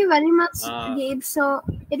questions. Thank you very much, Gabe. So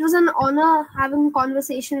it was an honor having a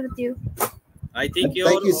conversation with you. I think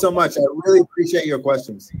Thank you so much. I really appreciate your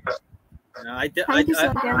questions. Thank you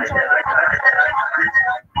so much.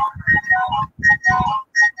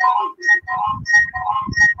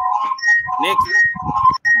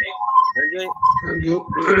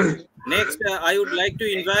 Next, I would like to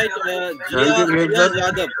invite Jia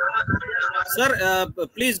Jadab. Sir,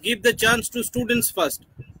 please give the chance to students first.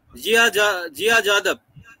 Jia Jadab.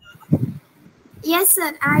 Yes,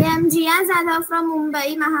 sir. I am Jia Jadab from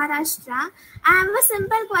Mumbai, Maharashtra. I have a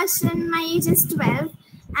simple question. My age is 12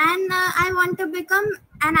 and I want to become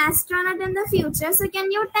an astronaut in the future. So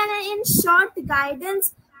can you tell in short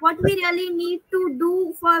guidance what we really need to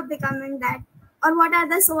do for becoming that? Or what are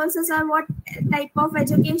the sources or what type of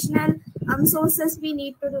educational sources we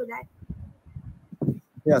need to do that?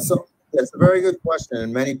 Yeah, so it's a very good question.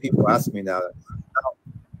 And many people ask me now,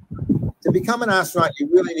 to become an astronaut, you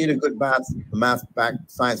really need a good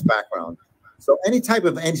science background. So any type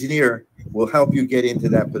of engineer will help you get into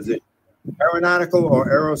that position. Aeronautical or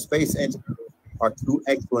aerospace engineering are two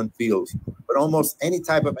excellent fields, but almost any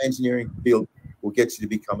type of engineering field will get you to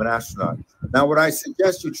become an astronaut. Now, what I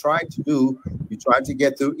suggest you try to do, you try to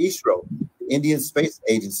get through ISRO, the Indian Space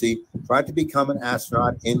Agency, try to become an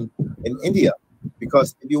astronaut in India.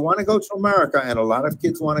 Because if you want to go to America, and a lot of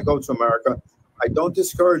kids want to go to America, I don't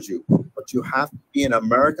discourage you, but you have to be an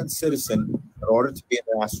American citizen in order to be an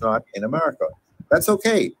astronaut in America. That's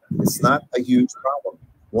okay. It's not a huge problem.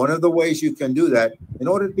 One of the ways you can do that, in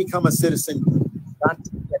order to become a citizen, you've got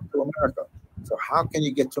to get to America. So how can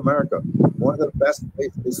you get to America? One of the best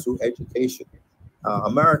ways is through education.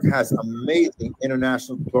 America has amazing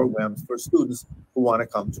international programs for students who want to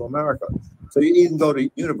come to America. So you can go to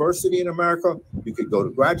university in America, you could go to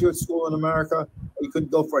graduate school in America, or you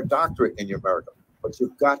could go for a doctorate in America. But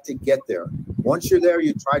you've got to get there. Once you're there,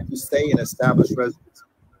 you try to stay and establish residency.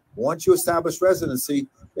 Once you establish residency,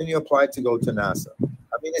 then you apply to go to NASA.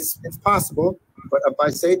 I mean, it's possible. But if I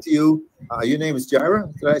say to you, your name is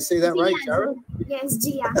Jira, did I say that right, Jira? Yes,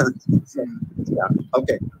 Jia. Yeah.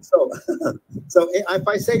 Okay. So, so if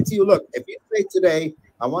I say to you, look, if you say today,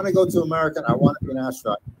 I want to go to America, I want to be an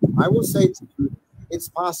astronaut, I will say to you, it's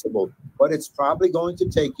possible, but it's probably going to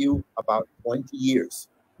take you about 20 years.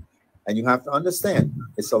 And you have to understand,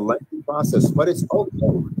 it's a lengthy process, but it's okay.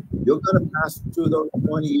 You're going to pass through those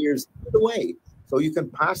 20 years either way. So you can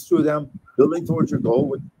pass through them, building towards your goal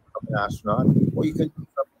with becoming an astronaut, or you can do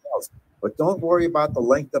something else. But don't worry about the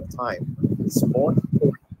length of time. It's more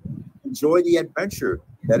important. Enjoy the adventure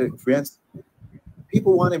that it creates.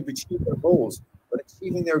 People want to achieve their goals, but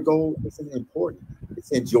achieving their goal isn't important.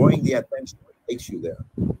 It's enjoying the adventure that takes you there.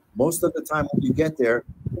 Most of the time when you get there,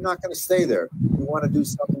 you're not going to stay there. You want to do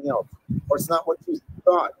something else. Or it's not what you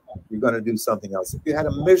thought you're going to do something else. If you had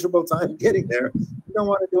a miserable time getting there, you don't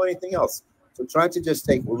want to do anything else. So try to just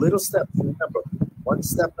take little steps. Remember, one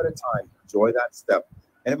step at a time. Enjoy that step.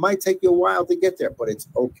 And it might take you a while to get there, but it's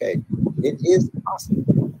okay. It is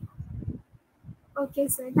possible. Okay,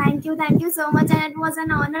 sir. Thank you so much. And it was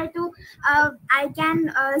an honor to, I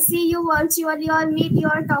can see you virtually or meet you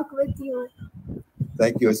or talk with you.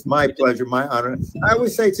 Thank you. It's my pleasure, my honor. I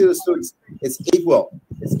always say to the students, it's equal.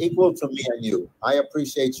 It's equal to me and you. I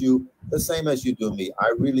appreciate you the same as you do me.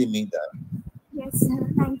 I really mean that. Yes, sir.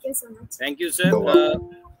 Thank you so much. Thank you, sir.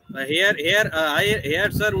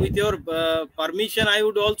 Here, sir, with your permission, I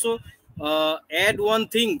would also add one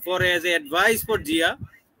thing for as advice for Jia.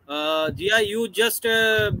 Jia, you just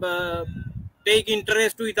take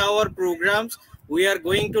interest with our programs. We are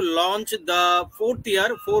going to launch the 4th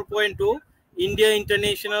year 4.0 India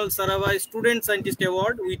International Saravai Student Scientist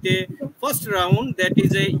Award with a first round, that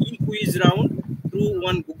is a e-quiz round through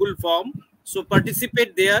one Google form. So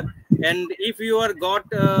participate there, and if you are got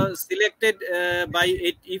selected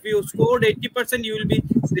if you scored 80%, you will be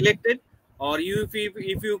selected, or if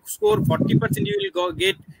you score 40%, you will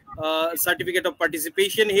get certificate of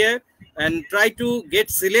participation here, and try to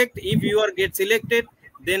get select. If you are get selected,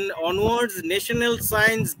 then onwards National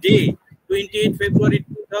Science Day 28 February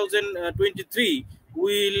 2023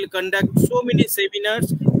 we will conduct so many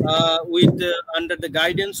seminars with under the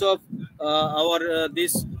guidance of our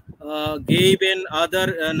this GABE and other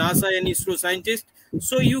NASA and ISRO scientists.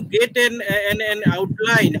 So you get an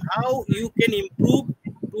outline how you can improve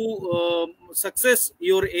to success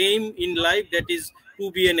your aim in life, that is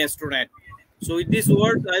to be an astronaut. So with this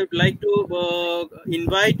word, I would like to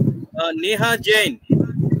invite Neha Jain.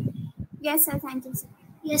 Yes, sir. Thank you, sir.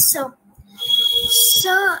 Yes, sir.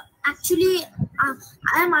 So actually,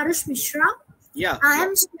 I am Arush Mishra. Yeah. I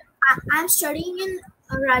am studying in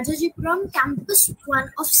Rajajipuram Campus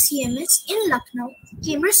 1 of CMS in Lucknow,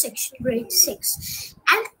 Cambridge section, grade 6.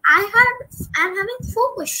 And I am having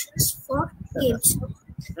 4 questions for GABE.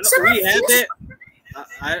 So we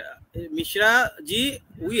have Mishra ji,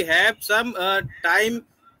 we have some time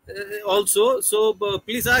also. So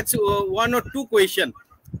please ask 1 or 2 questions,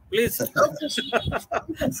 please.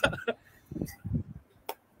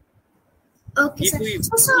 Okay, sir.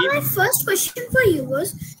 So my first question for you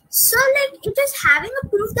was, so like it is having a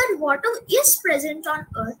proof that water is present on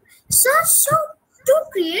Earth. So to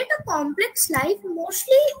create a complex life,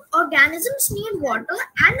 mostly organisms need water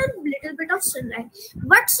and a little bit of sunlight.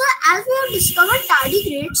 But sir, as we have discovered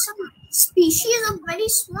tardigrades, some species of very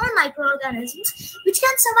small microorganisms which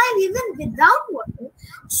can survive even without water.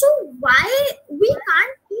 So why we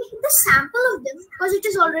can't take the sample of them, because it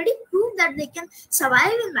is already proved that they can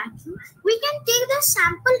survive in vacuum. We can take the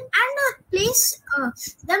sample and place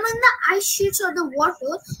them in the ice sheets or the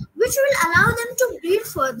water, which will allow them to breathe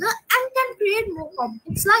further and can create more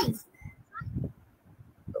complex life.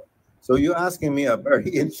 So you're asking me a very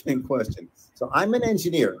interesting question. So I'm an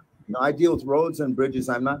engineer. You know, I deal with roads and bridges.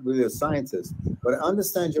 I'm not really a scientist, but I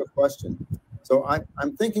understand your question. So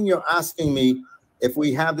I'm thinking you're asking me, if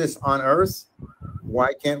we have this on Earth,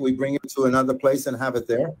 why can't we bring it to another place and have it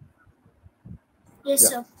there? Yes,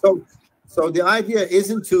 sir. So the idea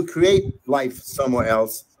isn't to create life somewhere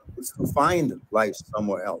else, it's to find life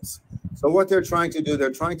somewhere else. So what they're trying to do,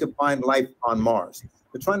 they're trying to find life on Mars.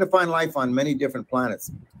 They're trying to find life on many different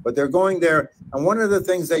planets, but they're going there. And one of the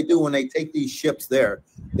things they do when they take these ships there,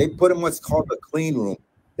 they put in what's called the clean room.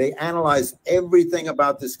 They analyze everything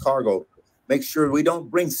about this cargo, make sure we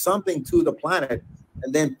don't bring something to the planet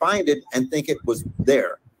and then find it and think it was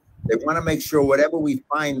there. They want to make sure whatever we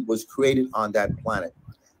find was created on that planet.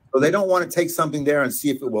 So they don't want to take something there and see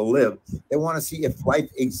if it will live. They want to see if life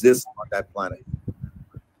exists on that planet.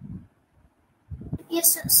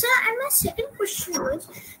 Yes, sir. Sir, and my second question was,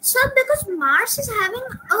 sir, because Mars is having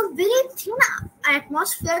a very thin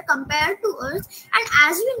atmosphere compared to Earth, and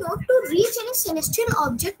as we know, to reach any celestial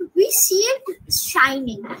object, we see it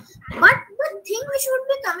shining. But the thing which would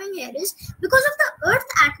be coming here is, because of the Earth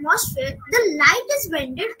atmosphere, the light is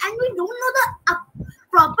bended, and we don't know the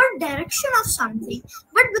proper direction of something.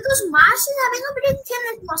 But because Mars is having a very thin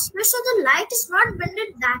atmosphere, so the light is not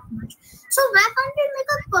bended that much. So why can't we make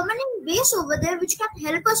a permanent base over there which can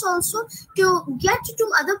help us also to get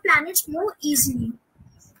to other planets more easily?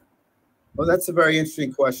 Well, that's a very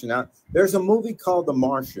interesting question. Now, there's a movie called The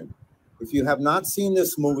Martian. If you have not seen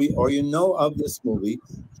this movie or you know of this movie,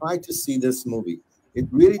 try to see this movie. It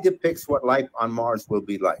really depicts what life on Mars will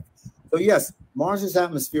be like. So yes, Mars's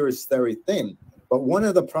atmosphere is very thin, but one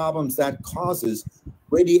of the problems that causes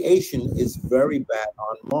radiation is very bad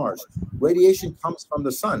on Mars. Radiation comes from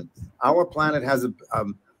the sun. Our planet has an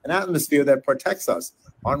atmosphere that protects us.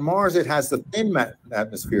 On Mars, it has the thin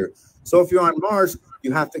atmosphere. So if you're on Mars,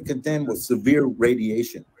 you have to contend with severe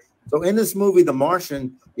radiation. So in this movie, The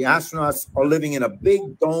Martian, the astronauts are living in a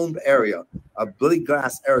big domed area, a big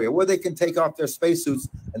glass area where they can take off their spacesuits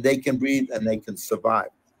and they can breathe and they can survive.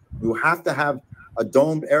 You have to have a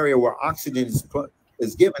domed area where oxygen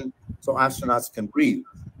is given so astronauts can breathe.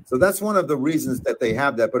 So that's one of the reasons that they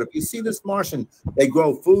have that. But if you see this Martian, they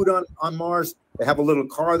grow food on Mars. They have a little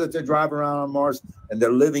car that they drive around on Mars, and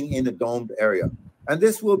they're living in a domed area. And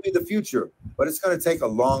this will be the future, but it's going to take a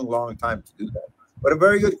long, long time to do that. But a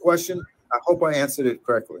very good question. I hope I answered it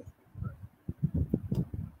correctly.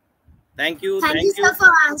 Thank you. Thank you, sir,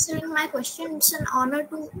 for answering my question. It's an honor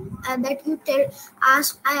to that you I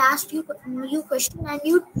asked you question and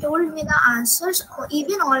you told me the answers,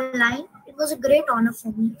 even online. It was a great honor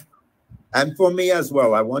for me. And for me as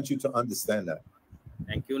well. I want you to understand that.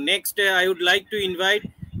 Thank you. Next, I would like to invite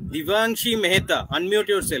Divanshi Mehta. Unmute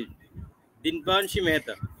yourself. Divanshi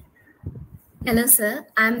Mehta. Hello, sir.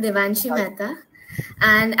 I'm Divanshi Mehta,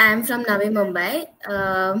 and I'm from Navi Mumbai.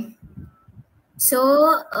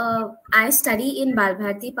 I study in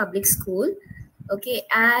Balbharti Public School, okay,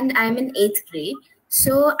 and I'm in 8th grade.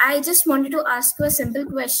 So I just wanted to ask you a simple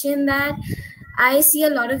question that I see a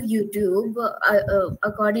lot of YouTube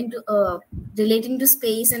according to relating to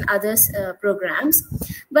space and other programs,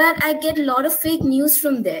 but I get a lot of fake news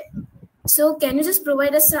from there. So can you just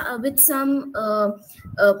provide us with some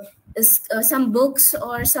books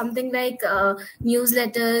or something like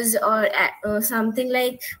newsletters or something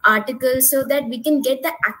like articles so that we can get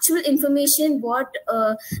the actual information what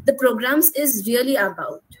the programs is really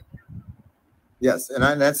about? Yes,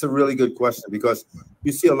 and that's a really good question, because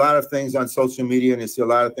you see a lot of things on social media and you see a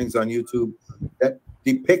lot of things on YouTube that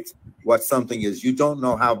depict what something is. You don't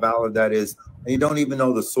know how valid that is, and you don't even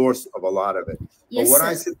know the source of a lot of it. Yes, but what sir.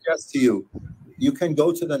 I suggest to you, you can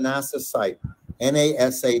go to the NASA site,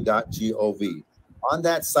 NASA.gov. On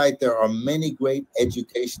that site, there are many great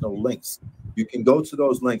educational links. You can go to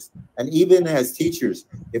those links. And even as teachers,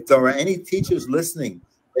 if there are any teachers listening,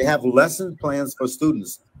 they have lesson plans for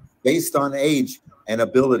students based on age and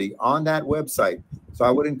ability on that website. So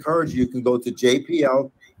I would encourage you can go to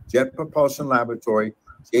JPL, Jet Propulsion Laboratory,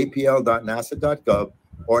 jpl.nasa.gov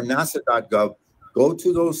or nasa.gov. Go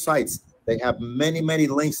to those sites. They have many, many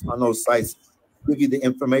links on those sites, give you the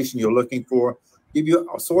information you're looking for, give you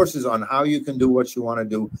sources on how you can do what you want to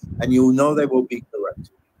do, and you know they will be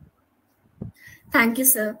correct. Thank you,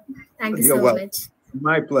 sir. Thank you You're so welcome. much.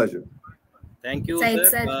 My pleasure. Thank you, So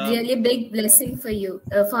it's sir. a really big blessing for you,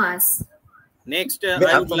 for us. Next,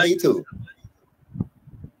 I would like to.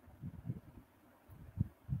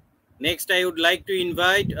 Next, I would like to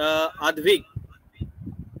invite Advik.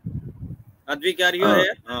 Advik, are you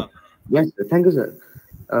here? Yes, sir. Thank you, sir.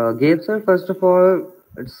 Gabe, sir, first of all,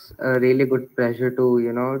 it's a really good pleasure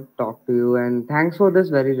to, talk to you. And thanks for this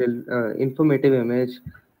very informative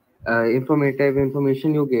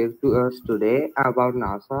information you gave to us today about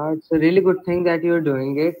NASA. It's a really good thing that you're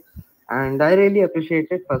doing it. And I really appreciate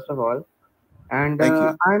it, first of all. And Thank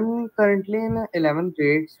you. I'm currently in 11th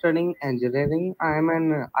grade studying engineering. I'm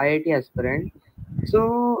an IIT aspirant.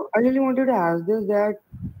 So I really wanted to ask this, that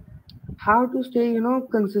how to stay,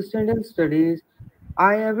 consistent in studies.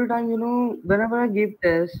 Every time, whenever I give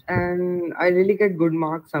tests and I really get good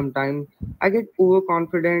marks sometimes, I get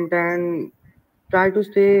overconfident and try to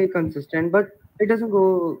stay consistent, but it doesn't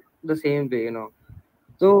go the same way.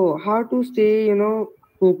 So how to stay,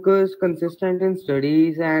 focused, consistent in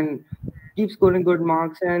studies, and keep scoring good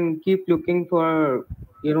marks and keep looking for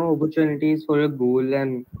opportunities for your goal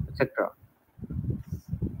and etc.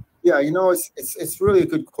 Yeah, it's really a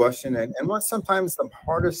good question, and sometimes the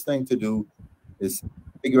hardest thing to do is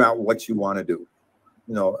figure out what you want to do.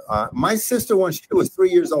 My sister, when she was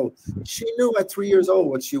 3 years old, she knew at 3 years old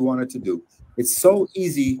what she wanted to do. It's so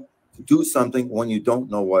easy to do something when you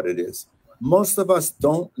don't know what it is. Most of us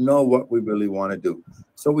don't know what we really want to do.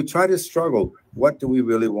 So we try to struggle. What do we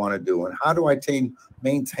really want to do? And how do I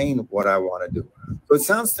maintain what I want to do? So it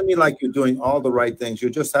sounds to me like you're doing all the right things.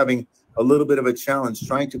 You're just having a little bit of a challenge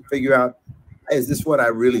trying to figure out, is this what I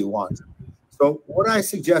really want? So what I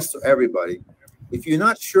suggest to everybody, if you're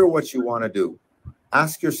not sure what you want to do,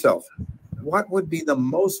 ask yourself, what would be the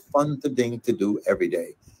most fun thing to do every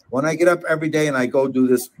day? When I get up every day and I go do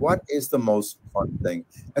this, what is the most fun thing?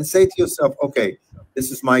 And say to yourself, okay,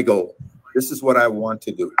 this is my goal. This is what I want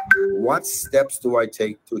to do. What steps do I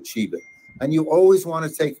take to achieve it? And you always want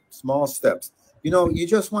to take small steps. You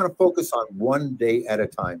just want to focus on one day at a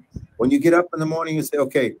time. When you get up in the morning, you say,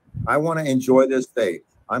 okay, I want to enjoy this day.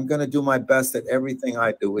 I'm going to do my best at everything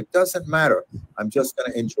I do. It doesn't matter. I'm just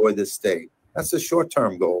going to enjoy this day. That's a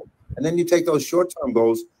short-term goal. And then you take those short-term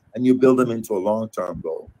goals and you build them into a long-term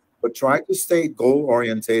goal. But try to stay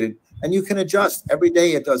goal-orientated, and you can adjust. Every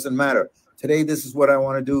day, it doesn't matter. Today, this is what I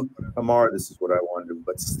want to do. Tomorrow, this is what I want to do.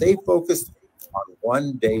 But stay focused on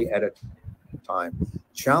one day at a time.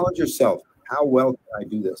 Challenge yourself. How well can I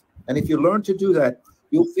do this? And if you learn to do that,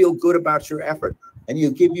 you'll feel good about your effort, and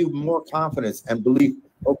it'll give you more confidence and belief.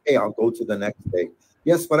 Okay, I'll go to the next day.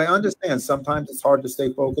 Yes, but I understand sometimes it's hard to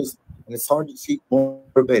stay focused and it's hard to keep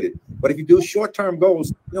motivated. But if you do short-term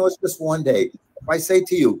goals, it's just one day. If I say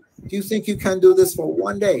to you, do you think you can do this for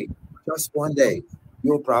one day? Just one day.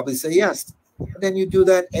 You'll probably say yes. And then you do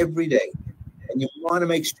that every day. And you want to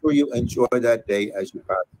make sure you enjoy that day as you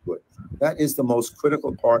pass through it. That is the most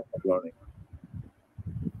critical part of learning.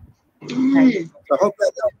 So I hope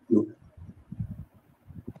that helps you.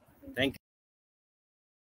 Thank you.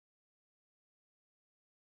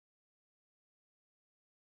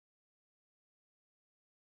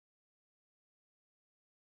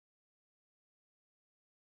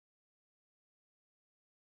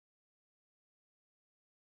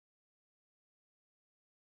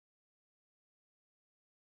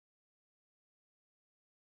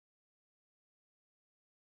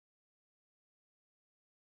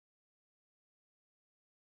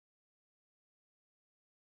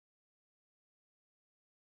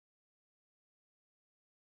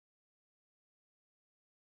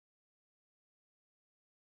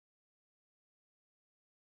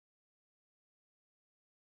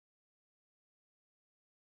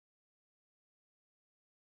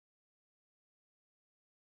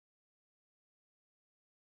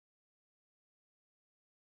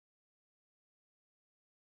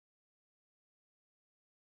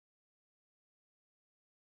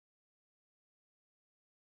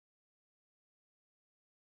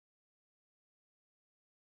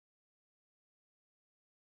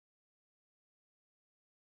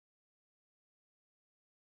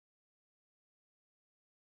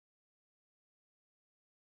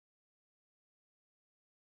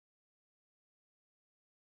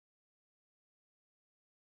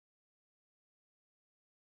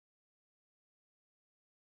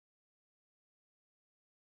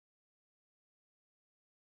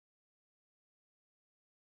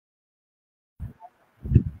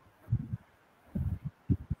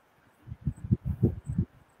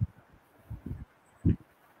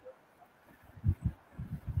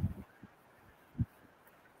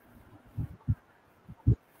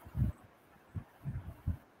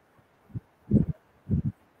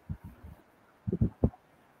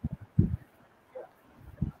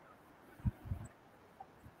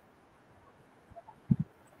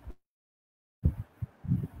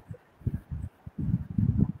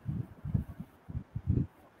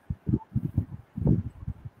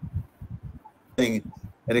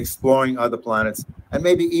 And exploring other planets and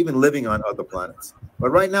maybe even living on other planets. But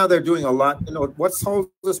right now they're doing a lot. What holds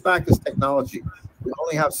us back is technology. We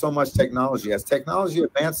only have so much technology. As technology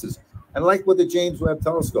advances, and like with the James Webb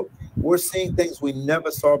Telescope, we're seeing things we never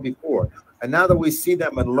saw before. And now that we see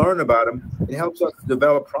them and learn about them, it helps us to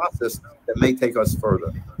develop a process that may take us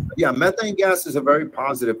further. Yeah, methane gas is a very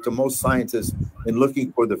positive to most scientists in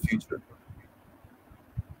looking for the future.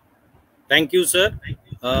 Thank you, sir.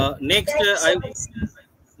 Next,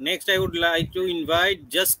 I would like to invite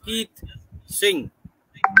Jaskeet Singh.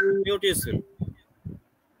 Mute yourself.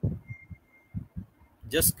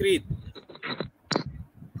 Jaskeet.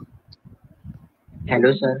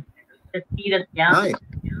 Hello, sir. Hi.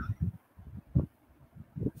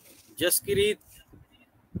 Jaskirat.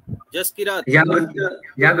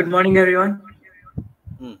 Yeah, good morning, everyone.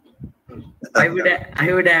 I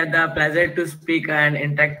would have the pleasure to speak and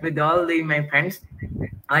interact with all my friends.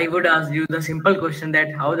 I would ask you the simple question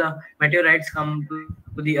that how the meteorites come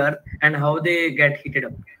to the earth and how they get heated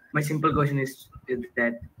up. My simple question is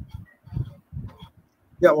that.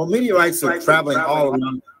 Yeah, well, meteorites are traveling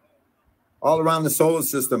all around the solar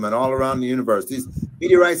system and all around the universe. These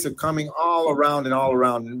meteorites are coming all around and all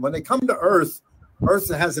around. And when they come to Earth, Earth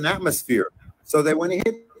has an atmosphere. So that when they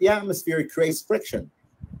hit the atmosphere, it creates friction.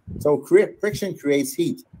 So friction creates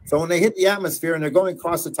heat. So when they hit the atmosphere and they're going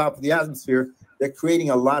across the top of the atmosphere, they're creating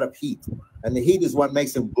a lot of heat. And the heat is what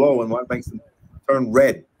makes them glow and what makes them turn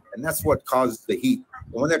red. And that's what causes the heat.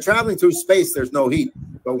 And when they're traveling through space, there's no heat.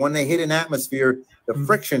 But when they hit an atmosphere, the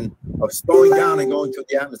friction of slowing down and going through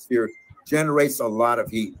the atmosphere generates a lot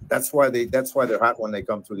of heat. That's why they're hot when they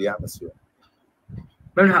come through the atmosphere.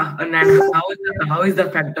 But how is the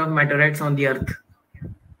effect of meteorites on the Earth?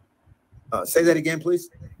 Say that again, please.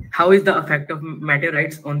 How is the effect of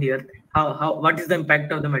meteorites on the Earth? What is the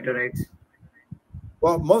impact of the meteorites?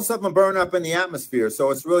 Well, most of them burn up in the atmosphere,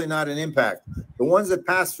 so it's really not an impact. The ones that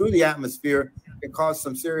pass through the atmosphere can cause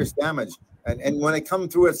some serious damage. And when they come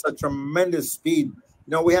through at such tremendous speed, you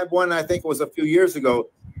know, we had one, I think it was a few years ago,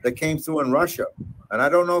 that came through in Russia. And I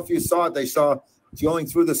don't know if you saw it, they saw going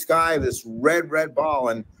through the sky this red ball.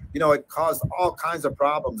 And, you know, it caused all kinds of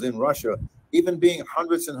problems in Russia, even being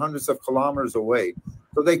hundreds and hundreds of kilometers away.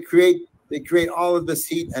 So they create all of this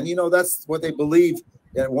heat. And, you know, that's what they believe.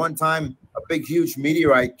 At one time, a big, huge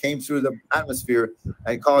meteorite came through the atmosphere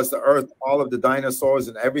and caused the Earth, all of the dinosaurs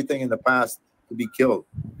and everything in the past to be killed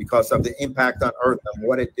because of the impact on Earth and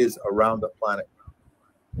what it is around the planet.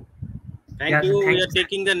 Thank you. We are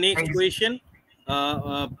taking the next question.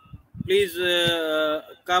 Please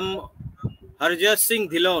come, Harjas Singh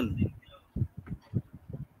Dhillon.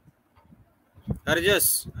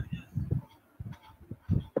 Harjas.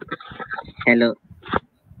 Hello.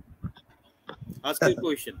 Ask your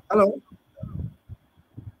question. Hello.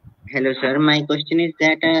 Hello, sir. My question is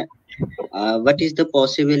that what is the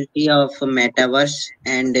possibility of metaverse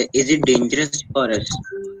and is it dangerous for us?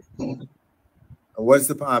 What's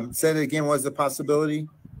the say it again? What's the possibility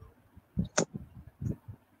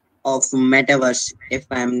of metaverse? If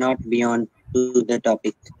I am not beyond to the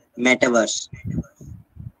topic, metaverse.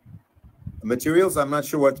 Materials. I'm not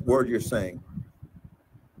sure what word you're saying.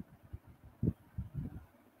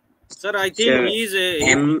 Sir, I think he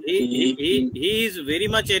is very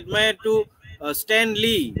much admired to Stan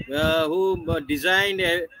Lee, who designed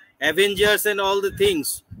Avengers and all the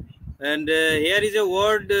things. And here is a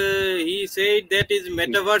word he said that is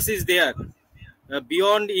metaverse is there.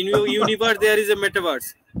 Beyond universe, there is a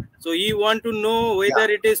metaverse. So he want to know whether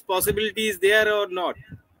it is possibility is there or not.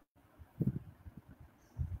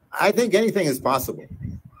 I think anything is possible.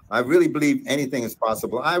 I really believe anything is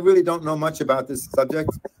possible. I really don't know much about this subject,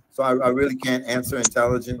 so I really can't answer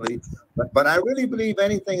intelligently. But I really believe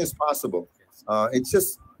anything is possible. It's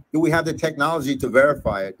just, do we have the technology to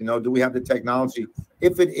verify it? You know, do we have the technology?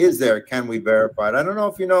 If it is there, can we verify it? I don't know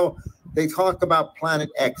if you know, they talk about Planet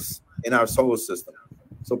X in our solar system.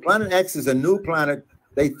 So Planet X is a new planet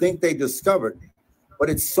they think they discovered, but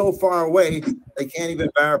it's so far away, they can't even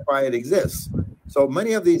verify it exists. So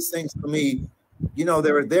many of these things, for me, you know,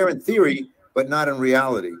 they're there in theory, but not in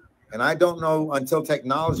reality. And I don't know until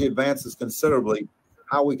technology advances considerably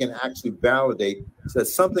how we can actually validate that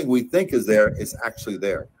something we think is there is actually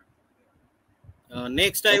there.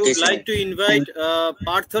 Next, I would like to invite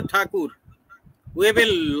Partha Thakur. We have a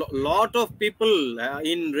lot of people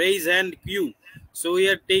in raise hand queue, so we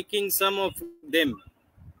are taking some of them.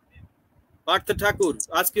 Partha Thakur,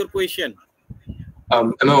 ask your question.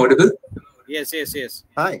 Am I audible? Yes.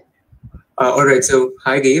 Hi. All right. So,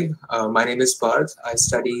 hi, Gabe. My name is Parth. I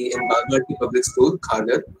study in Balbharti Public School,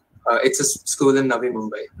 Kharghar. It's a school in Navi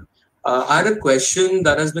Mumbai. I had a question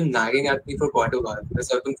that has been nagging at me for quite a while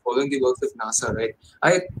because I've been following the work of NASA, right?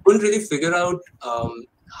 I couldn't really figure out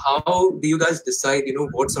how do you guys decide, you know,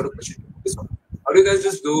 what sort of mission to focus on? How do you guys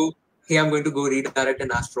just go, hey, I'm going to go redirect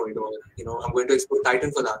an asteroid, or, you know, I'm going to explore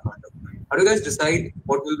Titan for that matter? How do you guys decide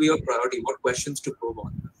what will be your priority, what questions to probe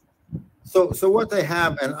on? So what they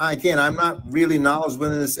have, and again, I'm not really knowledgeable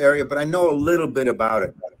in this area, but I know a little bit about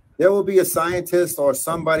it. There will be a scientist or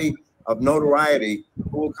somebody of notoriety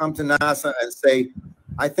who will come to NASA and say,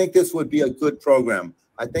 I think this would be a good program.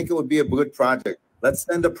 I think it would be a good project. Let's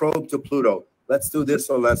send a probe to Pluto. Let's do this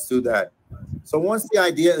or let's do that. So once the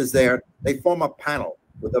idea is there, they form a panel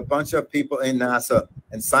with a bunch of people in NASA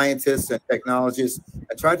and scientists and technologists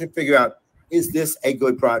and try to figure out, is this a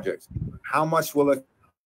good project? How much will it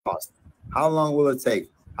cost? How long will it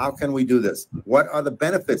take? How can we do this? What are the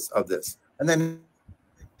benefits of this? And then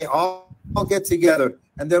they all get together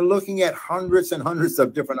and they're looking at hundreds and hundreds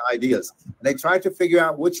of different ideas. And they try to figure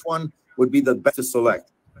out which one would be the best to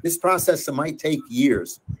select. This process might take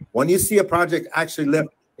years. When you see a project actually lift,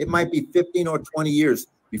 it might be 15 or 20 years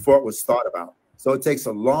before it was thought about. So it takes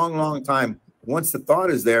a long, long time, once the thought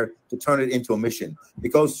is there, to turn it into a mission. It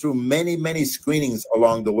goes through many, many screenings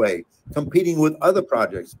along the way, competing with other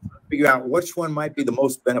projects, figure out which one might be the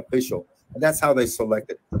most beneficial. And that's how they select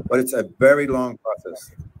it. But it's a very long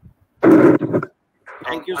process.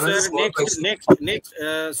 Thank you, sir. Next.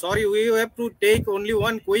 Sorry, we have to take only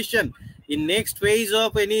one question. In next phase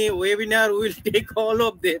of any webinar, we will take all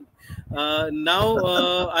of them. Now,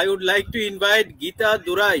 I would like to invite Geeta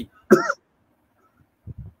Durai.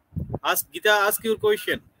 Geeta, ask your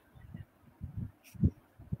question.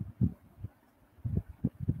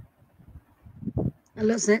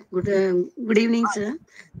 Hello, sir. Good evening, sir.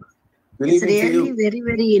 Good It's evening to really you. very,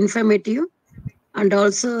 very informative and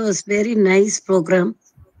also it's very nice program.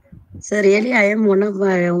 So really, I am one of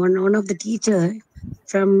the teacher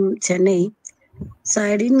from Chennai. So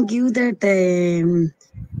I didn't give that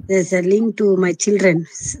there's a link to my children.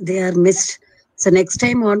 They are missed. So next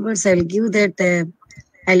time onwards, I'll give that.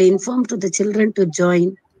 I'll inform to the children to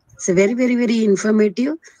join. It's very, very, very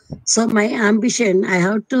informative. So my ambition, I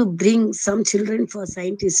have to bring some children for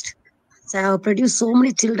scientists. So I have produced so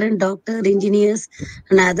many children, doctor, engineers,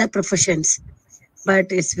 and other professions.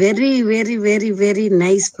 But it's very, very, very, very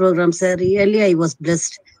nice program, sir. Really, I was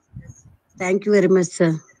blessed. Thank you very much,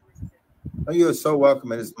 sir. Oh, you're so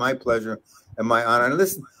welcome. It is my pleasure and my honor. And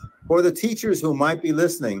listen, for the teachers who might be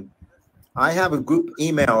listening, I have a group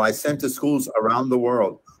email I send to schools around the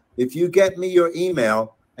world. If you get me your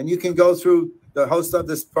email, and you can go through the host of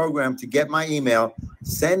this program to get my email,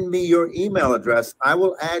 send me your email address. I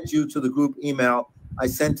will add you to the group email I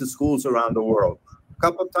send to schools around the world. A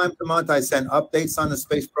couple of times a month, I send updates on the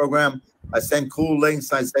space program. I send cool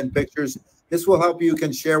links. I send pictures. This will help you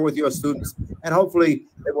can share with your students, and hopefully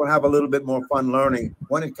they will have a little bit more fun learning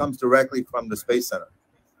when it comes directly from the Space Center.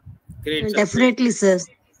 Great, Definitely, sir.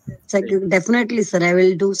 Definitely, sir. I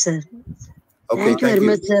will do, sir. Okay, thank you very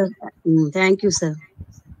much, sir. Thank you, sir.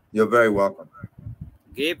 You're very welcome.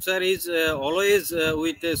 GABE sir is always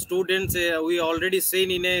with students. We already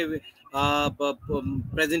seen in a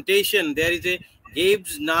presentation, there is a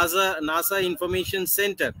GABE's NASA Information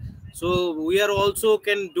Center. So we are also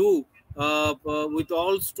can do with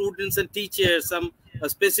all students and teachers some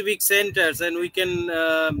specific centers, and we can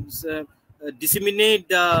disseminate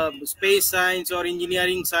the space science or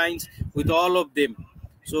engineering science with all of them.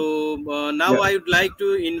 So now I would like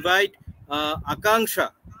to invite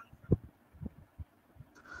Akanksha.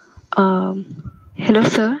 Hello,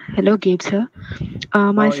 sir. Hello, GABE, sir.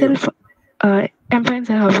 Myself, I'm fine,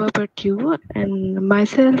 sir. How about you? And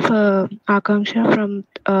myself, Akanksha, from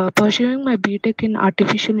pursuing my BTech in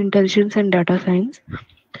Artificial Intelligence and Data Science.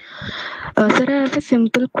 Sir, I have a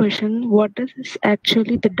simple question. What is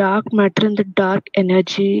actually the dark matter and the dark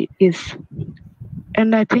energy is?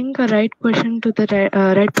 And I think a right question to the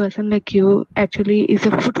right person like you actually is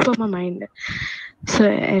a food for my mind. So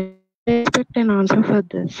I expect an answer for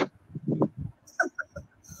this.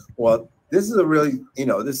 Well, this is a really,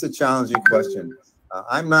 this is a challenging question.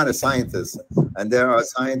 I'm not a scientist, and there are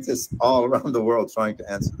scientists all around the world trying to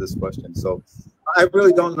answer this question. So I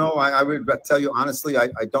really don't know. I would tell you honestly, I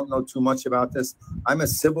don't know too much about this. I'm a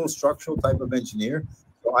civil structural type of engineer.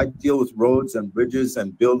 So I deal with roads and bridges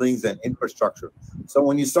and buildings and infrastructure. So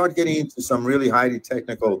when you start getting into some really highly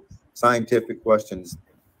technical scientific questions,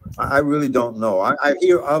 I really don't know. I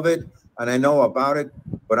hear of it and I know about it,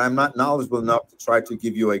 but I'm not knowledgeable enough to try to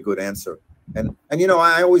give you a good answer. And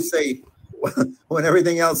I always say, when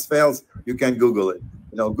everything else fails, you can Google it.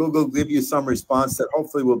 Google give you some response that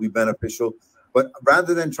hopefully will be beneficial. But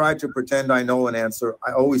rather than try to pretend I know an answer,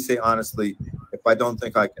 I always say honestly, if I don't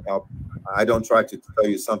think I can help, I don't try to tell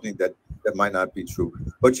you something that might not be true.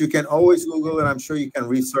 But you can always Google it. I'm sure you can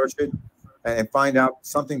research it and find out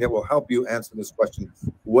something that will help you answer this question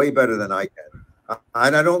way better than I can.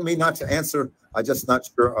 And I don't mean not to answer. I'm just not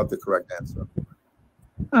sure of the correct answer.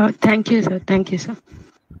 Thank you, sir. Thank you, sir.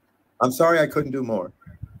 I'm sorry I couldn't do more.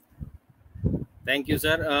 Thank you,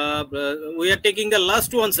 sir. We are taking the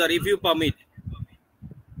last one, sir, if you permit.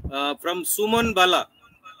 From Suman Bala.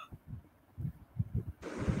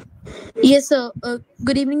 Yes, sir.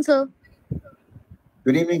 Good evening, sir.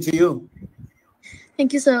 Good evening to you.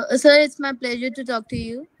 Thank you, sir. Sir, it's my pleasure to talk to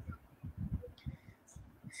you.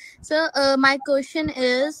 Sir, my question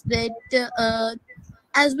is that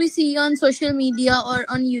as we see on social media or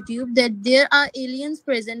on YouTube that there are aliens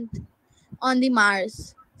present on the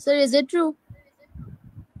Mars. Sir, is it true?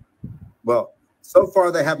 Well, so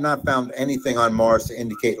far they have not found anything on Mars to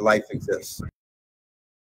indicate life exists.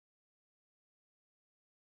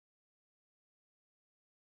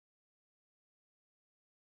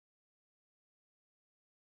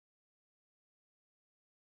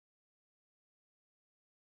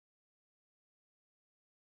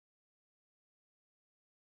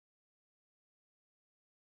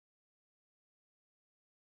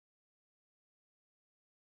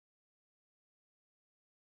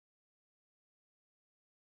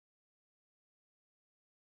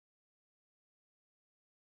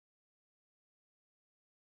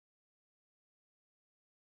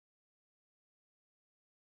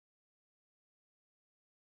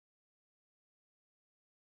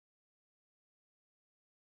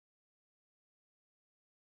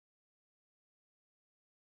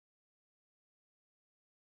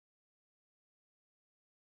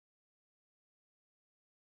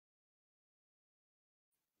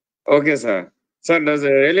 Okay, sir. Sir, does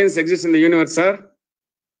aliens exist in the universe, sir?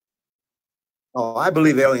 Oh, I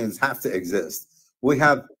believe aliens have to exist. We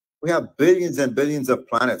have billions and billions of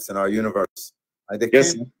planets in our universe. They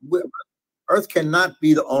Yes, can't, Earth cannot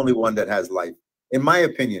be the only one that has life. In my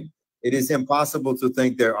opinion, it is impossible to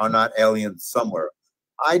think there are not aliens somewhere.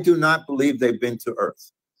 I do not believe they've been to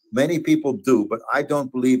Earth. Many people do, but I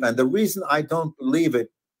don't believe. And the reason I don't believe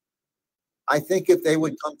it, I think if they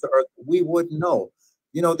would come to Earth, we would know.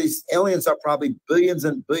 You know, these aliens are probably billions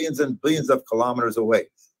and billions and billions of kilometers away.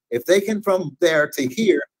 If they can from there to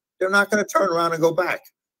here, they're not going to turn around and go back.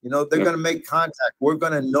 You know, they're going to make contact. We're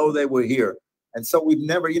going to know they were here. And so we've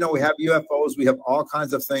never, you know, we have UFOs, we have all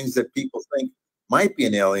kinds of things that people think might be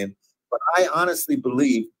an alien. But I honestly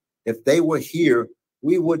believe if they were here,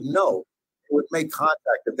 we would know. We would make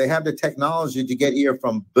contact. If they have the technology to get here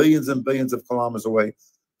from billions and billions of kilometers away,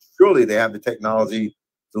 surely they have the technology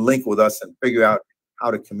to link with us and figure out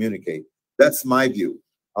how to communicate. That's my view.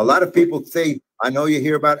 A lot of people say, I know you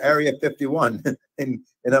hear about Area 51 in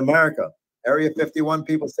America. Area 51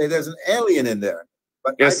 people say there's an alien in there.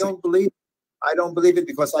 But yes, I don't believe it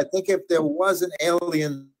because I think if there was an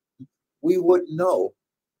alien, we would know.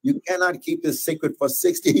 You cannot keep this secret for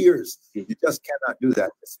 60 years. You just cannot do that,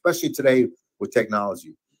 especially today with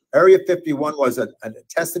technology. Area 51 was a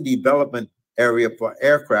test and development area for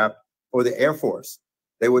aircraft for the Air Force.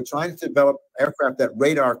 They were trying to develop aircraft that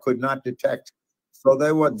radar could not detect. So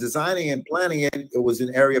they were designing and planning it. It was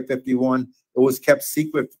in Area 51. It was kept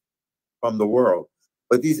secret from the world.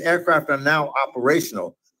 But these aircraft are now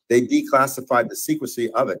operational. They declassified the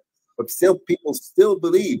secrecy of it. But still, people still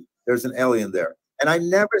believe there's an alien there. And I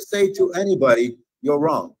never say to anybody, you're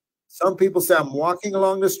wrong. Some people say, I'm walking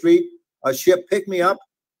along the street, a ship picked me up,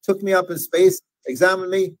 took me up in space,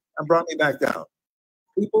 examined me, and brought me back down.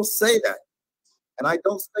 People say that. And I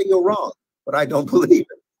don't say you're wrong, but I don't believe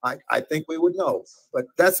it. I think we would know. But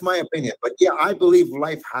that's my opinion. But yeah, I believe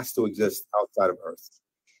life has to exist outside of Earth.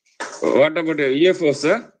 What about UFOs,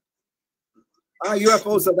 sir?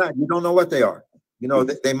 UFOs are that. You don't know what they are. You know,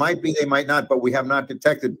 they might be, they might not, but we have not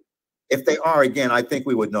detected. If they are, again, I think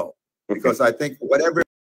we would know. Because I think whatever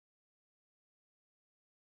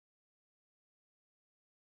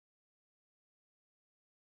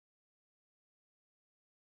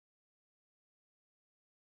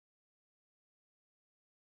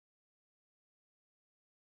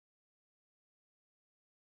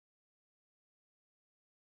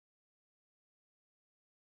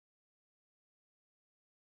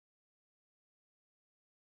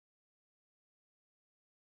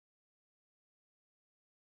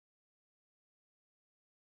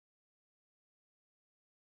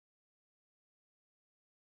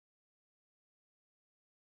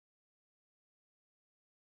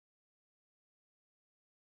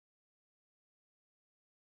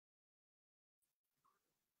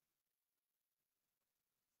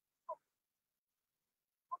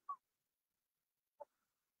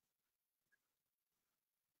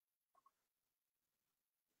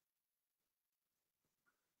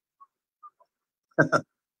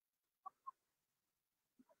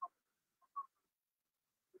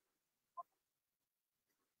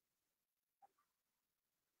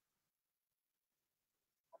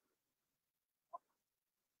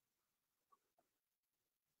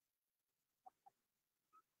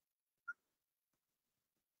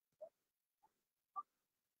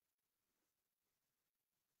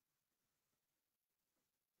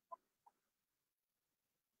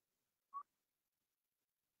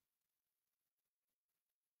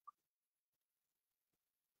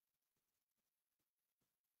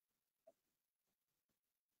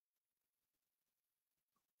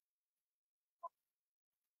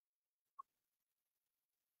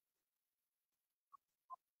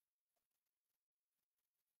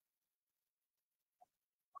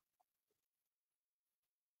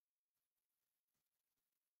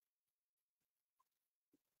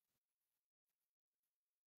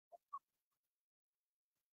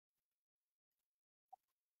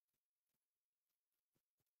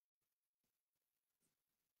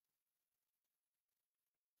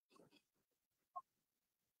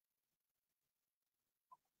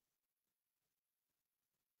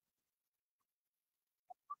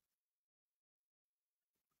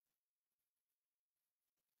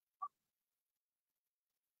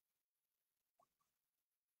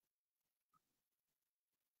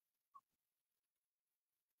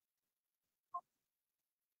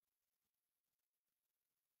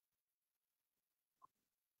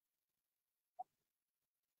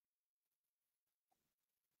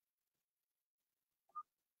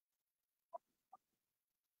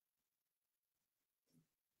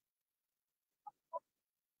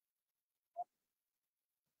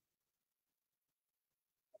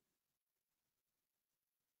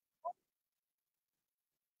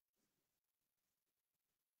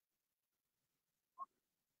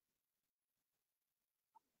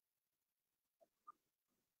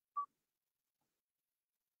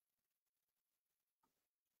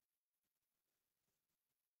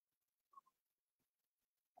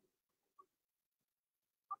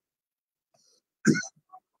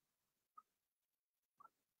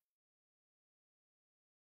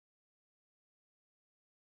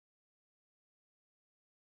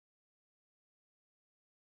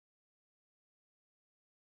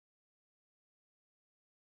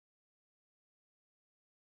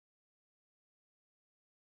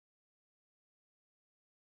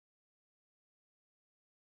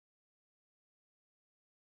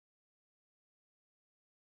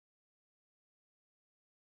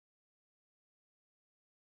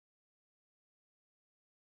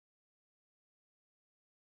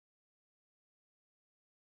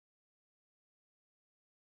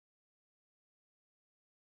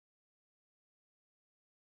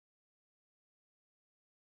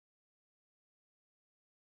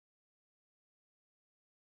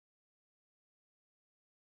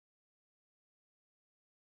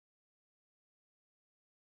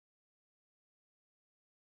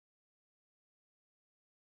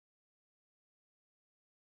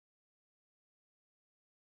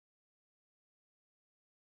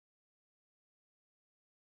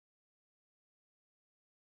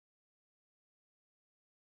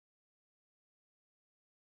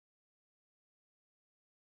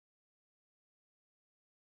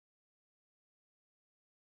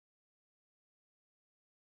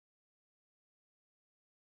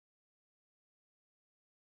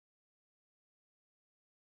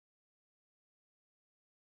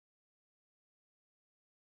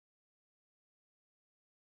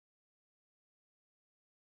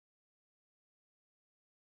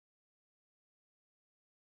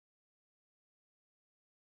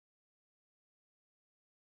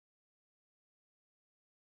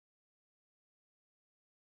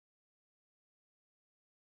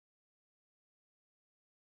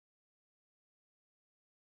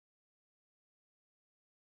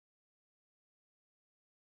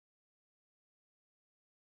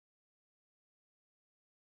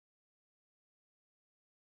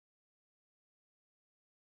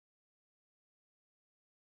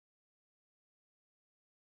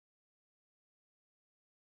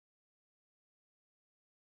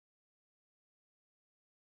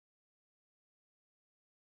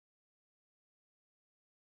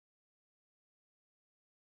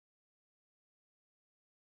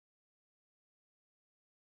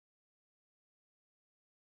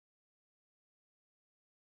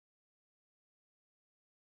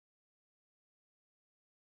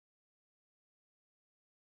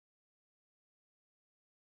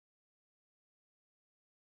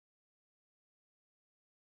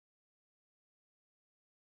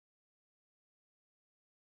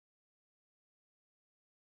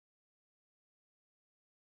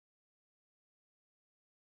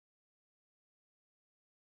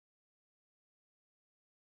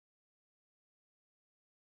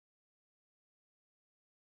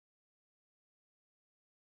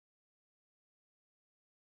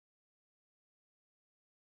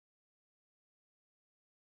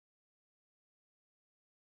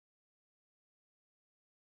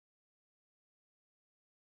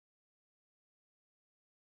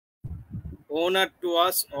Honor to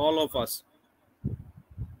us, all of us.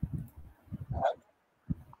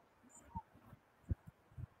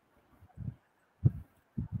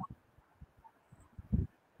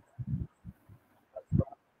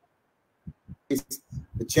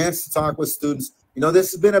 The chance to talk with students. You know,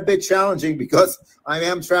 this has been a bit challenging because I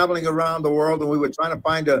am traveling around the world, and we were trying to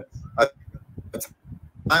find a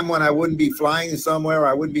time when I wouldn't be flying somewhere,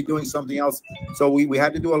 I wouldn't be doing something else. So we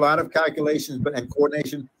had to do a lot of calculations and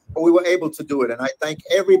coordination, but we were able to do it. And I thank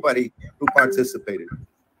everybody who participated.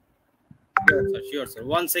 Sure, sir.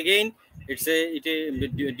 Once again,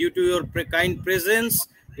 due to your kind presence,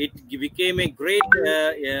 it became a great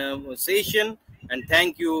session. And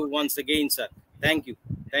thank you once again, sir. Thank you.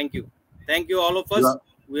 Thank you. Thank you, all of us.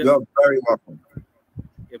 You're very welcome.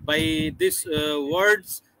 By these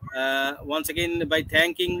words, once again, by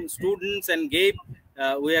thanking students and GABE,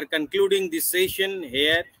 we are concluding this session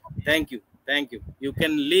here. Thank you. Thank you. You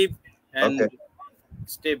can leave and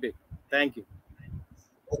stay back. Thank you.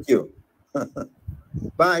 Thank you.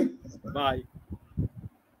 Bye. Bye.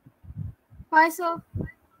 Bye, sir.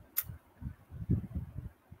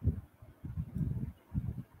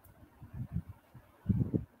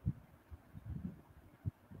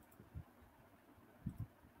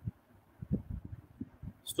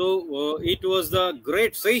 So it was the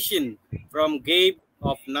great session from GABE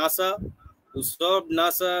of NASA, who served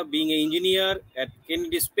NASA being an engineer at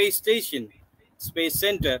Kennedy Space Station, Space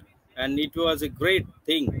Center, and it was a great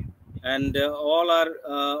thing. And all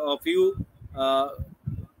of you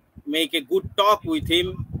make a good talk with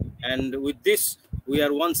him. And with this, we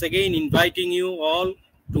are once again inviting you all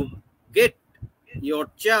to get your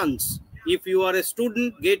chance. If you are a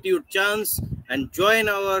student, get your chance and join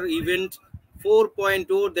our event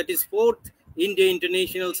 4.0, that is 4th India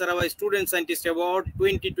International Saravai Student Scientist Award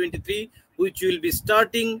 2023, which will be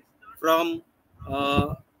starting from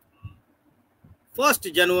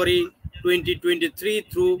 1st January 2023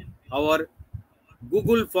 through our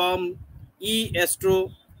Google form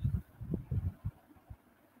IISSSA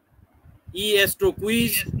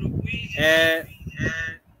quiz,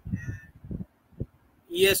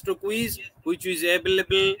 IISSSA quiz, which is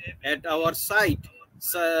available at our site,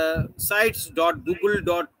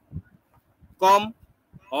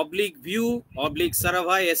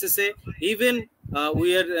 sites.google.com/view/Saravai SSA. Even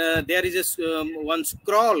there is a one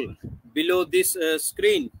scroll below this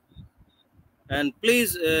screen, and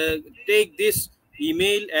please take this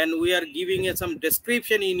email, and we are giving some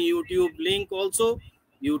description in YouTube link also.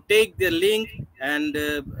 You take the link and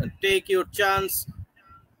take your chance.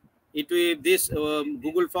 This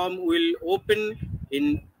Google form will open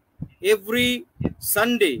in every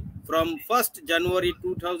Sunday from 1st January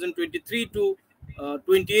 2023 to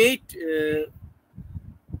 28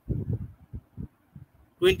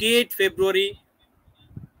 February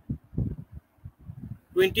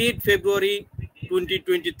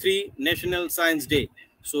 2023 National Science Day.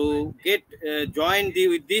 So get joined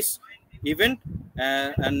with this event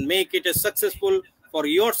and make it a successful for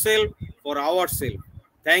yourself, for ourselves.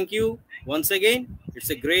 Thank you once again.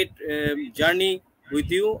 It's a great journey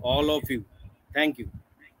with you, all of you. Thank you.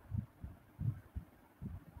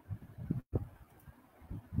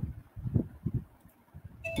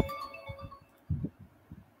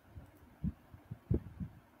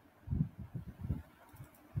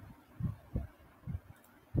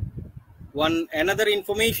 Another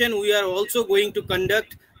information, we are also going to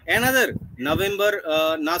conduct another November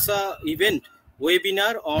NASA event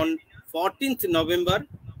webinar on 14th November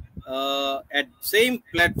at same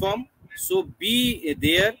platform. So be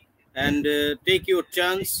there and take your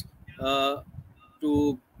chance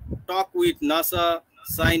to talk with NASA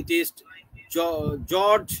scientist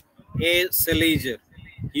George A. Selager.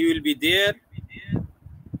 He will be there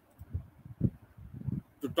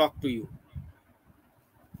to talk to you.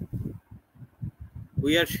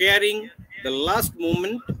 We are sharing the last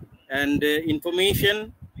moment and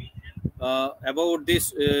information about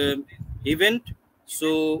this event.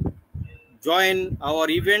 So join our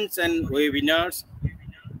events and webinars.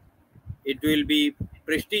 It will be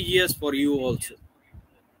prestigious for you also.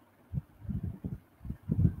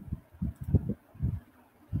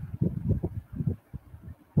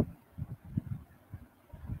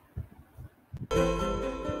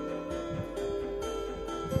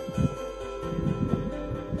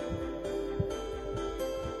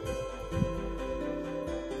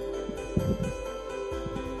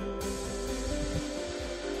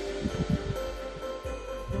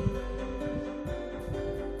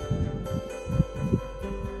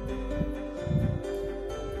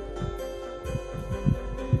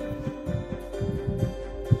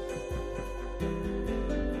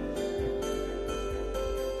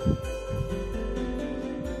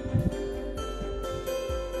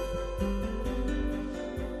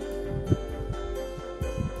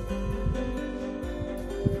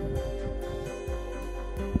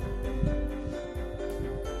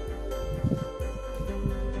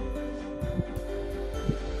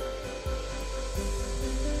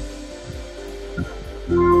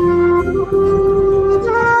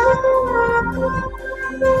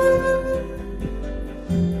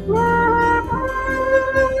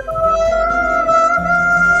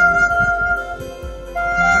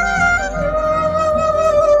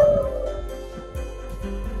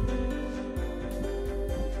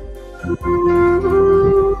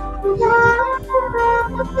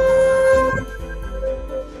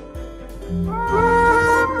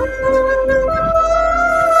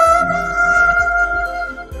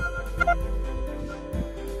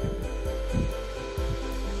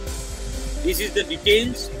 This is the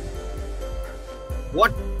details.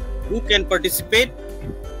 Who can participate?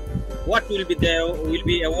 What will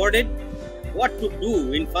be awarded? What to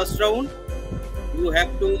do in first round? You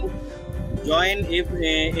have to join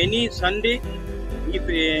any Sunday. If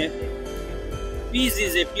fees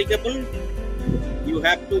is applicable, you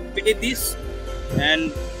have to pay this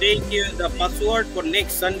and take the password for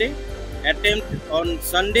next Sunday. Attempt on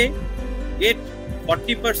Sunday, get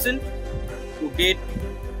 40% to get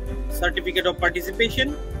certificate of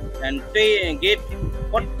participation, and get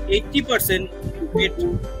 80% to get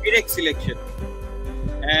direct selection.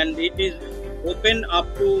 And it is open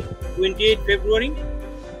up to 28 February.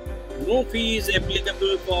 No fee is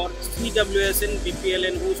applicable for CWSN, BPL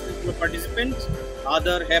and host participants.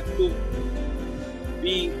 Other have to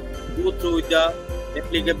we go through with the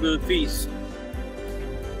applicable fees.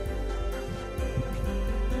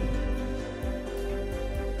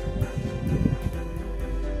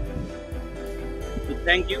 So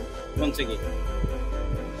thank you once again.